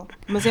normal,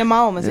 mas é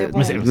mau, mas é bom.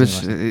 Mas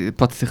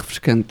pode ser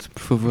refrescante,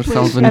 por favor,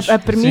 salva-nos. A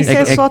premissa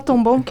é só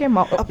tão bom que é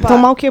mau, tão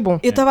mau que é bom.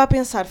 Eu estava a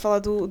pensar, falar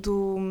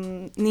do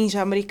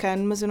Ninja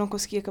Americano, mas eu não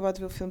consegui acabar de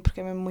ver o filme porque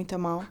é mesmo muito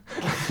mau.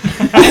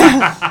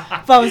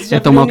 É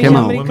tão mau que é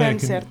mau.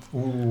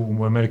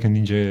 O American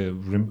Ninja,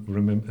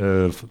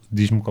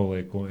 diz-me qual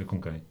é com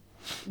quem?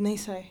 Nem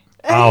sei.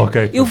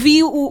 Ok. Eu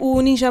vi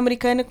o Ninja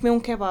Americano comer um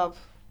kebab.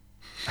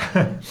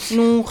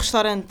 Num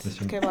restaurante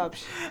de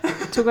kebabs.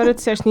 Tu agora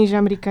disseste Ninja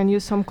Americano e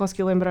eu só me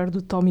consegui lembrar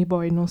do Tommy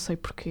Boy, não sei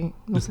porquê.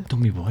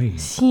 Tommy Boy?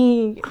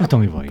 Sim. Qual é o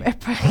Tommy Boy?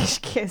 Epá,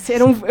 esquece.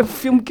 Era um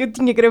filme que eu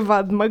tinha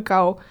gravado de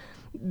Macau.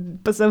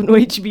 Passava no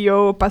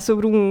HBO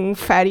sobre um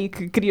fatty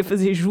que queria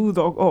fazer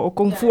judo ou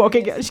kung fu ou o que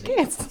é que é.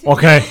 Esquece.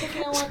 Ok.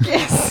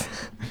 Esquece.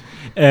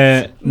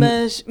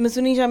 Mas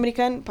o Ninja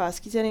Americano, pá,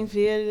 se quiserem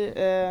ver,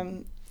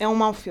 é um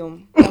mau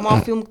filme. É um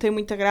mau filme que tem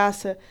muita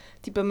graça.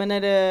 Tipo, a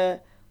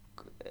maneira...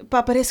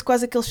 Pá, parece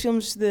quase aqueles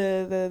filmes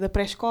da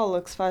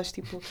pré-escola que se faz,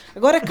 tipo,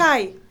 agora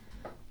cai!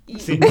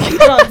 Sim.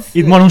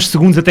 E demora uns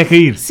segundos até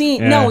cair. Sim,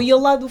 não, e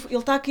ele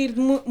está a cair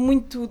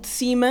muito de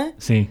cima,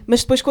 sim.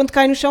 Mas depois quando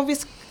cai no chão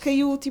vê-se que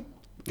caiu, tipo...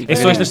 É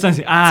só esta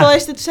distância. Só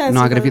esta distância.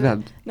 Não há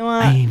gravidade.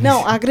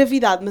 Não, há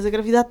gravidade, mas a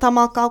gravidade está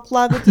mal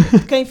calculada, tipo,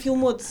 de quem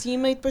filmou de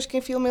cima e depois quem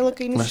filma ele a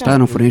cair no chão. Lá está,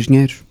 não foram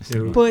engenheiros.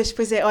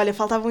 Pois é, olha,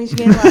 faltava um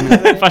engenheiro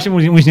lá. Faz um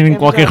engenheiro em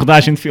qualquer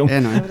rodagem de filme.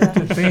 Não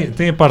é?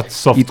 Tem a parte de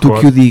softcore. E tu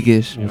que o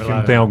digas. O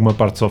filme tem alguma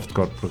parte de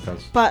softcore, por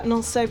acaso? Pá,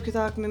 não sei, porque eu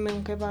estava a comer mesmo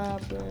um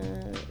kebab,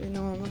 eu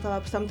não estava a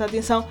prestar muita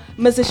atenção,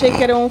 mas achei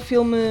que era um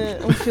filme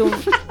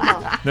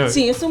não.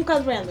 Sim, eu sou um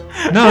bocado random.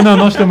 Não,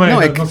 nós também.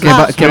 Não, é que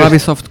kebab e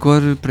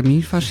softcore para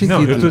mim faz sentido.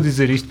 Não, eu estou a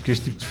dizer isto porque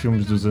este tipo de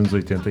filmes dos anos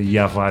 80, e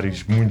há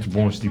vários muito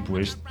bons tipo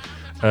este,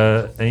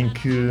 em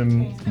que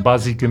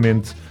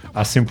basicamente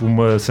há sempre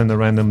uma cena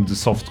random de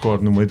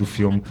softcore no meio do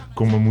filme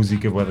com uma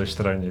música bué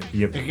estranha.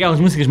 E aquelas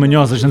músicas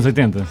manhosas dos anos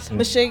 80.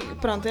 Mas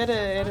pronto,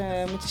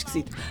 era muito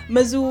esquisito.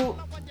 Mas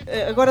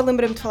agora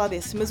lembrei-me de falar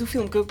desse, mas o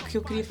filme que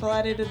eu queria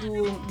falar era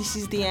do This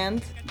Is The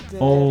End, de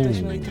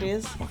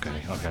 2013. Ok.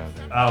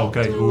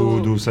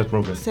 Do Seth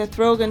Rogen. Seth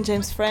Rogen,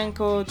 James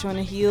Franco,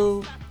 Jonah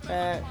Hill,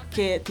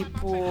 que é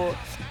tipo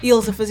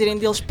eles a fazerem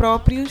deles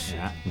próprios.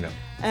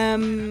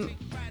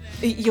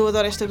 E eu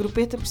adoro esta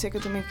grupeta, por isso é que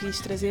eu também quis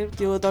trazer.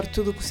 Eu adoro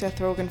tudo o que o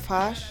Seth Rogen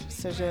faz,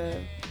 seja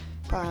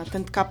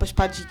tanto capas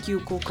para a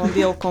GQ com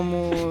dele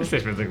como... Isso é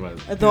espetacular.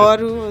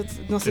 Adoro,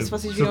 não sei se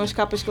vocês viram as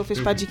capas que ele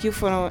fez para a GQ,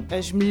 foram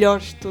as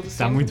melhores de todo o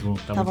Está muito bom.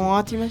 Estavam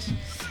ótimas.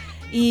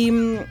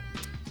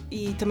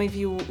 E também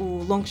vi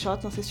o Long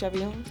Shot, não sei se já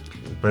viram.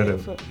 Espera,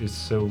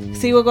 esse é o...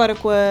 Saiu agora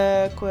com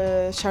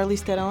a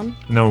Charlize Theron.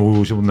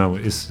 Não,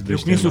 esse eu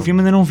conheço o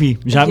filme, ainda não vi.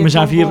 Mas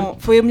já vi.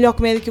 Foi a melhor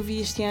comédia que eu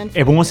vi este ano.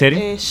 É bom a série?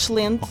 É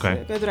excelente,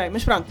 adorei.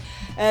 Mas pronto,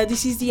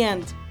 This Is The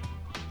End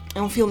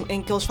é um filme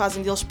em que eles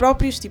fazem deles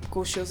próprios, tipo com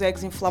os seus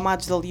egos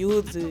inflamados de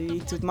Hollywood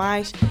e tudo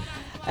mais.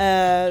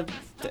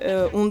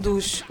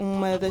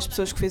 Uma das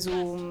pessoas que fez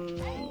o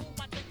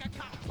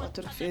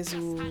ator que fez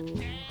o...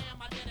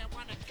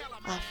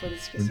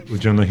 foda-se, esqueci. O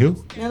Jonah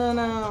Hill?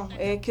 Não.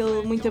 É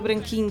aquele muito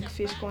branquinho que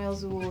fez com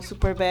eles o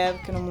Superbad,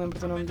 que eu não me lembro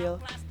do nome dele.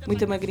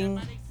 Muito magrinho.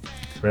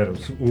 Espera,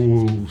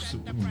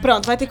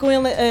 Pronto, vai ter com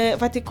ele,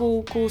 vai ter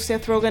com o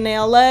Seth Rogen em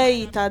LA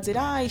e está a dizer,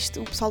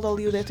 o pessoal de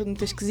Hollywood é tudo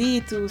muito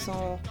esquisito,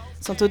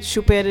 são todos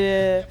super...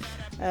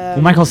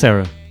 o Michael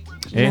Cera.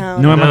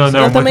 Não é Michael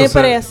Cera. Ele também Cera,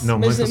 aparece,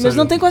 mas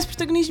não tem quase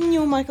protagonismo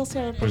nenhum, Michael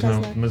Cera, por pois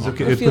acaso, não, mas eu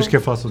depois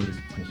quero falar sobre isso.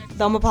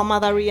 Dá uma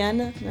palmada à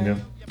Rihanna, não é?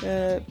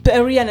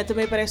 A Rihanna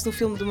também aparece no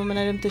filme de uma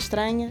maneira muito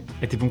estranha.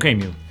 É tipo um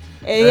cameo.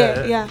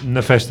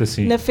 Na festa,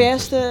 sim. Na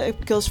festa,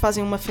 porque eles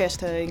fazem uma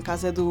festa em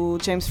casa do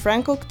James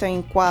Franco, que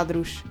tem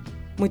quadros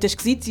muito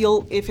esquisitos, e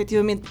ele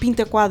efetivamente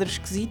pinta quadros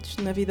esquisitos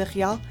na vida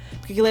real,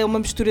 porque aquilo é uma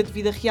mistura de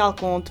vida real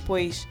com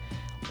depois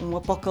um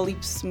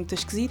apocalipse muito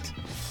esquisito.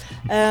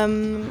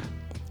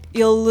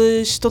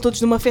 Eles estão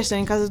todos numa festa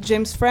em casa do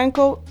James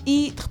Franco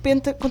e de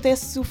repente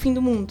acontece o fim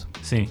do mundo.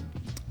 Sim.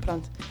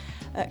 Pronto.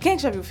 Quem é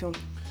que já viu o filme?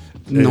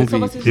 Não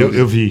vi.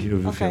 Eu vi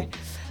o Ok. filme.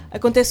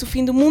 Acontece o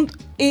fim do mundo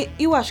e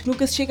eu acho que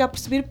nunca se chega a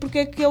perceber porque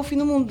é que é o fim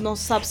do mundo. Não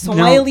se sabe se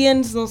são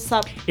aliens, não se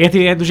sabe.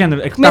 É do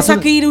género. Começa a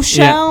cair o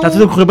chão. Está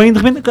tudo a correr bem e de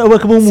repente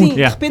acabou o mundo. Sim,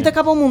 de repente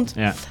acaba o mundo.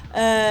 Yeah.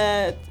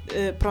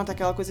 Pronto,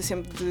 aquela coisa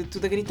sempre de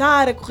tudo a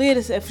gritar, a correr,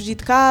 a fugir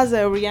de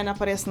casa. A Rihanna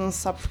aparece não se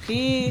sabe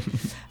porquê.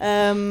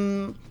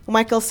 O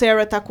Michael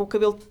Cera está com o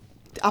cabelo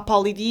à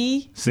Pauly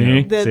D.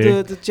 Sim,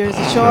 do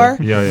Jersey Shore.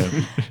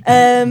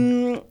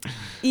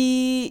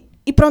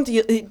 E pronto,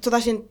 e toda a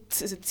gente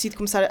decide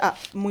começar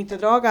muita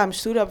droga, à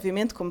mistura,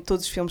 obviamente, como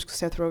todos os filmes que o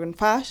Seth Rogen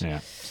faz.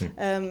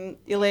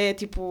 Ele é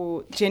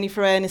tipo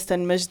Jennifer Aniston,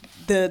 mas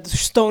dos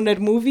stoner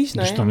movies,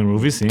 não é? Stoner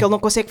movies, sim. Porque ele não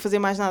consegue fazer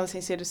mais nada sem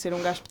ser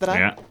um gajo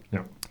pedrado.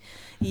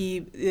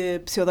 E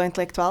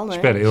pseudo-intelectual, não é?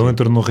 Espera, ele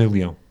entrou no Rei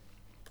Leão.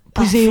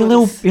 Pois ele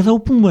é o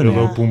Pumba. Ele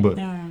é o Pumba.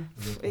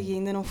 E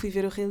ainda não fui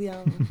ver o Rei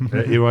Leão.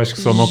 Eu acho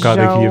que só o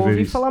Mocado aqui ia ver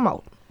isso. falar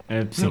mal.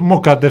 O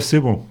Mocado deve ser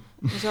bom.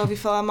 Já ouvi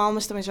falar mal,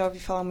 mas também já ouvi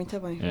falar muito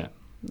bem.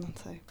 Não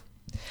sei.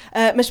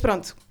 Mas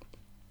pronto.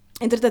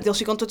 Entretanto, eles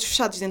ficam todos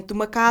fechados dentro de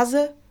uma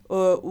casa.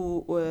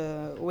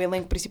 O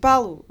elenco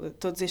principal,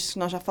 todos estes que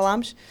nós já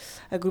falámos,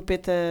 a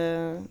grupeta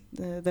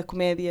da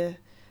comédia,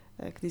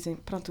 que dizem,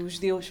 pronto, os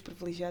deuses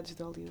privilegiados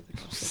de Hollywood.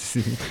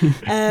 Sim.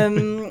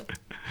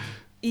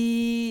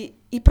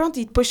 E pronto,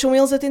 e depois são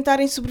eles a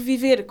tentarem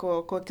sobreviver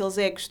com aqueles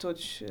egos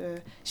todos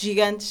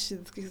gigantes,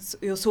 de que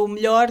eu sou o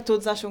melhor,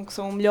 todos acham que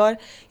são o melhor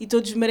e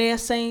todos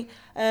merecem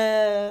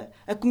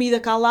a comida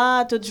cá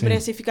lá, todos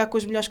merecem ficar com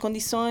as melhores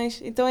condições.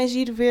 Então é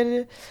giro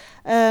ver,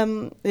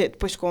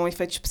 depois com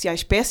efeitos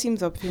especiais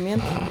péssimos,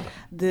 obviamente,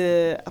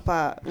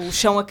 o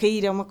chão a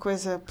cair é uma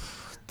coisa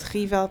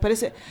terrível,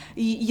 parece,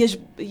 e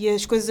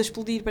as coisas a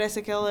explodir, parece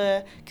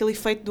aquele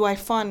efeito do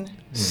iPhone.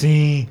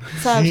 Sim,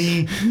 sabes?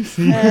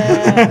 sim.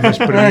 Mas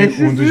para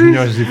mim, um dos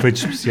melhores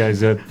efeitos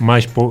especiais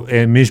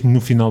é mesmo no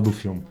final do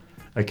filme.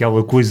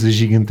 Aquela coisa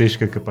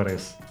gigantesca que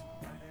aparece.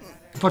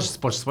 Podes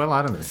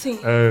spoiler, André? Sim.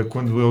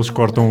 Quando eles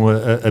cortam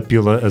a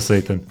pila a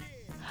Satan.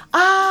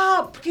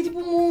 Porque é tipo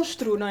um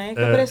monstro, não é?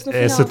 Que aparece no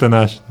final. É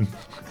Satanás.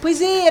 Pois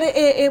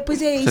é isso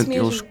Portanto,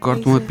 mesmo. eles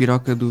cortam a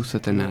piroca do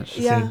Satanás.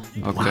 Yeah.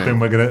 Okay.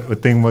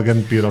 Tem uma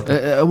grande piroca.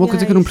 Uma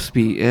coisa que eu não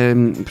percebi,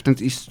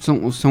 portanto,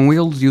 isto são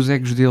eles e os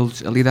egos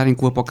deles a lidarem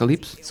com o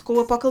apocalipse? Com o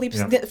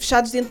apocalipse,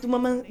 fechados dentro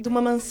de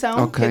uma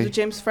mansão, que é do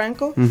James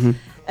Franco,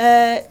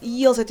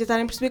 e eles a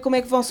tentarem perceber como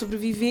é que vão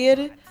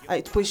sobreviver,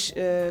 e depois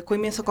com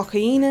imensa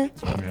cocaína.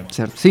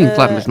 Certo, sim,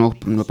 claro, mas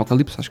no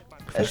apocalipse acho que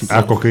faz sentido.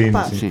 Há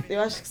cocaína, sim.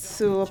 Eu acho que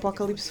se o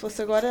apocalipse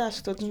fosse agora, acho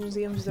que todos nos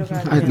íamos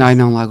drogar.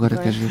 Não, lá agora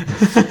queres ver.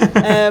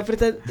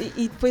 Portanto,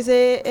 e depois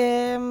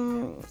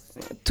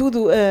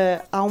tudo.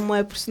 Há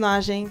uma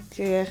personagem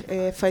que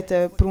é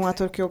feita por um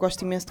ator que eu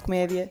gosto imenso de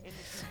comédia,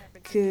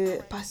 que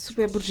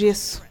super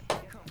burgueso.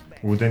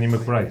 O Danny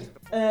McBride.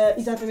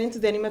 Exatamente, o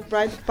Danny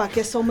McBride, que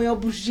é só o maior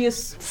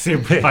burgueso.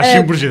 Sempre, faz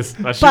sempre burgueso.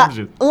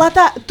 Lá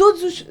está,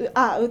 todos os...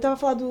 eu estava a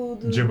falar do...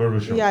 Jim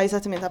Baruchel.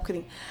 Exatamente, há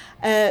bocadinho.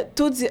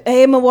 A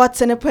Emma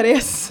Watson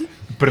aparece.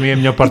 Para mim é a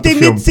melhor parte do filme.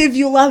 E tem medo de ser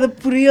violada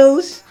por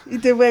eles. E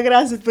tem boa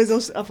graça. Depois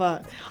eles...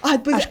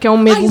 depois, acho que é um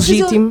medo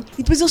legítimo.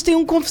 E depois eles têm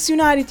um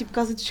confessionário, tipo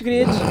Casa dos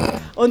Segredos,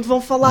 onde vão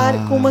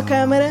falar com uma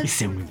câmara.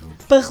 Isso é muito bom.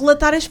 Para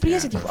relatar a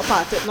experiência. Tipo,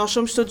 nós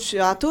somos todos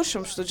atores,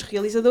 somos todos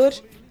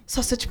realizadores.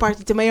 Sausage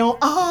Party também é um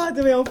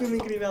filme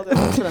incrível.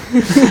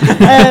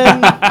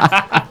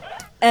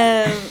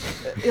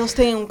 Eles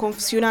têm um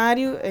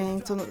confessionário,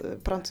 então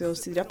pronto, eles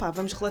decidiram,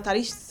 vamos relatar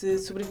isto, se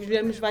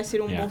sobrevivermos vai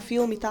ser um bom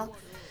filme e tal.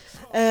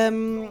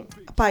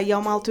 E há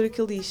uma altura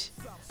que ele diz,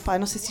 Pá,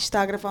 não sei se isto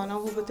está a gravar ou não,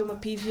 vou bater uma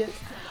pívia.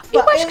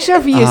 Eu acho que já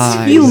vi esse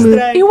filme.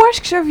 Eu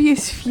acho que já vi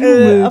esse filme.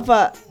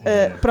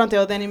 Pronto,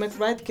 é o Danny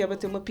McBride que é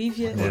bater uma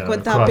pívia enquanto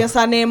está a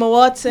pensar na Emma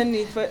Watson.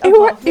 E depois,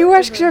 eu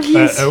acho que já vi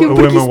esse filme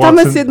porque isso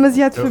está-me a ser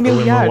demasiado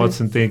familiar. A Emma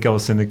Watson tem aquela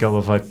cena que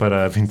ela vai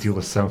para a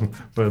ventilação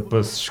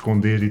para se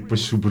esconder e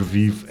depois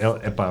sobrevive.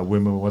 O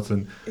Emma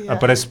Watson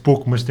aparece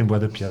pouco, mas tem boa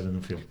da piada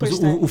no filme. Mas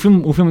o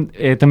filme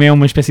também é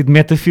uma espécie de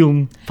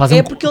metafilme.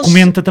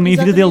 Comenta também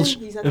a vida deles,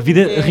 a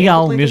vida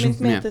real mesmo.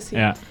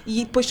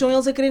 E depois são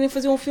eles a quererem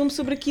fazer um filme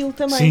sobre aquilo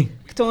também,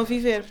 que estão a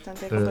viver.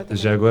 Portanto,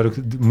 já agora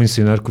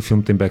mencionar que o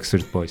filme tem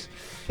Backstreet Boys.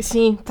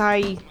 Sim, está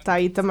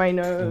aí também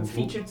no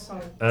featured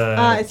song.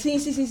 Sim.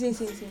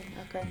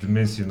 Okay. De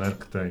mencionar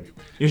que tem.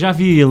 Eu já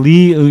vi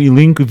ali o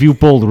elenco, vi o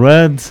Paul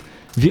Rudd.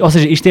 Ou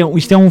seja,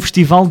 isto é um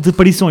festival de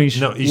aparições.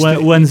 Não,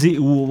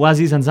 o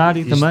Aziz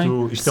Ansari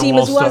também. Sim,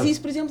 mas o Aziz,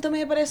 por exemplo,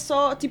 também aparece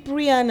só tipo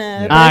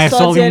Rihanna. É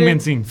só ali um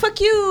momento, sim.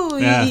 Fuck you!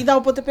 E dá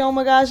o pontapé a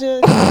uma gaja.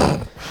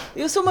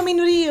 Eu sou uma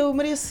minoria, eu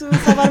mereço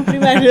salvar-me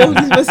primeiro. Ele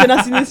diz uma cena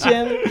assim desse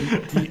género.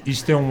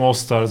 Isto é um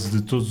All-Stars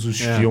de todos os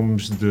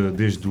filmes,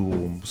 desde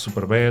o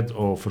Superbad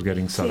ou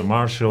Forgetting Sarah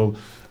Marshall,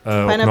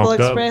 Pineapple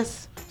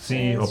Express.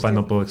 Sim, o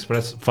Pineapple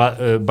Express.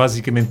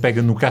 Basicamente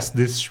pega no caso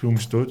desses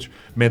filmes todos,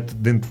 mete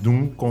dentro de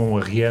um com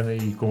a Rihanna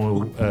e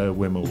com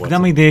a Emma Watson.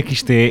 Dá-me a ideia que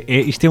isto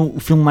é o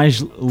filme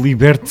mais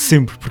liberto de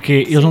sempre,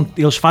 porque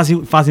eles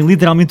fazem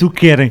literalmente o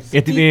que querem.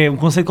 É um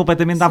conceito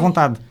completamente à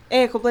vontade.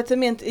 É,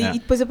 completamente. E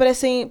depois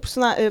aparecem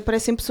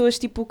pessoas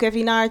tipo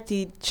Kevin Hart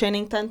e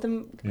Channing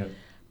Tatum,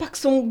 que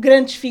são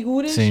grandes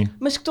figuras,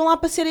 mas que estão lá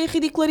para serem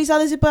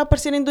ridicularizadas e para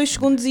aparecerem 2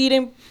 segundos e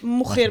irem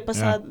morrer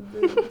passado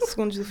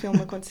segundos do filme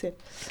acontecer.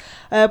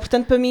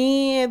 Portanto, para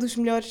mim é dos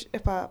melhores,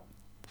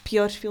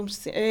 piores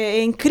filmes.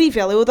 É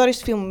incrível, eu adoro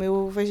este filme,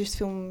 eu vejo este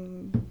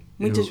filme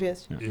muitas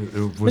vezes.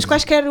 Mas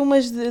quaisquer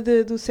umas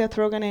do Seth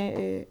Rogen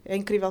é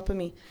incrível para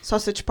mim.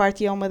 Sausage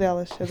Party é uma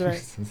delas, adorei.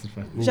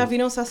 Já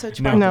viram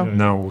Sausage Party?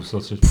 Não, o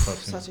Sausage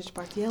Party. Sausage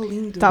Party é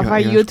lindo. Estava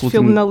aí outro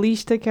filme na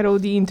lista que era o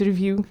The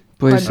Interview.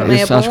 Pois,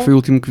 acho que foi o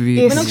último que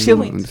vi. Mas não gostei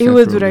muito. Eu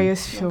adorei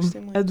esse filme.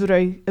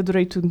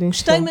 Adorei tudo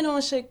nesse filme. Gostei, mas não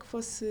achei que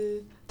fosse...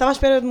 Estava à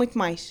espera de muito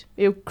mais.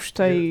 Eu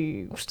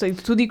gostei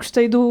de tudo e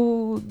gostei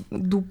do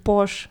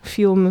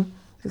pós-filme.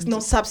 Não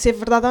se sabe se é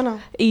verdade ou não.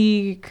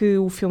 E que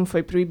o filme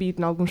foi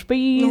proibido em alguns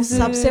países. Não se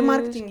sabe se é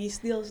marketing,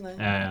 isso deles, não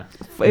é?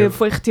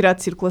 Foi retirado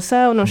de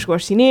circulação, não chegou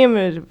aos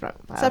cinemas.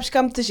 Sabes que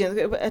há muita gente.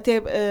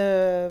 Até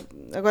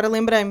agora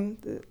lembrei-me,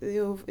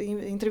 eu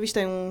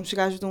entrevistei uns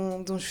gajos de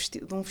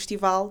um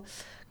festival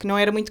que não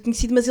era muito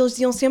conhecido, mas eles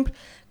diziam sempre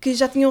que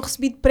já tinham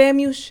recebido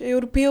prémios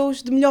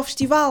europeus de melhor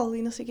festival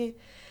e não sei o quê.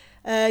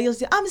 E eles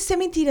diziam, mas isso é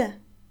mentira.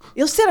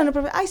 Eles disseram na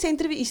própria,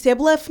 isto é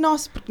bluff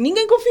nosso, porque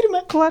ninguém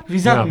confirma. Claro.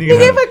 Exato.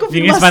 Ninguém vai confirmar.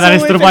 Ninguém se vai dar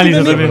esse trabalho,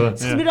 exatamente.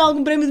 Se receberam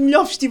algum prémio de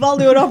melhor festival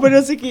da Europa,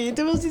 não sei o quê.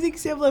 Então eles dizem que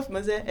isso é bluff,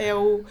 mas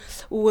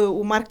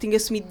o marketing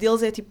assumido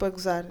deles é tipo a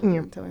gozar.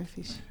 Então é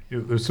fixe.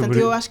 Portanto,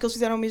 eu acho que eles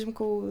fizeram o mesmo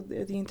com o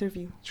The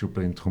Interview.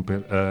 Desculpa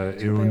interromper.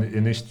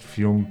 Eu neste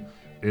filme,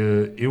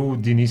 eu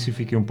de início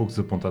fiquei um pouco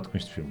desapontado com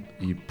este filme.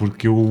 E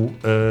porque eu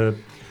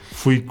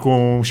fui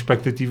com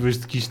expectativas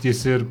de que isto ia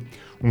ser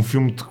um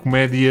filme de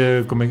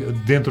comédia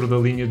dentro da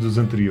linha dos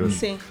anteriores.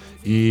 Sim.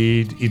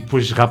 E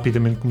depois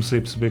rapidamente comecei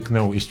a perceber que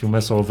não, este filme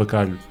é só o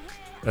avacalho.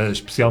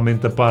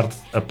 Especialmente a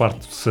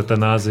parte de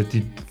Satanás é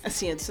tipo...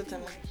 Assim, é de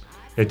Satanás.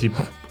 É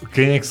tipo,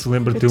 quem é que se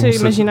lembra de ter um... Estou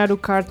a imaginar o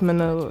Cartman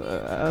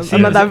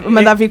a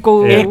mandar vir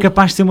com o... É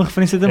capaz de ser uma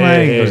referência também.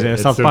 É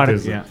South Park.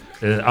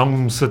 Há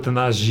um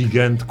Satanás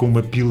gigante com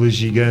uma pila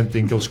gigante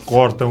em que eles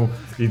cortam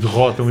e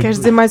derrotam. Queres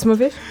dizer mais uma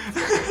vez?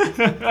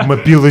 Uma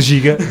pila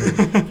gigante.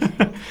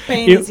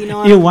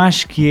 Eu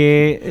acho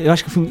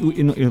que o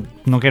filme, eu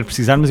não quero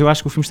precisar, mas eu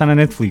acho que o filme está na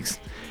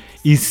Netflix.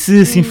 E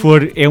se assim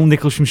for, é um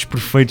daqueles filmes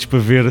perfeitos para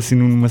ver assim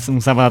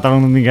num sábado à tarde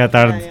ou num domingo à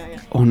tarde.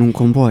 Ou num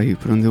comboio,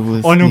 para onde eu vou a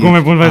seguir. Ou num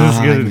comboio, para onde vais a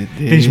seguir.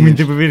 Tens muito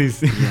tempo a ver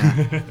isso.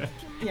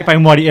 É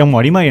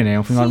 1h30, né? É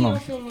um filme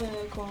normal.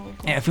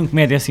 É um filme de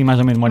comédia, assim, mais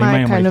ou menos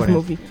 1h30,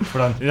 1h40.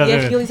 Pronto, e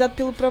é realizado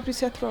pelo próprio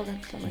Seth Rogen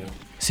também.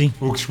 Sim.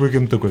 O que explica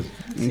muita coisa.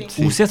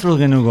 Sim. O Seth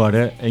Rogen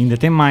agora ainda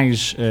tem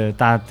mais...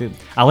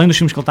 além dos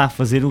filmes que ele está a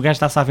fazer, o gajo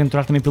está-se a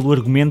aventurar também pelo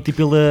argumento e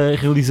pela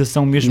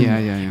realização mesmo.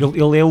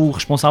 Ele é o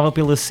responsável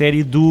pela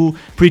série do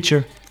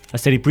Preacher. A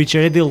série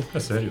Preacher é dele. A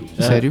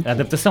sério? A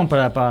adaptação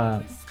para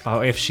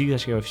a FX,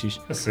 acho que é o FX.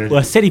 A sério?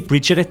 A série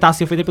Preacher está a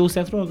ser feita pelo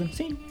Seth Rogen.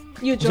 Sim.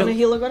 E o Jonah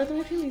Hill agora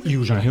também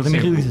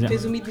realiza.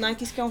 Fez o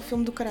Midnight, isso que é um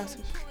filme do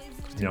caraças.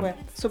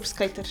 Sobre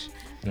skaters.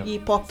 E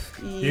pop.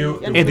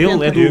 É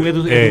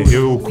dele?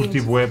 Eu curti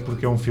bué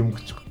porque é um filme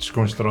que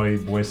desconstrói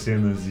bué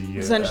cenas e...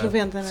 Dos anos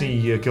 90, não é?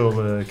 Sim, e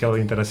aquela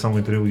interação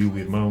entre ele e o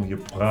irmão e a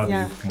porrada e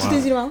o fumar. Tu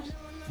tens irmãos?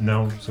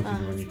 Não, sou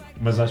filho único.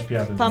 Mas às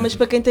piadas. Mas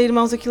para quem tem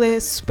irmãos aquilo é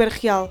super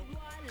real.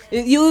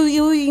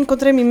 Eu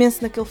encontrei-me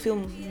imenso naquele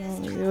filme.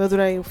 Eu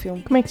adorei o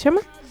filme. Como é que se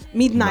chama?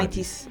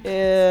 Mid-90s.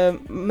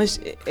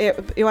 Mas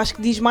eu acho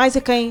que diz mais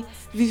a quem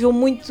viveu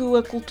muito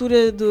a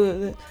cultura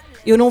do...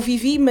 Eu não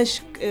vivi, mas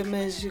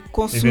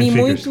consumi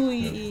muito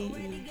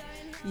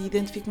e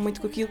identifico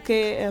muito com aquilo que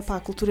é a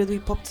cultura do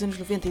hip-hop dos anos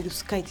 90 e do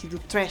skate e do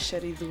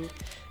thrasher e do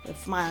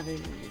fumar e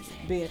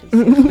beber e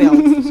ser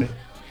rebelde. Sim.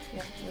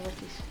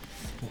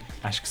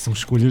 Acho que são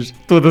escolhas,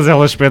 todas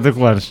elas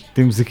espetaculares.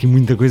 Temos aqui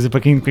muita coisa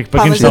para quem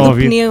está a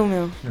ouvir. Pneu,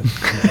 meu.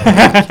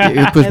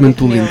 Eu depois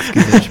mando o link, se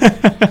quiseres.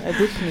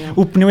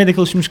 O Pneu é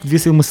daqueles filmes que devia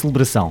ser uma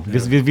celebração.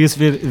 Devia-se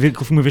ver aquele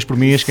filme uma vez por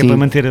mês, que é para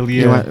manter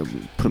ali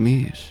por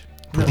mês.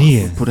 Por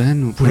dia? Por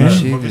ano? Por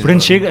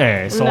ano chega?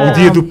 É só o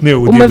dia do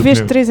pneu. Uma vez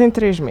de 3 em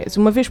 3 meses.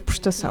 Uma vez por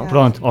estação.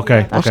 Pronto,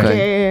 ok. Acho que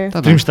é...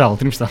 Trimestral.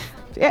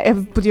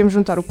 Podíamos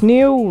juntar o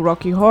Pneu, o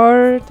Rocky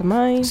Horror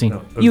também. Sim.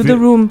 E o The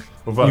Room.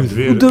 O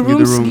The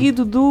Room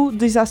seguido do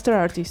Disaster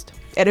Artist.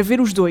 Era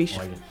ver os dois.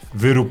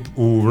 Ver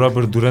o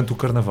Rubber durante o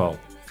carnaval.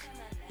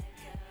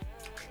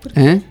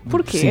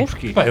 Porquê? Sim,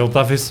 porquê? Pá, ele está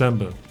a ver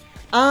samba.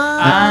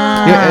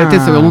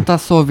 Atenção, ele não está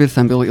só a ver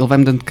samba, ele vai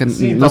mudando de canal.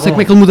 Não sei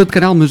como é que ele muda de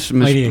canal, mas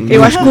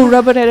eu acho que o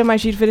Rubber era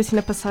mais giro ver assim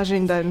na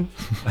passagem de ano.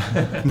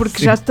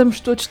 Porque já estamos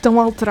todos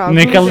tão alterados.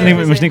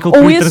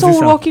 Ou esse ou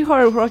o Rocky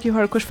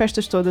Horror com as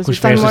festas todas. Com o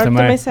Time Warp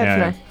também serve,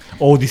 não é?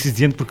 Ou o This Is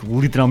The End, porque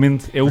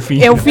literalmente é o fim.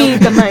 É o fim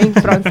também,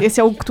 pronto. Esse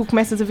é o que tu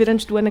começas a ver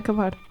antes do ano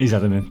acabar.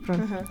 Exatamente.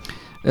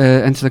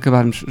 Antes de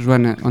acabarmos,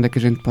 Joana, onde é que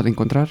a gente pode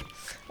encontrar?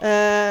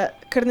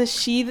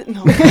 Carnascide,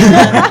 não.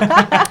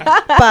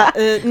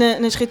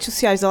 Nas redes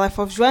sociais da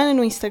Life of Joana,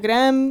 no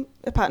Instagram.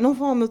 Não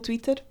vão ao meu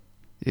Twitter.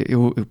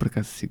 Eu por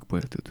acaso sigo o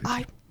teu Twitter.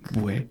 Ai,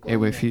 bué, é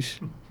bué fixe.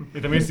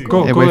 Eu também sigo.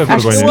 Qual é a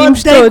vergonha? Eu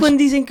odeio quando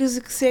dizem que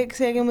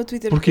seguem o meu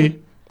Twitter. Porquê?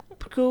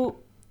 Porque eu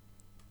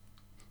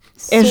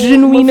é sou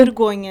genuína, uma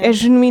vergonha. É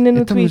genuína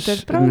no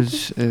Twitter.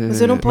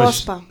 Mas eu não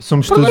posso, pá.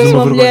 Somos Porque todos eu sou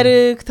uma uma vergonha.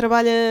 mulher que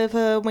trabalha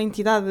para uma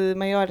entidade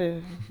maior.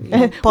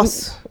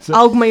 Posso.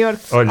 Algo maior.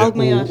 Olha, algo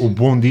maior. O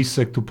bom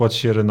disso é que tu podes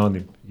ser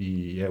anónimo.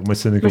 E é uma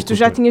cena que Mas tu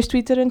já tinhas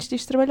Twitter antes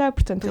disto trabalhar,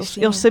 portanto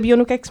eles sabiam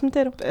no que é que se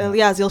meteram.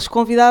 Aliás, eles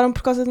convidaram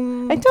por causa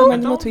também do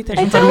meu Twitter.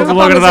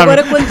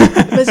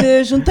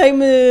 Mas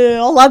juntei-me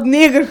ao lado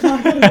negro. Não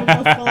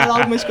posso falar de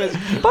algumas coisas.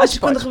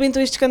 Quando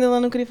rebentou este escândalo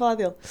eu não queria falar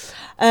dele.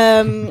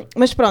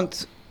 Mas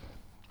pronto.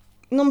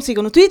 Não me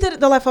sigam no Twitter,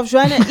 da Life of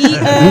Joana,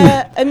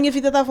 e A Minha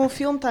Vida Dava um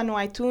Filme, está no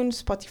iTunes,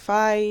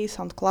 Spotify,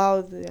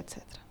 SoundCloud, etc.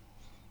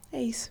 É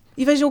isso.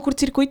 E vejam o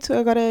Curto-Circuito,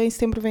 agora em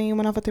setembro vem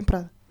uma nova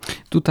temporada.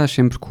 Tu estás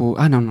sempre com...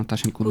 não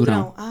estás sempre com o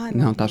Durão.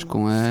 Não, estás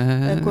com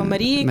a... Com a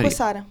Maria e com a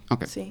Sara.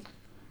 Ok. Sim.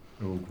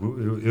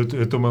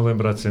 Eu estou-me a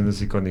lembrar de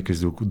cenas icónicas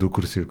do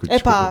Curto-Circuito.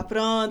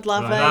 Pronto, lá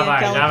vem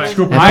aquela...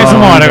 Desculpa. Mais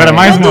uma hora, agora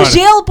mais uma hora. O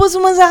gel pôs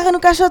uma zarra no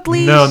caixote de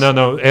lixo.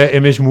 Não. É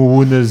mesmo o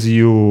Unas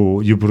e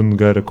o Bruno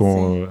Nogueira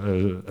com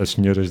as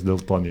senhoras da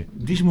Lepónia.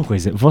 Diz-me uma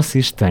coisa,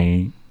 vocês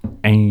têm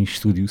em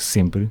estúdio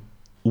sempre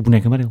o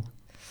boneco amarelo?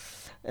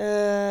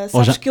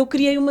 Sabes que eu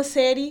criei uma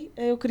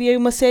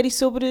série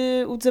sobre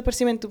o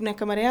desaparecimento do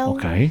boneco amarelo.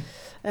 Ok.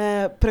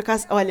 Por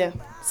acaso, olha,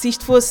 se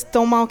isto fosse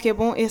tão mau que é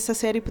bom, essa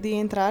série podia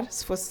entrar,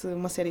 se fosse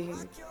uma série,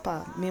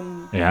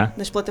 mesmo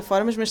nas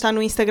plataformas, mas está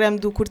no Instagram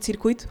do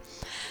Curto-Circuito,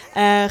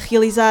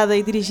 realizada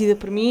e dirigida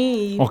por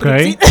mim.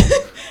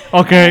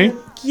 Ok.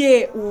 Que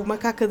é o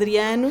Macaco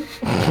Adriano.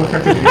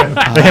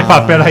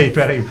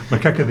 Peraí,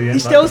 Macaco Adriano.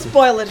 Isto é o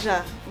spoiler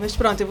já, mas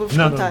pronto, eu vou-vos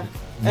contar.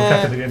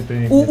 Macaco Adriano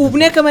tem... O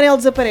boneco amarelo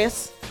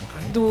desaparece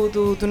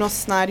do nosso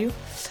cenário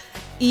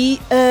e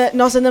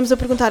nós andamos a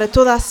perguntar a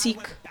toda a SIC,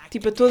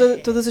 tipo a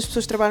todas as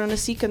pessoas que trabalham na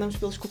SIC, andamos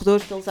pelos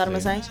corredores, pelos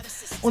armazéns,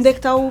 onde é que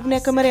está o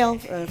boneco amarelo.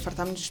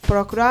 Fartámos-nos de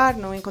procurar,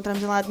 não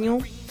encontramos em lado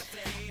nenhum.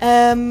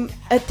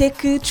 Até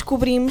que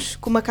descobrimos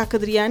que o Macaco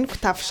Adriano, que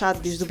está fechado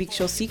desde o Big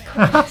Show SIC,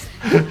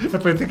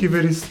 tenho que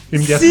ver isso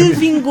imediatamente. se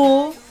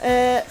vingou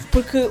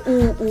porque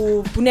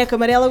o boneco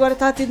amarelo agora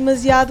está a ter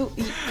demasiado.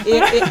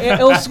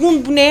 É o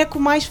segundo boneco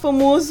mais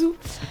famoso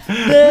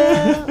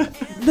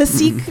da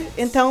SIC,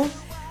 então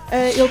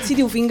ele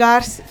decidiu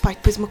vingar-se.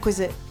 Depois uma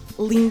coisa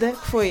linda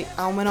que foi,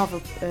 há uma nova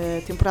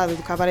temporada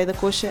do Cabaré da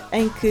Coxa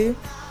em que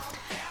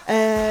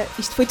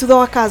isto foi tudo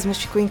ao acaso, mas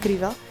ficou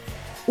incrível.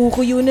 O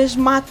Rui Unas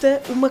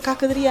mata o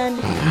Macaco Adriano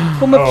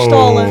com uma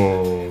pistola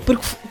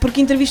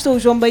porque entrevistou o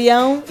João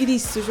Baião e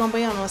disse: se o João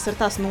Baião não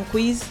acertasse num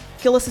quiz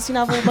que ele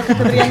assassinava o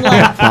Macaco Adriano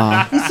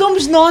lá. E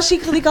somos nós,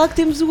 Chico Radical, que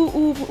temos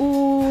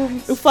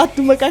o fato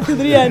do Macaco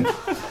Adriano.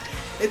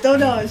 Então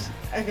nós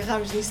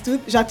agarrámos nisso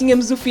tudo, já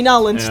tínhamos o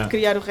final antes de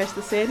criar o resto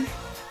da série.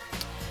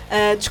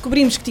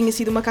 Descobrimos que tinha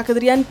sido o Macaco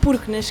Adriano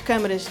porque nas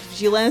câmaras de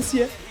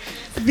vigilância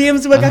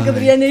vemos o Macaco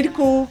Adriano ir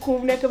com o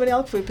boneco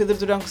amarelo, que foi o Pedro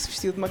Durão que se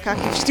vestiu de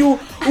macaco, vestiu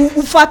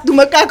o fato do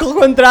macaco ao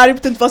contrário,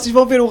 portanto vocês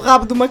vão ver o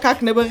rabo do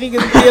macaco na barriga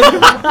do Pedro.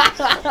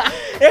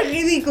 É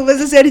ridículo, mas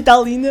a série está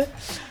linda.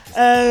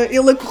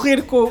 Ele a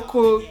correr com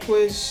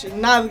as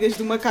nádegas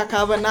do macaco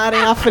a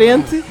abanarem à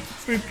frente.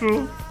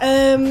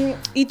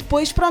 E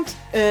depois, pronto,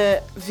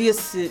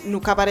 vê-se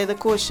no Cabaré da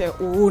Coxa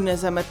o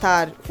Unas a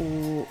matar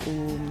o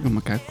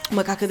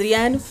Macaco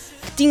Adriano,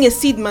 que tinha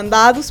sido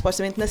mandado,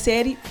 supostamente na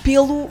série,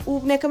 pelo o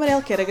boneco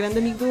amarelo, que era grande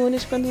amigo do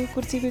Unas quando o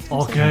Curto-Circuito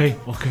começou.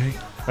 Ok.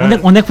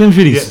 Onde é que podemos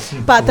ver isso?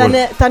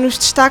 Está nos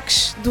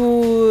destaques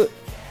do...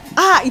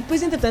 e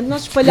depois, entretanto,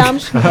 nós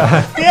espalhámos...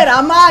 Espera,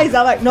 há mais!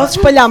 Nós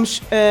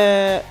espalhámos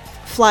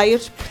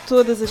flyers por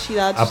todas as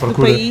cidades À do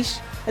procura. país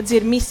a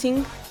dizer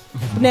missing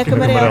boneco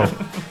amarelo.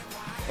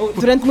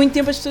 Durante muito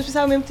tempo as pessoas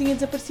pensavam mesmo que tinha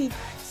desaparecido.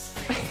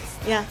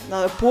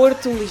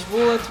 Porto,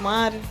 Lisboa,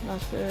 Tomar.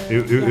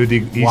 Eu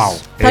digo isso. Uau.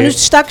 Está nos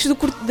destaques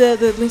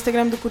do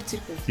Instagram do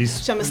curto-circuito.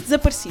 Isso Chama-se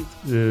Desaparecido.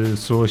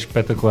 soa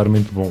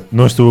espetacularmente bom.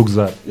 Não estou a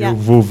gozar. Yeah.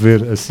 Eu vou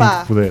ver assim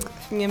Pá. que puder.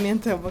 Minha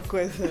mente é uma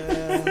coisa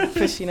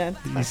fascinante.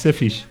 Isso é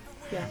fixe.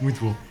 Muito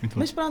bom.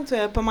 Mas pronto,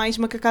 para mais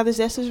macacadas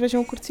destas,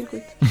 vejam o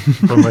curto-circuito.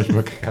 Para mais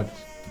macacados.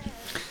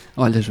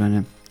 Olha,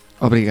 Joana,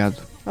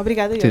 obrigado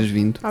Obrigada, por eu. teres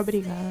vindo.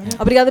 Obrigada.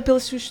 Obrigada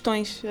pelas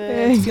sugestões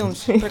de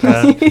filmes. Por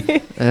acaso.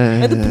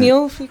 A do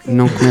pneu fica.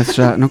 Não comece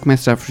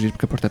já a fugir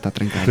porque a porta está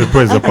trancada.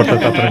 Depois a porta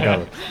está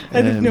trancada.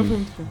 A do pneu foi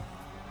muito bom.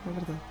 É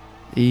verdade.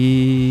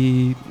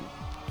 E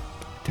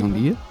até um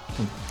dia.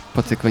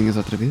 Pode ser que venhas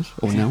outra vez,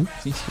 ou não.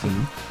 Sim. Ou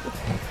não.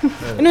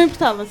 Eu não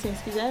importava, assim,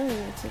 se quiser.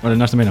 Olha,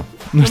 nós também não.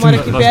 Eu moro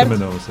aqui Nós perto.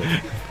 também não,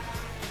 sério.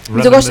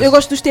 Mas eu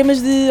gosto dos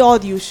temas de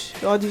ódios.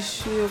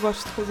 Ódios, eu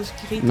gosto de coisas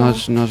que irritam.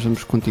 Nós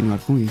vamos continuar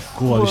com isso.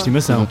 Com o ódio de Boa.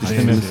 estimação. Com a tua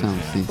Exatamente. estimação,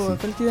 sim, Pô, sim.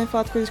 quando quiserem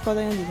falar de coisas que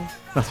odeiam, digam.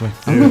 Está-se bem.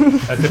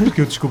 Até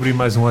porque eu descobri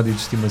mais um ódio de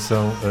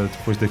estimação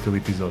depois daquele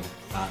episódio.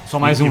 Só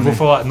mais E um. vou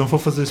falar, não vou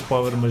fazer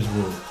spoiler, mas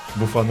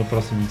vou falar no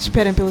próximo vídeo.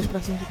 Esperem pelos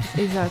próximos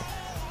vídeos. Exato.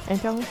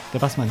 Então, Até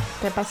para a semana.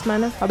 até para a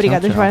semana.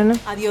 Obrigada, tchau. Joana.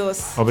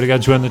 Adiós.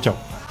 Obrigado, Joana. Tchau.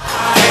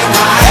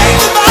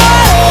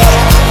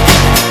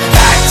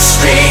 Back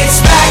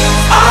streets back,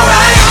 alright.